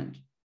retirement?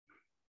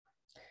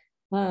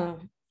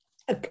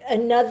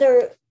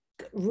 Another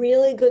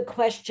really good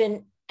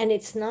question, and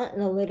it's not in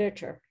the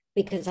literature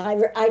because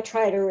I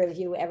try to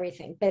review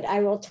everything, but I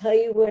will tell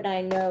you what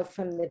I know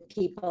from the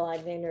people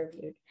I've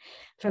interviewed.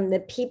 From the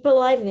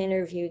people I've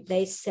interviewed,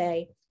 they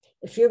say,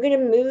 if you're going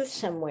to move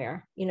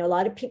somewhere, a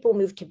lot of people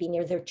move to be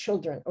near their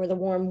children or the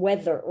warm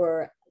weather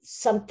or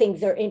something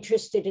they're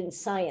interested in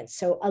science.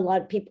 So a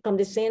lot of people come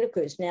to Santa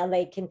Cruz. Now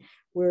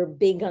we're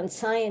big on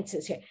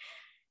sciences here.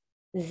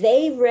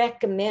 They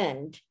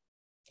recommend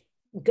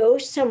go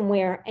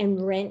somewhere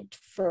and rent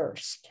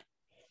first,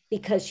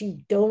 because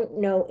you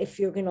don't know if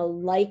you're going to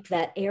like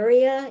that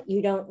area.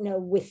 You don't know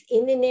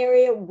within an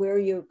area where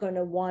you're going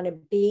to want to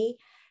be.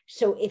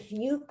 So if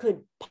you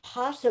could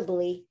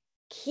possibly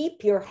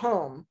keep your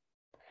home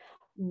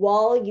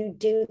while you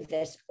do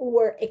this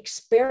or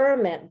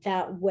experiment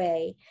that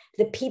way,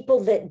 the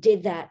people that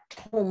did that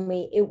told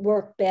me it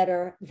worked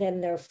better than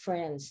their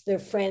friends. Their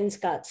friends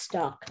got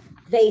stuck.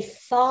 They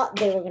thought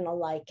they were going to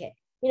like it.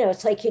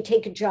 It's like you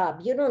take a job.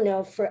 You don't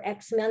know for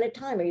X amount of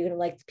time, are you going to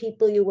like the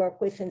people you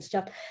work with and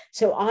stuff?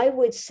 So I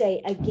would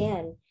say,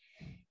 again,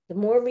 the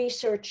more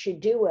research you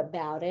do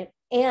about it,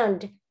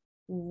 and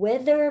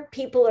whether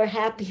people are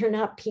happy or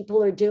not,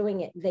 people are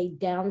doing it. They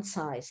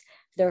downsize.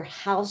 Their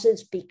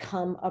houses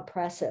become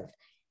oppressive.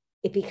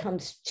 It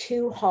becomes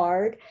too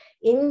hard.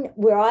 In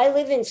where I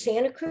live in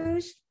Santa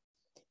Cruz,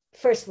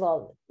 first of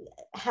all,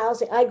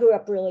 housing, I grew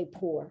up really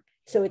poor.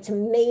 So it's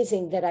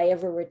amazing that I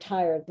ever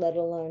retired, let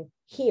alone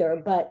here.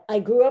 But I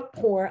grew up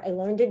poor. I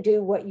learned to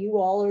do what you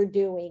all are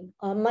doing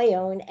on my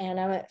own. And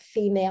I'm a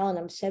female and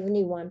I'm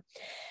 71.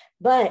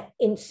 But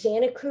in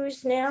Santa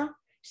Cruz now,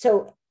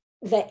 so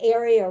the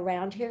area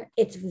around here,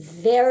 it's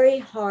very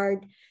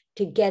hard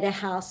to get a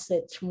house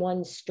that's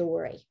one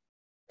story.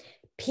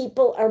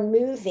 People are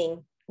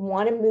moving,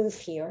 want to move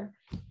here,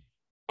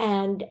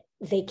 and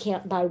they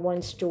can't buy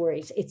one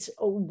stories. It's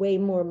way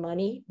more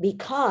money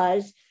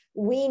because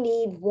we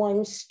need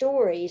one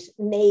stories,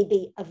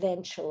 maybe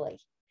eventually,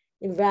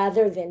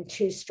 rather than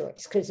two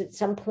stories. Because at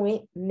some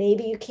point,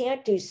 maybe you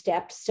can't do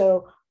steps.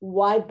 So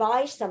why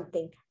buy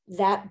something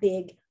that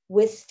big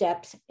with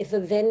steps if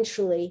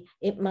eventually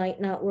it might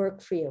not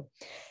work for you?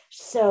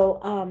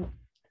 So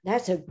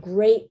that's a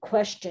great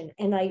question.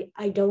 And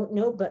I don't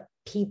know, but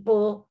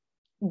people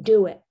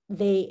do it.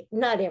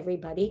 Not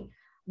everybody,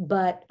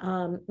 but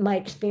my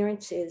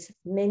experience is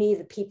many of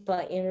the people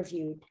I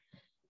interviewed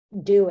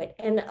do it.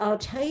 And I'll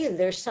tell you,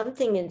 there's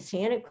something in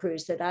Santa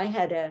Cruz that I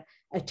had a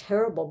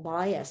terrible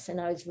bias,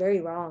 and I was very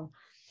wrong.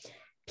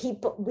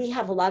 We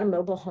have a lot of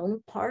mobile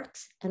home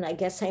parks, and I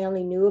guess I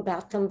only knew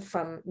about them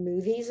from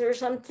movies or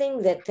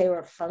something, that they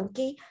were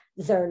funky.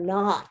 They're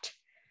not.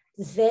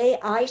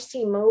 I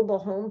see mobile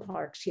home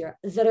parks here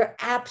that are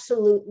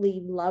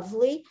absolutely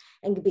lovely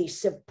and can be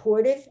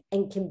supportive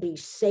and can be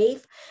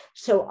safe.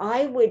 So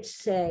I would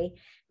say,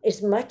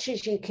 as much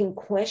as you can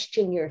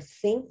question your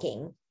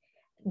thinking,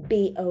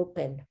 be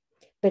open.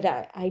 But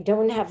I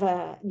don't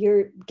have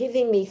you're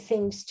giving me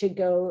things to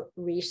go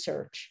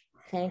research.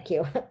 Thank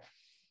you.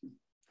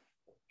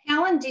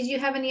 Alan, did you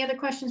have any other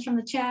questions from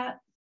the chat?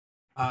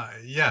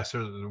 Yes,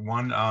 there's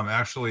one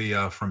actually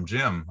from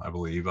Jim, I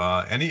believe.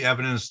 Any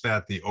evidence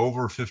that the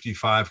over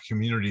 55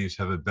 communities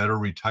have a better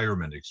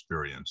retirement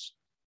experience?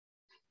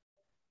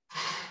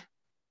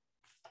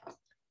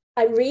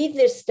 I read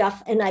this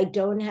stuff and I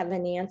don't have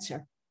an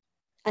answer.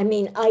 I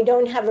mean, I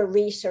don't have a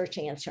research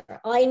answer.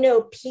 I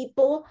know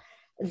people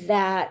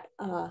that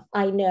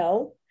I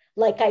know,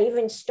 like I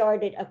even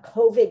started a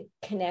COVID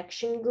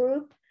connection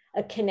group,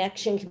 a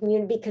connection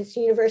community, because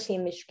the University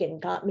of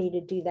Michigan got me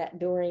to do that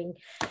during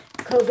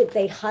COVID.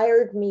 They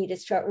hired me to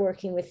start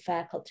working with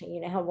faculty. You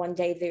know how one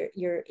day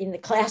you're in the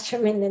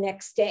classroom and the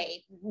next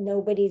day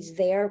nobody's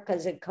there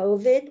because of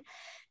COVID?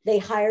 They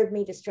hired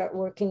me to start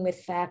working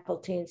with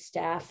faculty and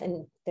staff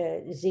and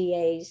the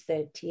ZAs,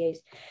 the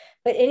TAs.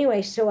 But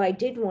anyway, so I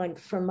did one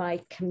for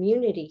my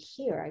community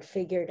here. I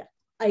figured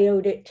I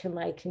owed it to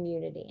my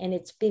community, and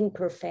it's been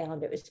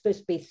profound. It was supposed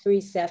to be 3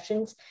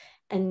 sessions,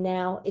 and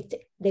now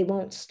they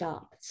won't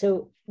stop.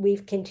 So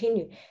we've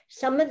continued.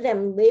 Some of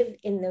them live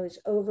in those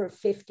over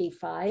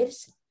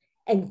 55s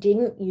and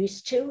didn't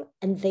used to,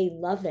 and they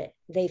love it.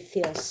 They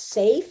feel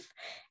safe,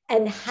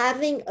 and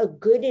having a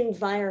good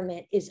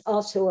environment is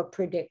also a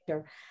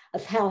predictor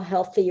of how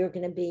healthy you're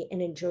going to be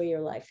and enjoy your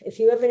life. If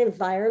you have an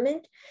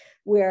environment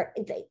where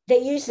they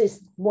use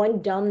this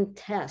one dumb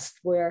test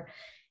where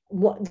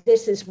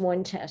this is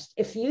one test.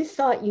 If you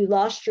thought you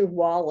lost your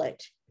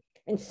wallet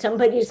and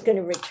somebody's going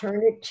to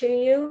return it to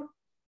you,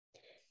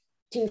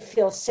 do you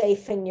feel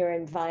safe in your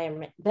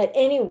environment? But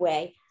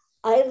anyway,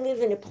 I live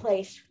in a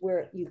place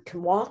where you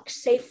can walk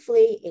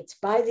safely. It's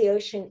by the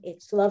ocean.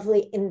 It's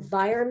lovely.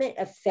 Environment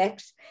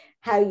affects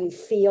how you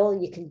feel.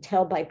 You can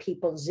tell by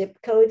people's zip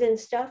code and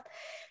stuff.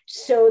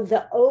 So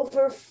the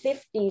over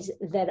 50s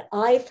that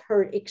I've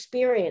heard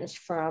experience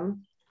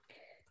from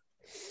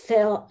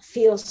feel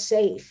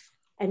safe,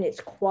 and it's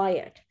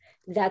quiet.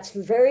 That's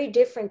very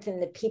different than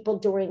the people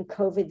during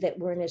COVID that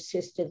were in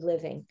assisted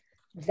living.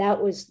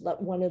 That was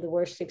one of the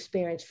worst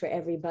experiences for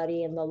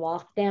everybody in the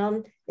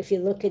lockdown. If you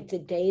look at the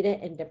data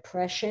and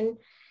depression,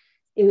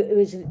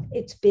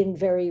 it's been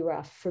very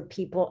rough for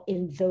people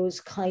in those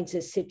kinds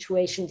of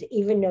situations,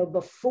 even though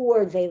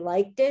before they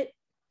liked it.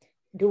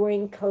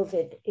 During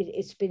COVID,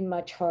 it's been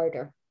much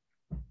harder.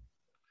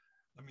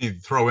 Let me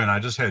throw in, I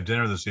just had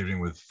dinner this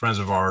evening with friends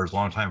of ours,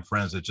 longtime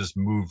friends that just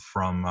moved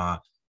from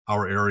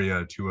our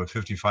area to a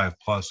 55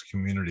 plus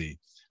community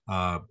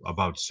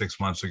about 6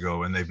 months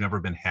ago, and they've never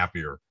been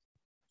happier.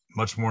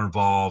 Much more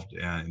involved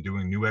and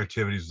doing new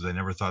activities they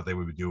never thought they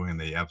would be doing, and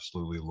they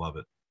absolutely love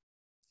it.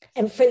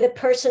 And for the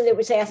person that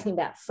was asking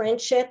about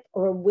friendship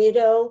or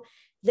widow,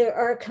 there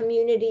are a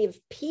community of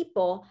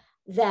people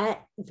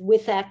that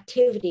with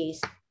activities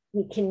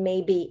you can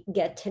maybe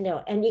get to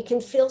know, and you can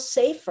feel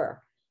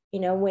safer. You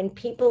know, when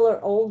people are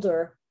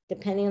older,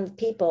 depending on the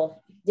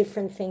people,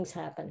 different things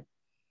happen.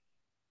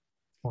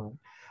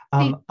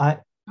 I'm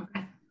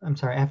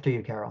sorry, after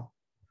you, Carol.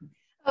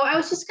 Oh, I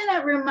was just going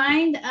to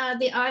remind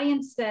the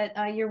audience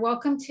that you're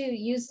welcome to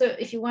use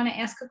if you want to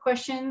ask a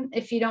question,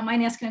 if you don't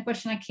mind asking a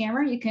question on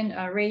camera, you can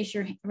raise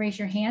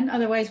your hand.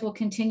 Otherwise, we'll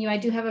continue. I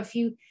do have a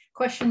few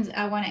questions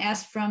I want to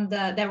ask from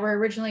that were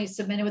originally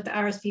submitted with the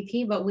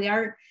RSVP, but we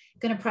are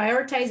going to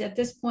prioritize at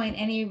this point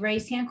any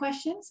raised hand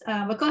questions.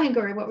 But go ahead,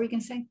 Gori, what were you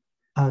going to say?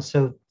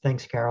 So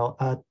thanks, Carol.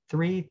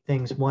 3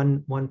 things.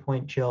 One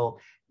point, Jill.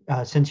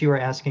 Since you were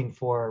asking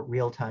for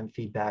real-time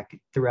feedback,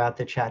 throughout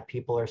the chat,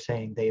 people are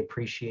saying they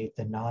appreciate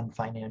the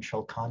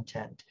non-financial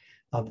content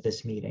of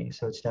this meeting.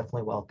 So it's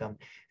definitely welcome.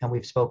 And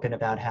we've spoken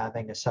about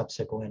having a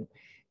subsequent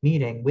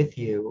meeting with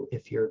you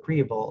if you're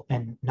agreeable,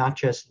 and not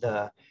just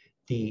the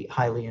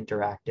highly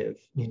interactive,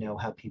 you know,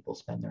 how people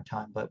spend their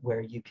time, but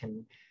where you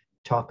can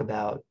talk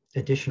about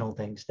additional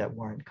things that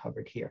weren't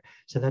covered here.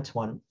 So that's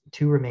 1.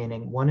 2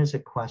 remaining. One is a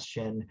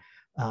question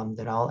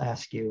that I'll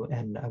ask you,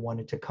 and I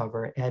wanted to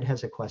cover. Ed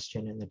has a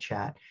question in the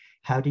chat.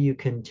 How do you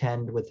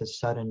contend with a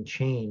sudden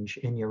change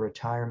in your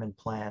retirement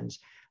plans,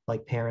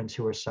 like parents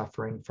who are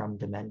suffering from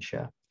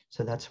dementia?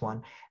 So that's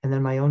 1. And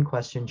then my own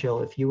question,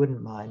 Jill, if you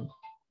wouldn't mind,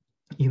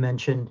 you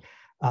mentioned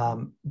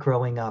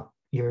growing up,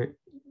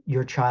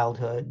 your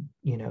childhood,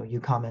 you know,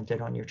 you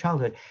commented on your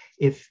childhood.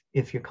 If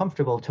you're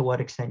comfortable, to what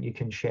extent you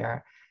can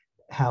share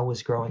how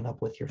was growing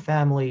up with your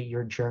family,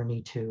 your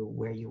journey to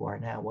where you are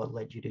now, what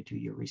led you to do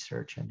your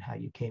research, and how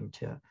you came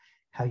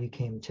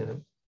to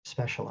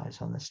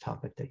specialize on this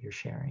topic that you're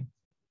sharing.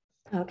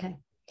 Okay.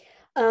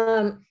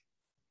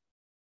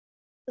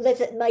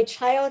 Listen, my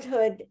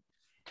childhood,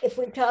 if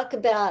we talk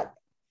about,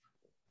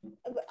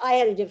 I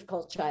had a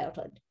difficult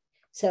childhood.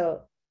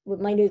 So with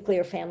my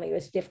nuclear family, it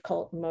was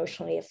difficult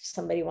emotionally, if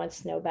somebody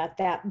wants to know about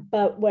that.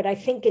 But what I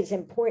think is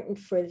important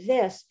for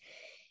this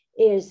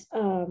is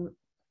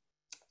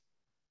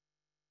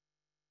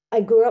I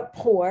grew up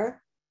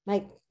poor.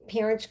 My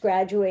parents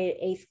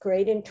graduated 8th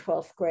grade and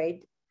 12th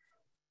grade.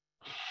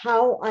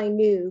 How I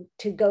knew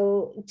to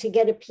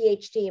get a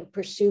PhD and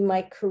pursue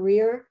my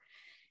career,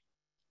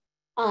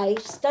 I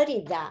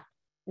studied that.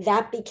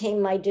 That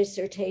became my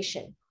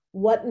dissertation.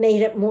 What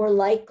made it more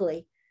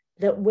likely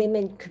that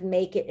women could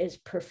make it as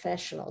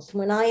professionals?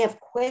 When I have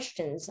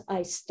questions,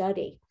 I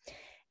study.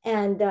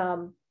 And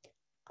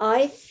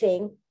I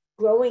think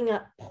growing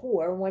up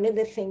poor, one of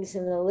the things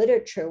in the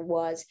literature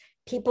was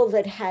people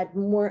that had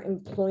more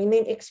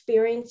employment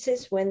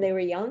experiences when they were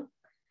young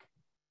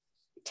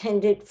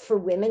tended for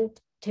women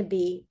to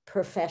be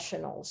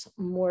professionals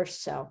more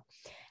so.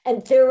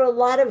 And there are a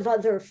lot of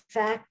other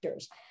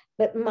factors.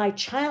 But my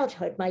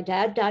childhood, my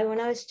dad died when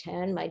I was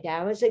 10. My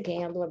dad was a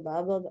gambler,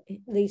 blah, blah, blah,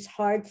 these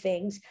hard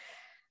things.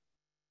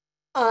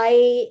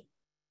 I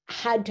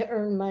had to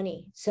earn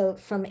money. So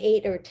from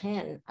 8 or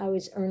 10, I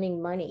was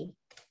earning money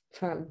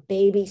from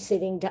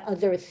babysitting to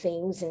other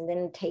things, and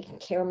then taking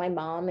care of my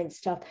mom and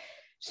stuff.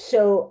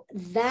 So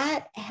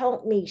that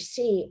helped me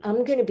see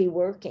I'm going to be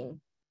working.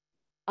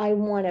 I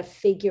want to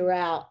figure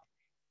out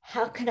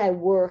how can I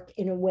work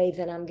in a way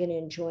that I'm going to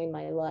enjoy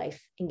my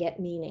life and get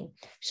meaning?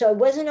 So I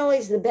wasn't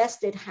always the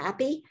best at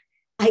happy.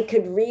 I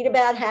could read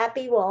about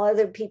happy while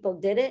other people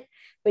did it,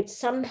 but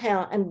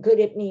somehow I'm good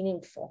at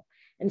meaningful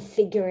and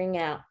figuring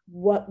out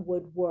what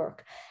would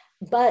work.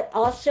 But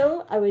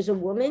also I was a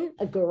woman,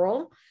 a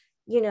girl,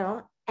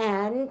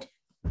 and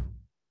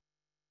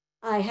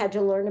I had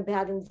to learn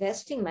about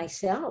investing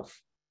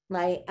myself.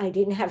 I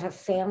didn't have a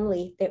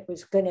family that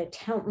was going to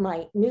tell.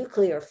 My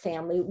nuclear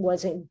family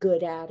wasn't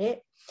good at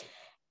it.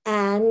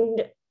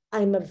 And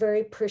I'm a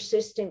very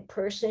persistent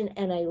person,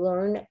 and I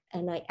learn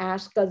and I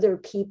ask other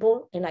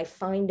people and I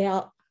find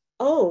out,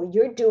 oh,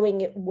 you're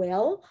doing it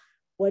well.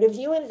 What have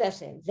you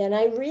invested in? Then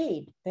I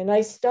read, then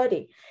I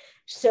study.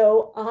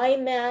 So I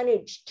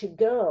managed to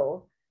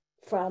go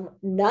from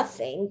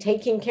nothing,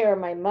 taking care of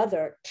my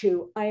mother,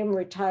 to I am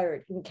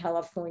retired in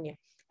California.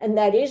 And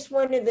that is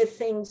one of the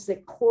things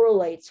that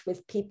correlates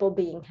with people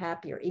being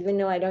happier, even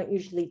though I don't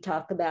usually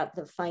talk about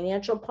the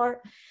financial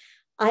part.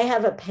 I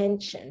have a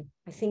pension.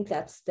 I think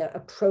that's the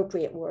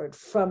appropriate word.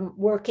 From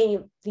working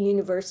at the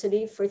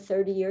university for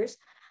 30 years,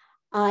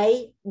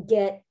 I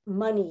get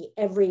money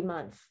every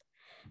month.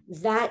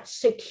 That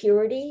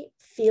security,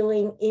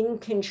 feeling in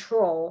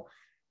control,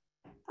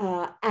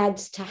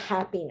 adds to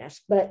happiness,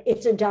 but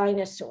it's a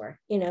dinosaur.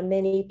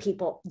 Many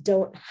people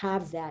don't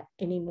have that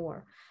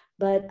anymore.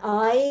 But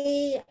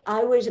I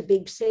was a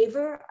big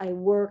saver. I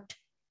worked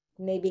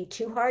maybe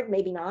too hard,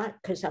 maybe not,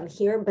 because I'm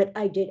here, but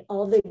I did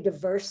all the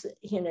diverse,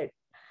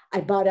 I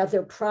bought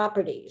other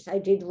properties. I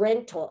did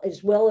rental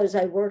as well as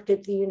I worked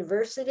at the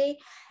university,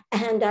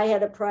 and I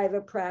had a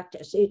private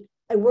practice.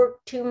 I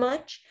worked too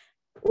much,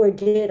 or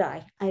did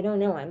I? I don't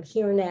know. I'm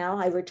here now.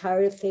 I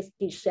retired at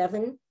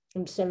 57.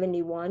 I'm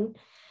 71.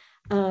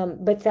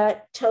 But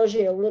that tells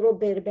you a little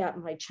bit about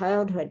my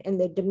childhood. And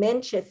the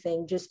dementia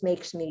thing just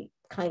makes me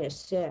kind of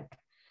sick.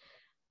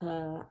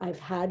 I've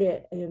had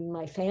it in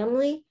my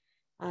family.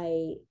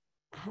 I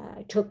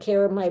took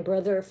care of my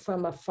brother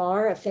from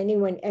afar. If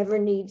anyone ever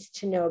needs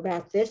to know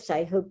about this,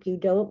 I hope you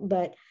don't,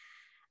 but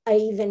I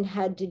even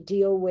had to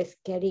deal with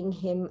getting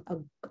him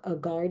a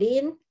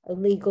guardian, a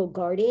legal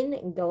guardian,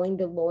 and going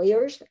to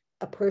lawyers,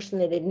 a person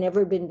that had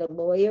never been to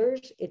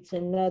lawyers. It's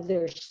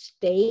another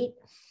state.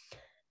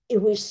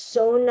 It was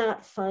so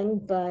not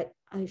fun, but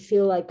I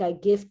feel like I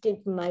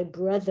gifted my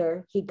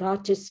brother. He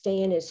got to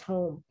stay in his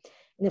home.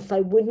 And if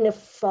I wouldn't have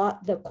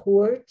fought the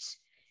courts,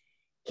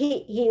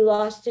 he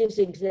lost his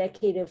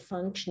executive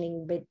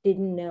functioning, but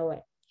didn't know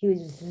it. He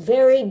was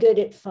very good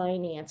at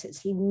finances.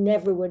 He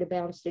never would have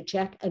bounced a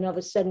check. And all of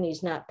a sudden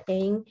he's not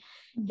paying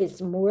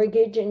his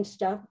mortgage and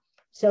stuff.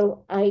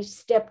 So I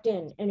stepped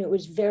in, and it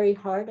was very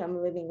hard.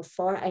 I'm living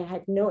afar. I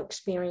had no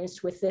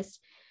experience with this,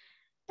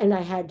 and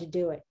I had to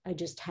do it. I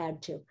just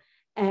had to.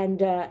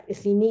 And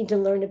if you need to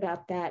learn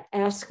about that,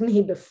 ask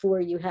me before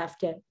you have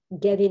to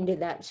get into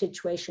that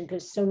situation,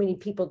 because so many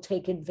people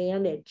take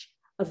advantage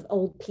of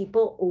old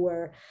people,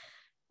 or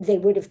they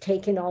would have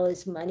taken all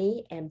his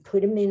money and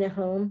put him in a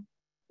home.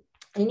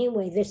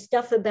 Anyway, this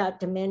stuff about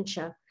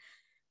dementia,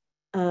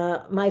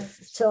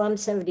 so I'm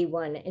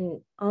 71,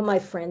 and all my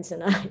friends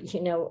and I,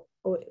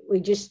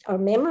 our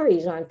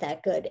memories aren't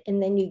that good.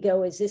 And then you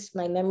go, is this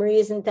my memory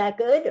isn't that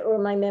good, or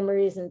my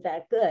memory isn't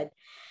that good?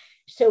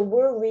 So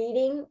we're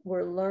reading,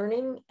 we're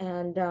learning,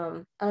 and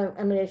I'm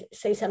going to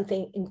say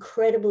something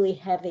incredibly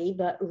heavy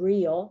but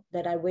real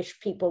that I wish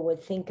people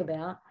would think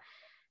about.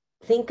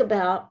 Think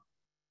about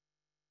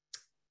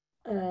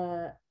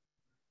how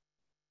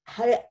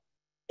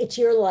it's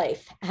your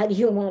life. How do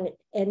you want to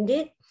end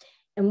it?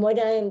 And what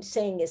I am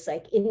saying is,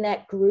 like, in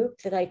that group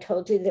that I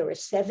told you, there were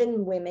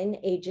 7 women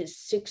ages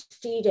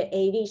 60 to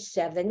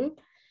 87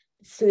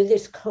 through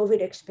this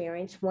COVID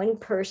experience. One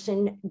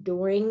person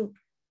during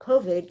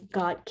COVID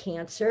got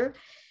cancer,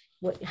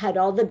 had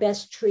all the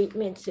best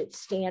treatments at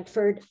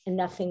Stanford, and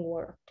nothing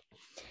worked.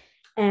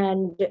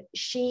 And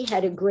she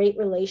had a great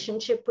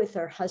relationship with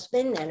her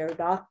husband and her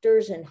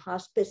doctors and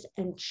hospice,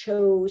 and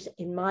chose,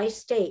 in my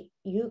state,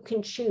 you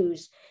can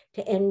choose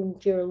to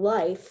end your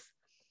life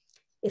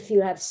if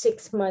you have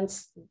 6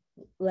 months,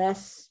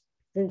 less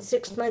than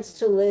 6 months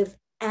to live,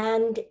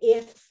 and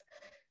if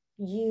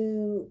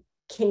you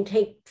can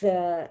take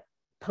the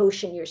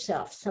potion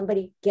yourself.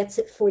 Somebody gets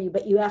it for you,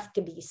 but you have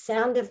to be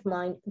sound of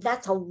mind.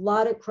 That's a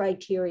lot of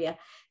criteria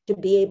to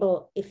be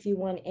able, if you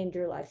want to end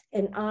your life.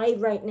 And I,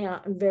 right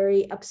now, I'm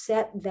very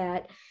upset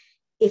that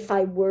if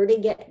I were to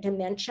get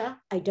dementia,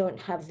 I don't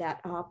have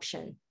that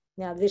option.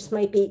 Now, this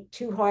might be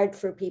too hard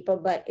for people,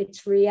 but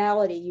it's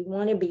reality. You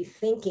want to be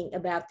thinking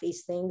about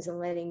these things and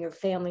letting your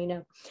family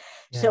know.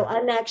 Yeah. So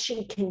I'm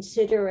actually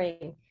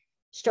considering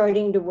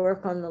starting to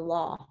work on the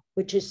law,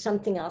 which is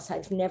something else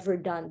I've never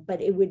done,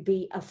 but it would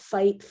be a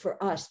fight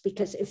for us,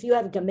 because if you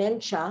have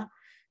dementia,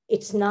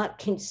 it's not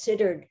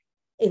considered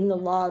in the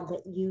law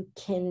that you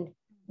can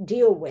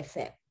deal with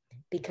it,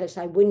 because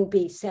I wouldn't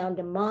be sound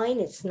of mind.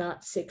 It's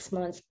not 6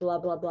 months, blah,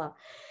 blah, blah.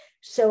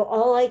 So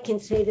all I can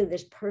say to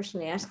this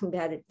person asking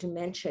about it,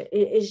 dementia,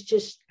 is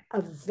just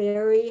a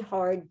very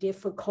hard,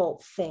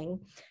 difficult thing.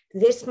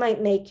 This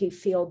might make you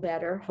feel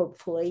better.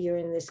 Hopefully you're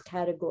in this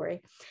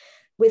category.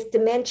 With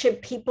dementia,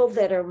 people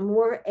that are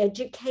more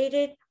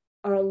educated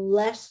are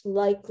less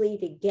likely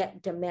to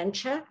get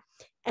dementia,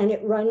 and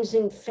it runs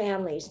in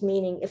families,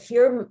 meaning if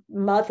your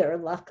mother,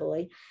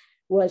 luckily,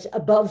 was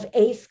above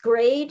 8th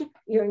grade,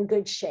 you're in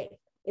good shape.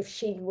 If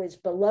she was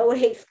below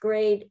 8th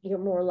grade, you're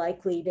more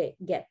likely to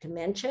get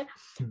dementia.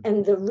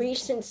 And the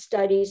recent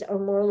studies are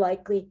more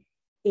likely,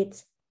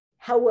 it's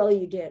how well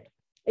you did.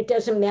 It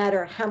doesn't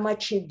matter how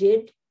much you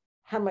did,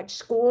 how much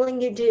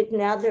schooling you did.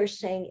 Now they're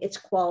saying it's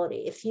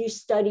quality. If you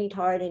studied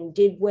hard and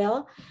did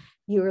well,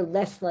 you're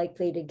less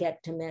likely to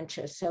get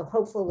dementia. So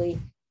hopefully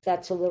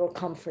that's a little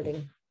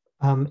comforting.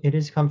 It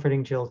is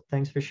comforting, Jill.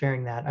 Thanks for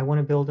sharing that. I want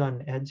to build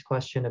on Ed's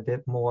question a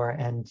bit more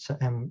and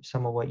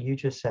some of what you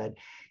just said.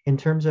 In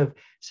terms of,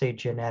 say,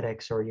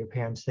 genetics or your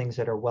parents, things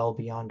that are well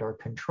beyond our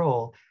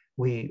control,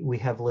 we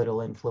have little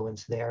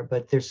influence there.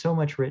 But there's so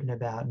much written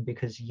about, and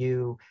because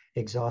you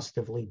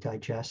exhaustively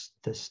digest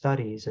the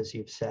studies, as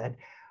you've said,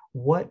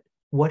 what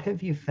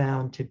have you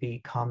found to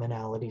be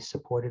commonalities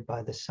supported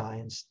by the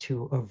science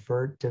to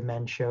avert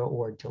dementia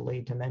or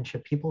delay dementia?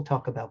 People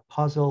talk about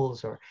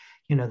puzzles or,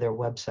 their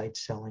websites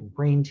selling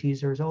brain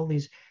teasers, all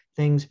these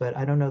things, but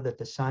I don't know that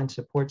the science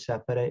supports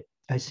that. But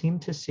I seem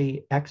to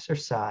see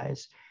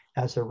exercise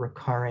as a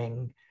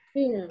recurring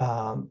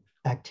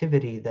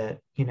activity that,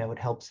 it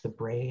helps the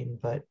brain,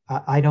 but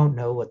I don't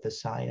know what the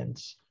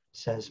science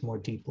says more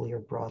deeply or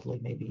broadly.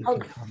 Maybe you can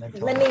comment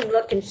on Let me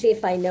look and see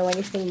if I know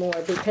anything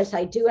more, because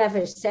I do have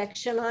a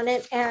section on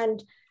it.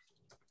 And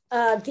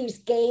these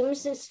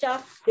games and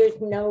stuff, there's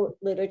no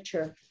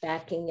literature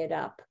backing it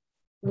up.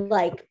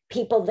 Like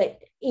people that,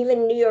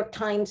 even New York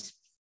Times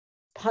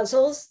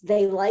puzzles,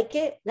 they like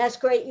it. That's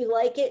great. You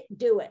like it,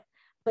 do it.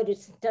 But it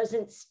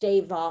doesn't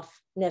stave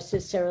off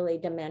necessarily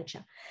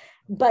dementia.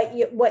 But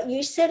what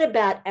you said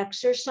about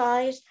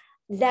exercise,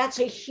 that's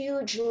a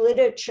huge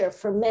literature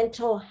for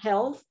mental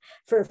health,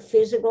 for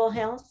physical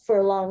health,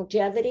 for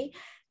longevity.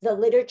 The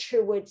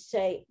literature would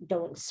say,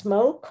 don't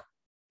smoke,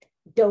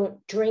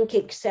 don't drink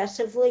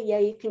excessively. Yeah,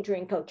 you can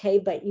drink, okay,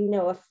 but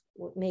if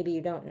maybe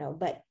you don't know,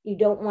 but you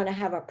don't want to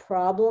have a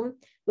problem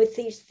with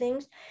these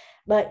things.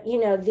 But,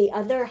 the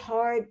other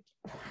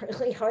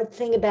really hard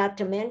thing about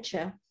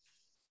dementia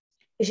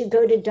is you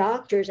go to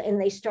doctors and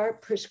they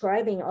start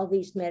prescribing all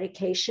these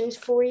medications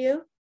for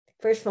you.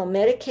 First of all,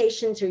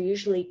 medications are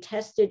usually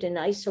tested in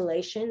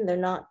isolation. They're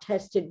not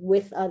tested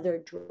with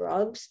other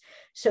drugs.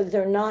 So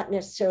they're not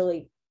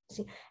necessarily,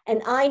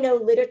 and I know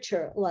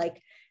literature,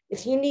 like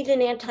if you need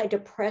an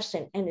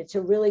antidepressant and it's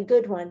a really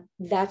good one,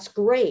 that's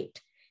great.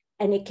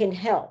 And it can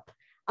help.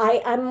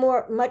 I'm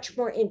much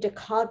more into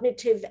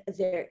cognitive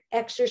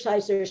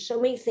exercise. There's so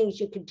many things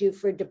you could do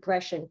for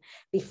depression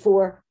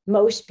before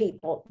most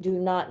people do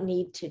not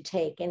need to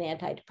take an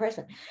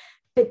antidepressant.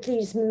 But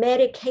these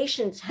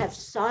medications have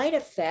side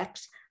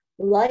effects,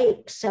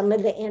 like some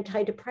of the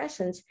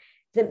antidepressants,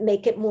 that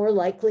make it more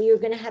likely you're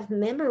going to have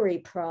memory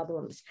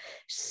problems.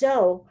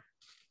 So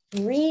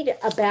read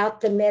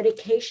about the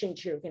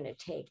medications you're going to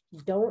take.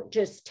 Don't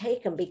just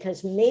take them,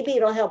 because maybe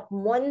it'll help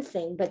one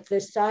thing, but the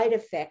side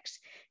effects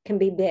can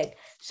be big.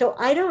 So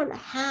I don't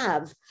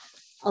have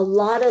a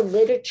lot of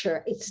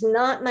literature. It's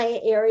not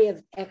my area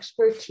of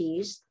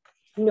expertise,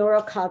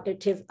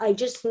 neurocognitive. I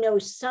just know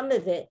some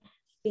of it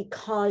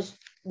because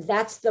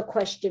that's the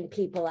question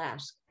people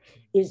ask.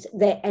 Is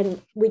that, and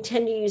we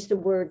tend to use the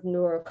word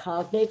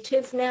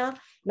neurocognitive now,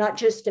 not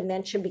just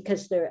dementia,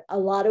 because there are a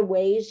lot of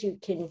ways you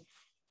can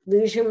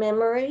lose your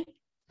memory.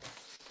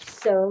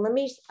 So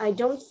I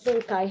don't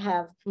think I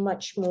have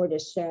much more to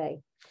say.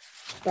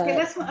 But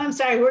okay, I'm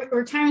sorry,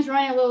 we're time's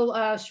running a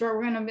little short.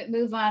 We're going to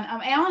move on.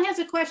 Alan has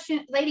a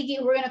question. Lady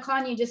Geek, we're going to call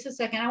on you in just a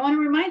second. I want to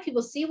remind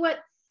people, see what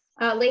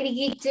Lady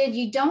Geek did.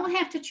 You don't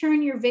have to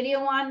turn your video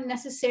on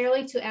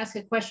necessarily to ask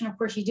a question. Of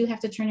course, you do have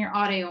to turn your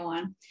audio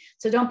on.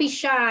 So don't be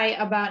shy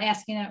about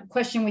asking a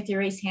question with your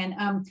raised hand.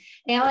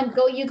 Alan,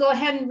 you go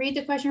ahead and read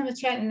the question from the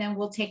chat, and then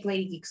we'll take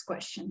Lady Geek's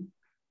question.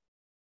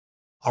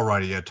 All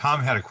righty. Yeah,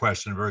 Tom had a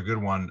question, a very good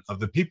one.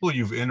 Of the people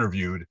you've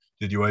interviewed,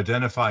 did you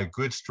identify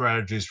good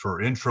strategies for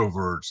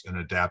introverts in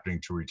adapting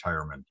to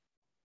retirement?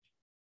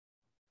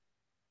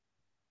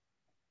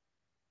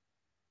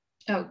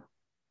 Oh,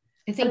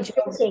 I think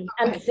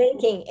I'm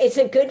thinking it's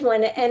a good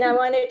one. And I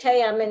want to tell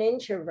you, I'm an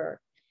introvert.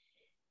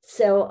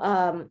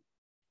 So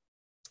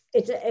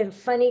it's a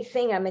funny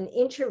thing. I'm an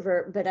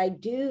introvert, but I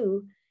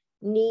do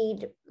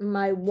need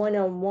my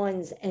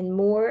one-on-ones and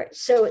more.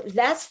 So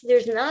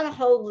there's not a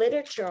whole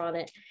literature on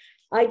it.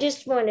 I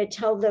just want to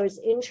tell those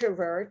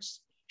introverts,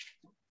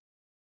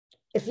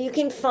 if you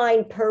can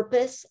find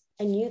purpose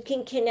and you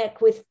can connect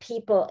with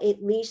people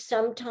at least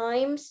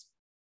sometimes,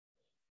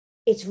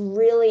 it's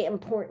really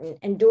important.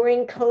 And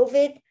during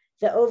COVID,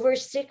 the over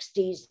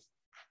 60s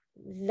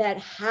that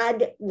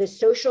had the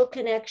social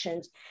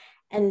connections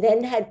and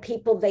then had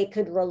people they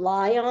could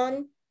rely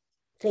on,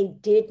 they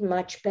did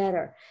much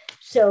better.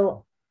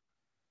 So,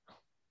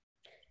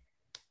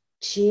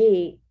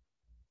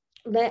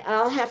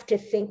 I'll have to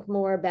think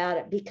more about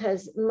it,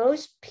 because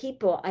most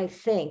people, I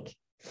think,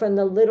 from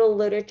the little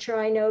literature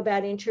I know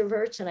about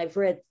introverts, and I've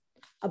read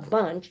a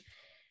bunch,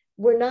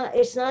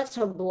 it's not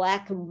so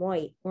black and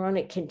white. We're on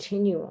a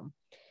continuum.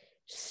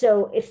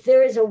 So if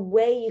there is a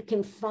way you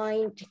can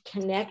find to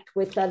connect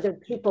with other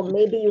people,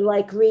 maybe you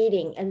like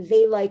reading and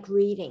they like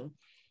reading,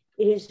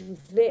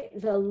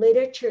 the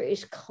literature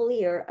is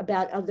clear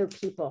about other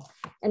people.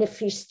 And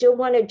if you still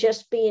want to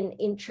just be an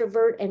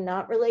introvert and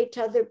not relate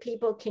to other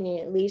people, can you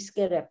at least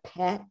get a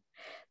pet?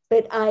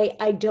 But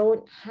I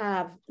don't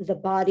have the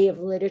body of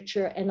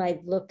literature, and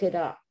I'd look it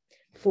up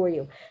for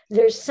you.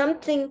 There's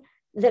something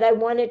that I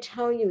want to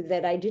tell you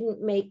that I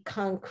didn't make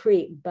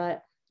concrete,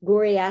 but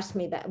Gori asked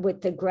me that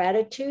with the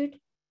gratitude.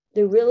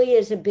 There really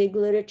is a big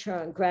literature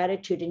on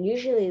gratitude. And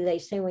usually they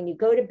say when you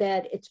go to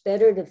bed, it's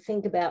better to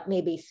think about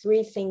maybe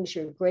 3 things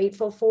you're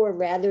grateful for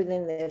rather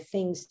than the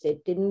things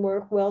that didn't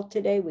work well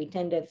today. We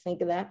tend to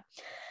think of that.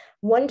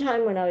 One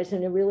time when I was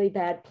in a really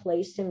bad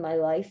place in my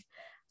life,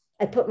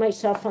 I put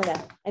myself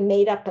I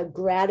made up a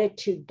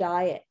gratitude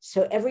diet.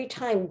 So every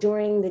time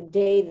during the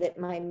day that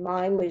my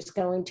mind was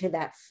going to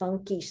that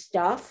funky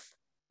stuff,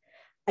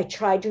 I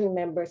tried to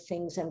remember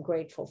things I'm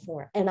grateful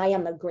for. And I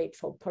am a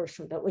grateful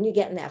person, but when you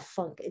get in that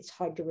funk, it's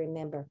hard to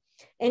remember.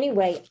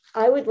 Anyway,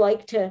 I would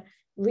like to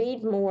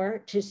read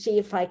more to see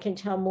if I can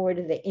tell more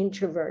to the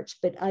introverts,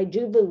 but I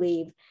do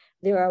believe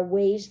there are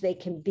ways they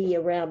can be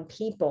around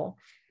people.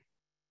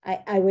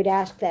 I would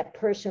ask that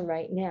person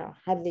right now,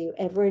 have you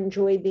ever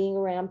enjoyed being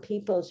around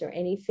people? Is there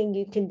anything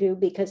you can do?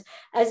 Because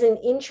as an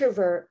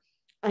introvert,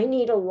 I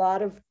need a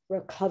lot of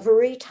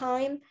recovery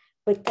time,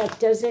 but that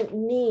doesn't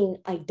mean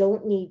I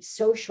don't need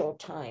social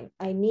time.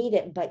 I need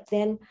it, but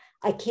then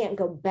I can't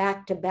go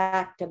back to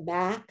back to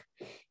back.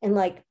 And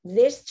like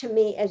this, to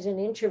me as an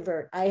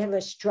introvert, I have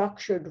a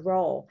structured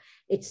role.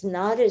 It's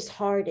not as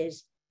hard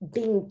as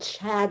being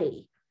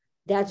chatty.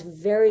 That's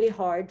very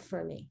hard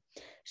for me.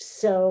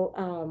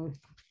 So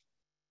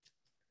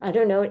I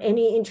don't know,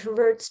 any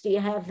introverts, do you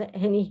have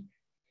any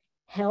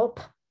help?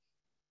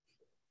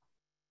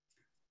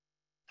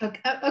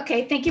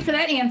 Okay, thank you for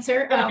that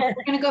answer. We're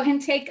going to go ahead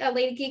and take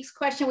Lady Geek's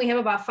question. We have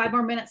about 5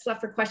 more minutes left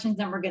for questions,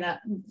 then we're going to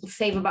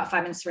save about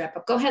 5 minutes to wrap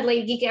up. Go ahead,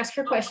 Lady Geek, ask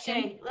your question.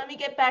 Okay, let me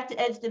get back to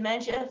Ed's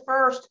dementia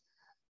first.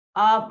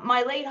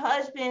 My late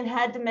husband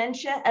had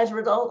dementia as a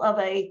result of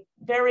a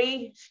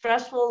very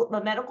stressful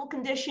medical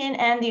condition,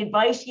 and the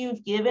advice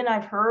you've given,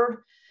 I've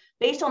heard,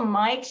 based on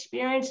my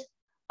experience,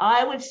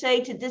 I would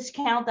say to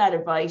discount that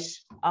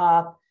advice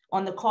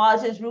on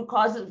the root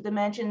causes of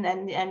dementia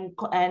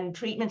and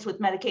treatments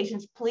with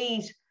medications.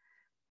 Please,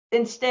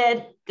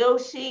 instead, go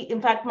see. In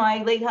fact,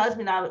 my late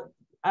husband,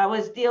 I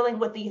was dealing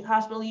with the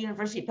Hospital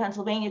University of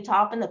Pennsylvania,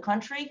 top in the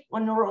country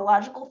on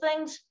neurological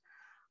things.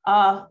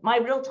 My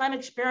real-time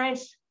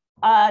experience,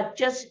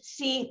 just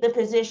see the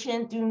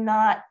physician. Do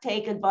not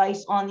take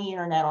advice on the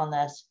internet on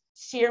this.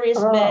 Serious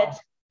meds.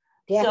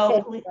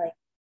 So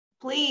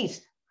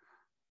please.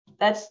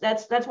 That's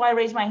why I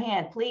raised my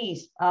hand.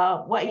 Please,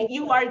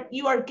 you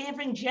are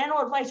giving general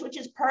advice, which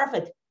is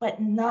perfect,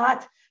 but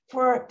not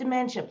for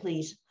dementia,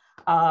 please.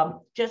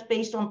 Just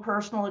based on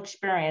personal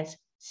experience,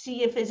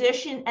 see a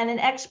physician and an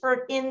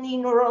expert in the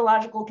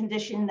neurological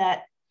condition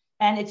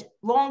and it's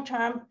long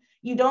term.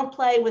 You don't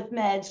play with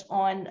meds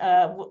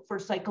for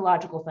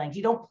psychological things.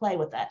 You don't play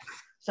with that.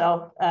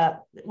 So,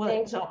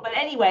 but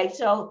anyway,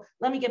 so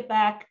let me get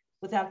back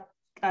without.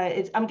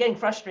 I'm getting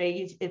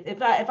frustrated.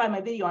 If I had my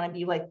video on, I'd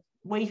be like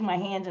waving my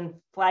hands and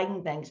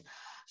flagging things.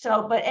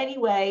 So, but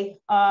anyway,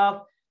 I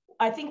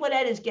think what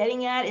Ed is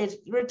getting at is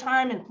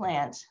retirement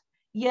plans.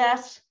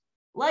 Yes,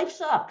 life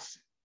sucks.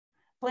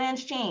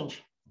 Plans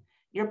change.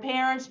 Your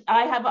parents,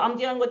 I'm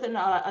dealing with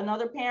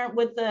another parent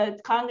with the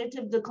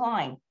cognitive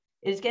decline.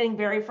 It's getting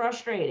very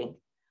frustrating.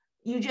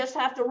 You just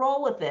have to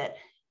roll with it,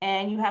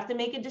 and you have to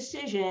make a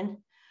decision.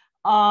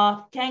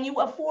 Can you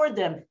afford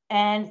them?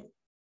 And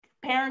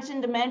parents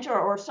in dementia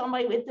or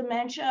somebody with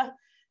dementia,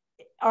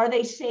 are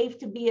they safe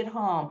to be at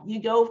home?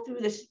 You go through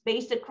this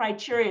basic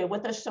criteria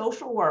with a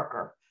social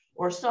worker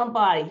or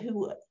somebody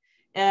who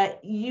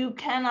you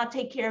cannot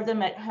take care of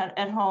them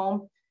at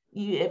home.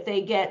 If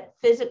they get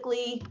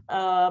physically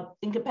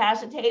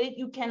incapacitated,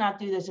 you cannot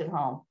do this at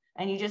home.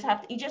 And you just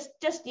have to,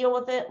 just deal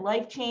with it.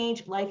 Life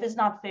change, life is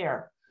not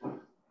fair.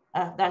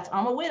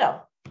 I'm a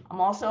widow. I'm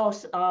also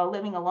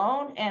living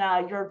alone,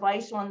 and your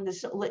advice on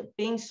this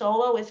being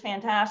solo is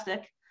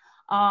fantastic.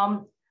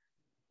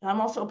 I'm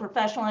also a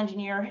professional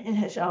engineer,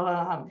 so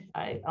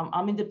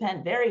I'm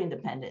independent, very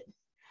independent.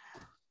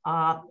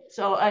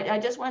 So I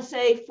just want to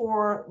say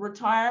for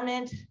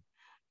retirement,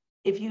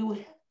 if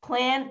you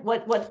plan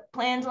what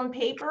plans on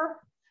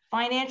paper,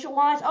 financial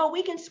wise,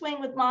 we can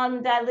swing with mom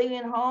and dad leaving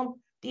at home.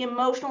 The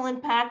emotional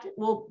impact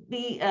will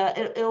be,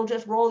 it'll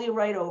just roll you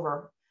right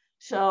over.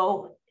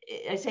 So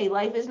I say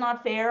life is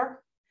not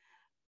fair.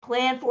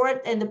 Plan for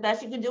it, and the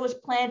best you can do is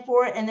plan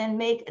for it and then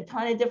make a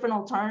ton of different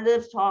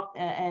alternatives, talk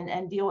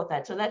and deal with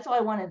that. So that's all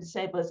I wanted to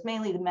say, but it's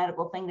mainly the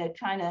medical thing that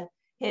kind of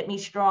hit me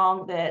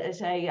strong, that I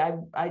say,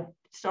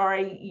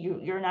 sorry,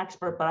 you're an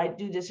expert, but I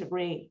do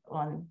disagree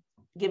on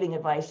giving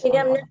advice. And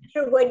I'm not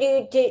sure what do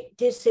you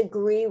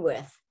disagree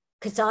with,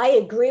 because I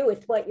agree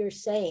with what you're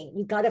saying.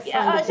 You got to find.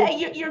 Yeah, I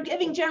say you're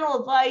giving general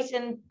advice,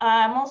 and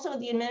I'm also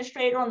the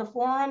administrator on the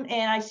forum,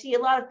 and I see a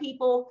lot of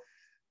people,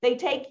 they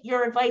take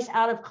your advice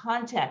out of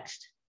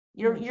context.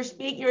 You're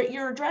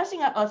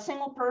addressing a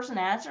single person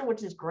answer,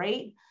 which is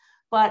great,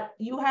 but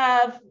you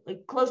have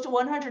like close to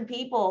 100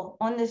 people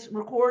on this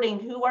recording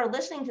who are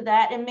listening to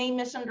that and may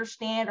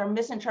misunderstand or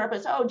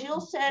misinterpret. Oh,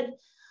 Jill said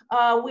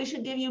we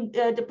should give you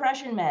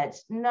depression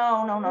meds.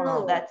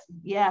 No. That's,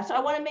 yeah. So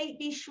I want to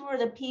be sure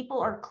that people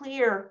are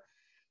clear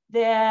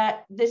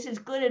that this is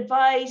good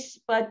advice,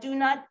 but do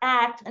not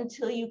act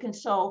until you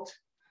consult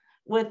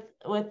with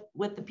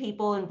the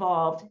people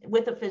involved,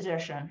 with a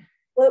physician.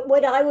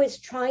 What I was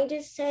trying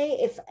to say,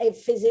 if a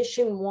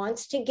physician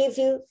wants to give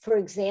you, for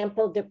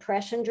example,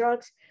 depression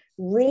drugs,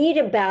 read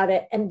about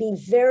it and be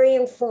very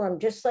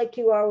informed, just like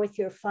you are with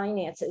your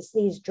finances.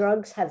 These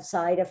drugs have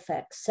side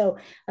effects. So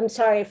I'm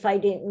sorry if I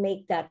didn't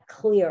make that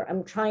clear.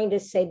 I'm trying to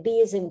say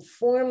be as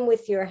informed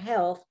with your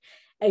health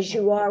as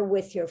you are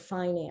with your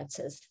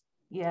finances.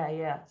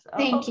 Yeah.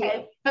 Thank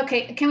you.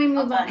 Okay, can we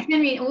move on?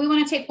 Henry, we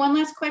want to take one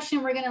last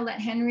question. We're going to let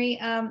Henry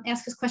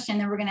ask his question,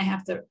 then we're going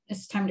to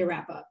it's time to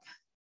wrap up.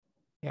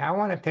 Yeah, I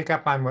want to pick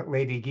up on what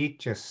Lady Geek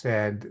just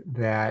said,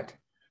 that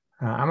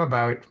I'm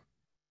about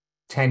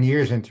 10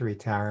 years into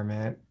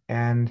retirement,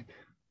 and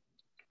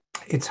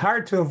it's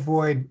hard to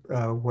avoid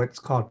what's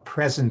called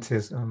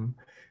presentism,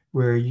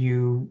 where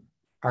you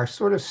are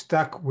sort of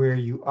stuck where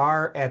you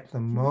are at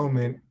the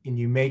moment,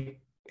 and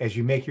as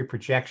you make your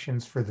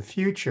projections for the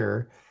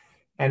future.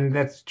 And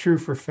that's true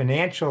for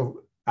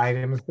financial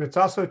items, but it's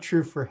also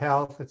true for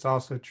health. It's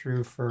also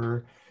true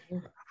for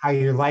how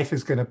your life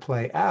is going to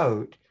play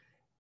out.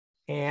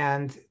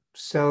 And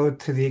so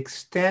to the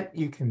extent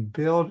you can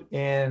build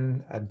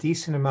in a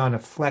decent amount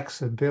of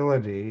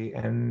flexibility,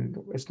 and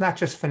it's not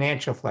just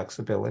financial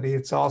flexibility,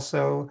 it's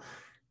also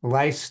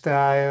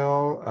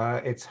lifestyle.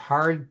 It's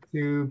hard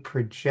to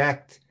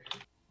project.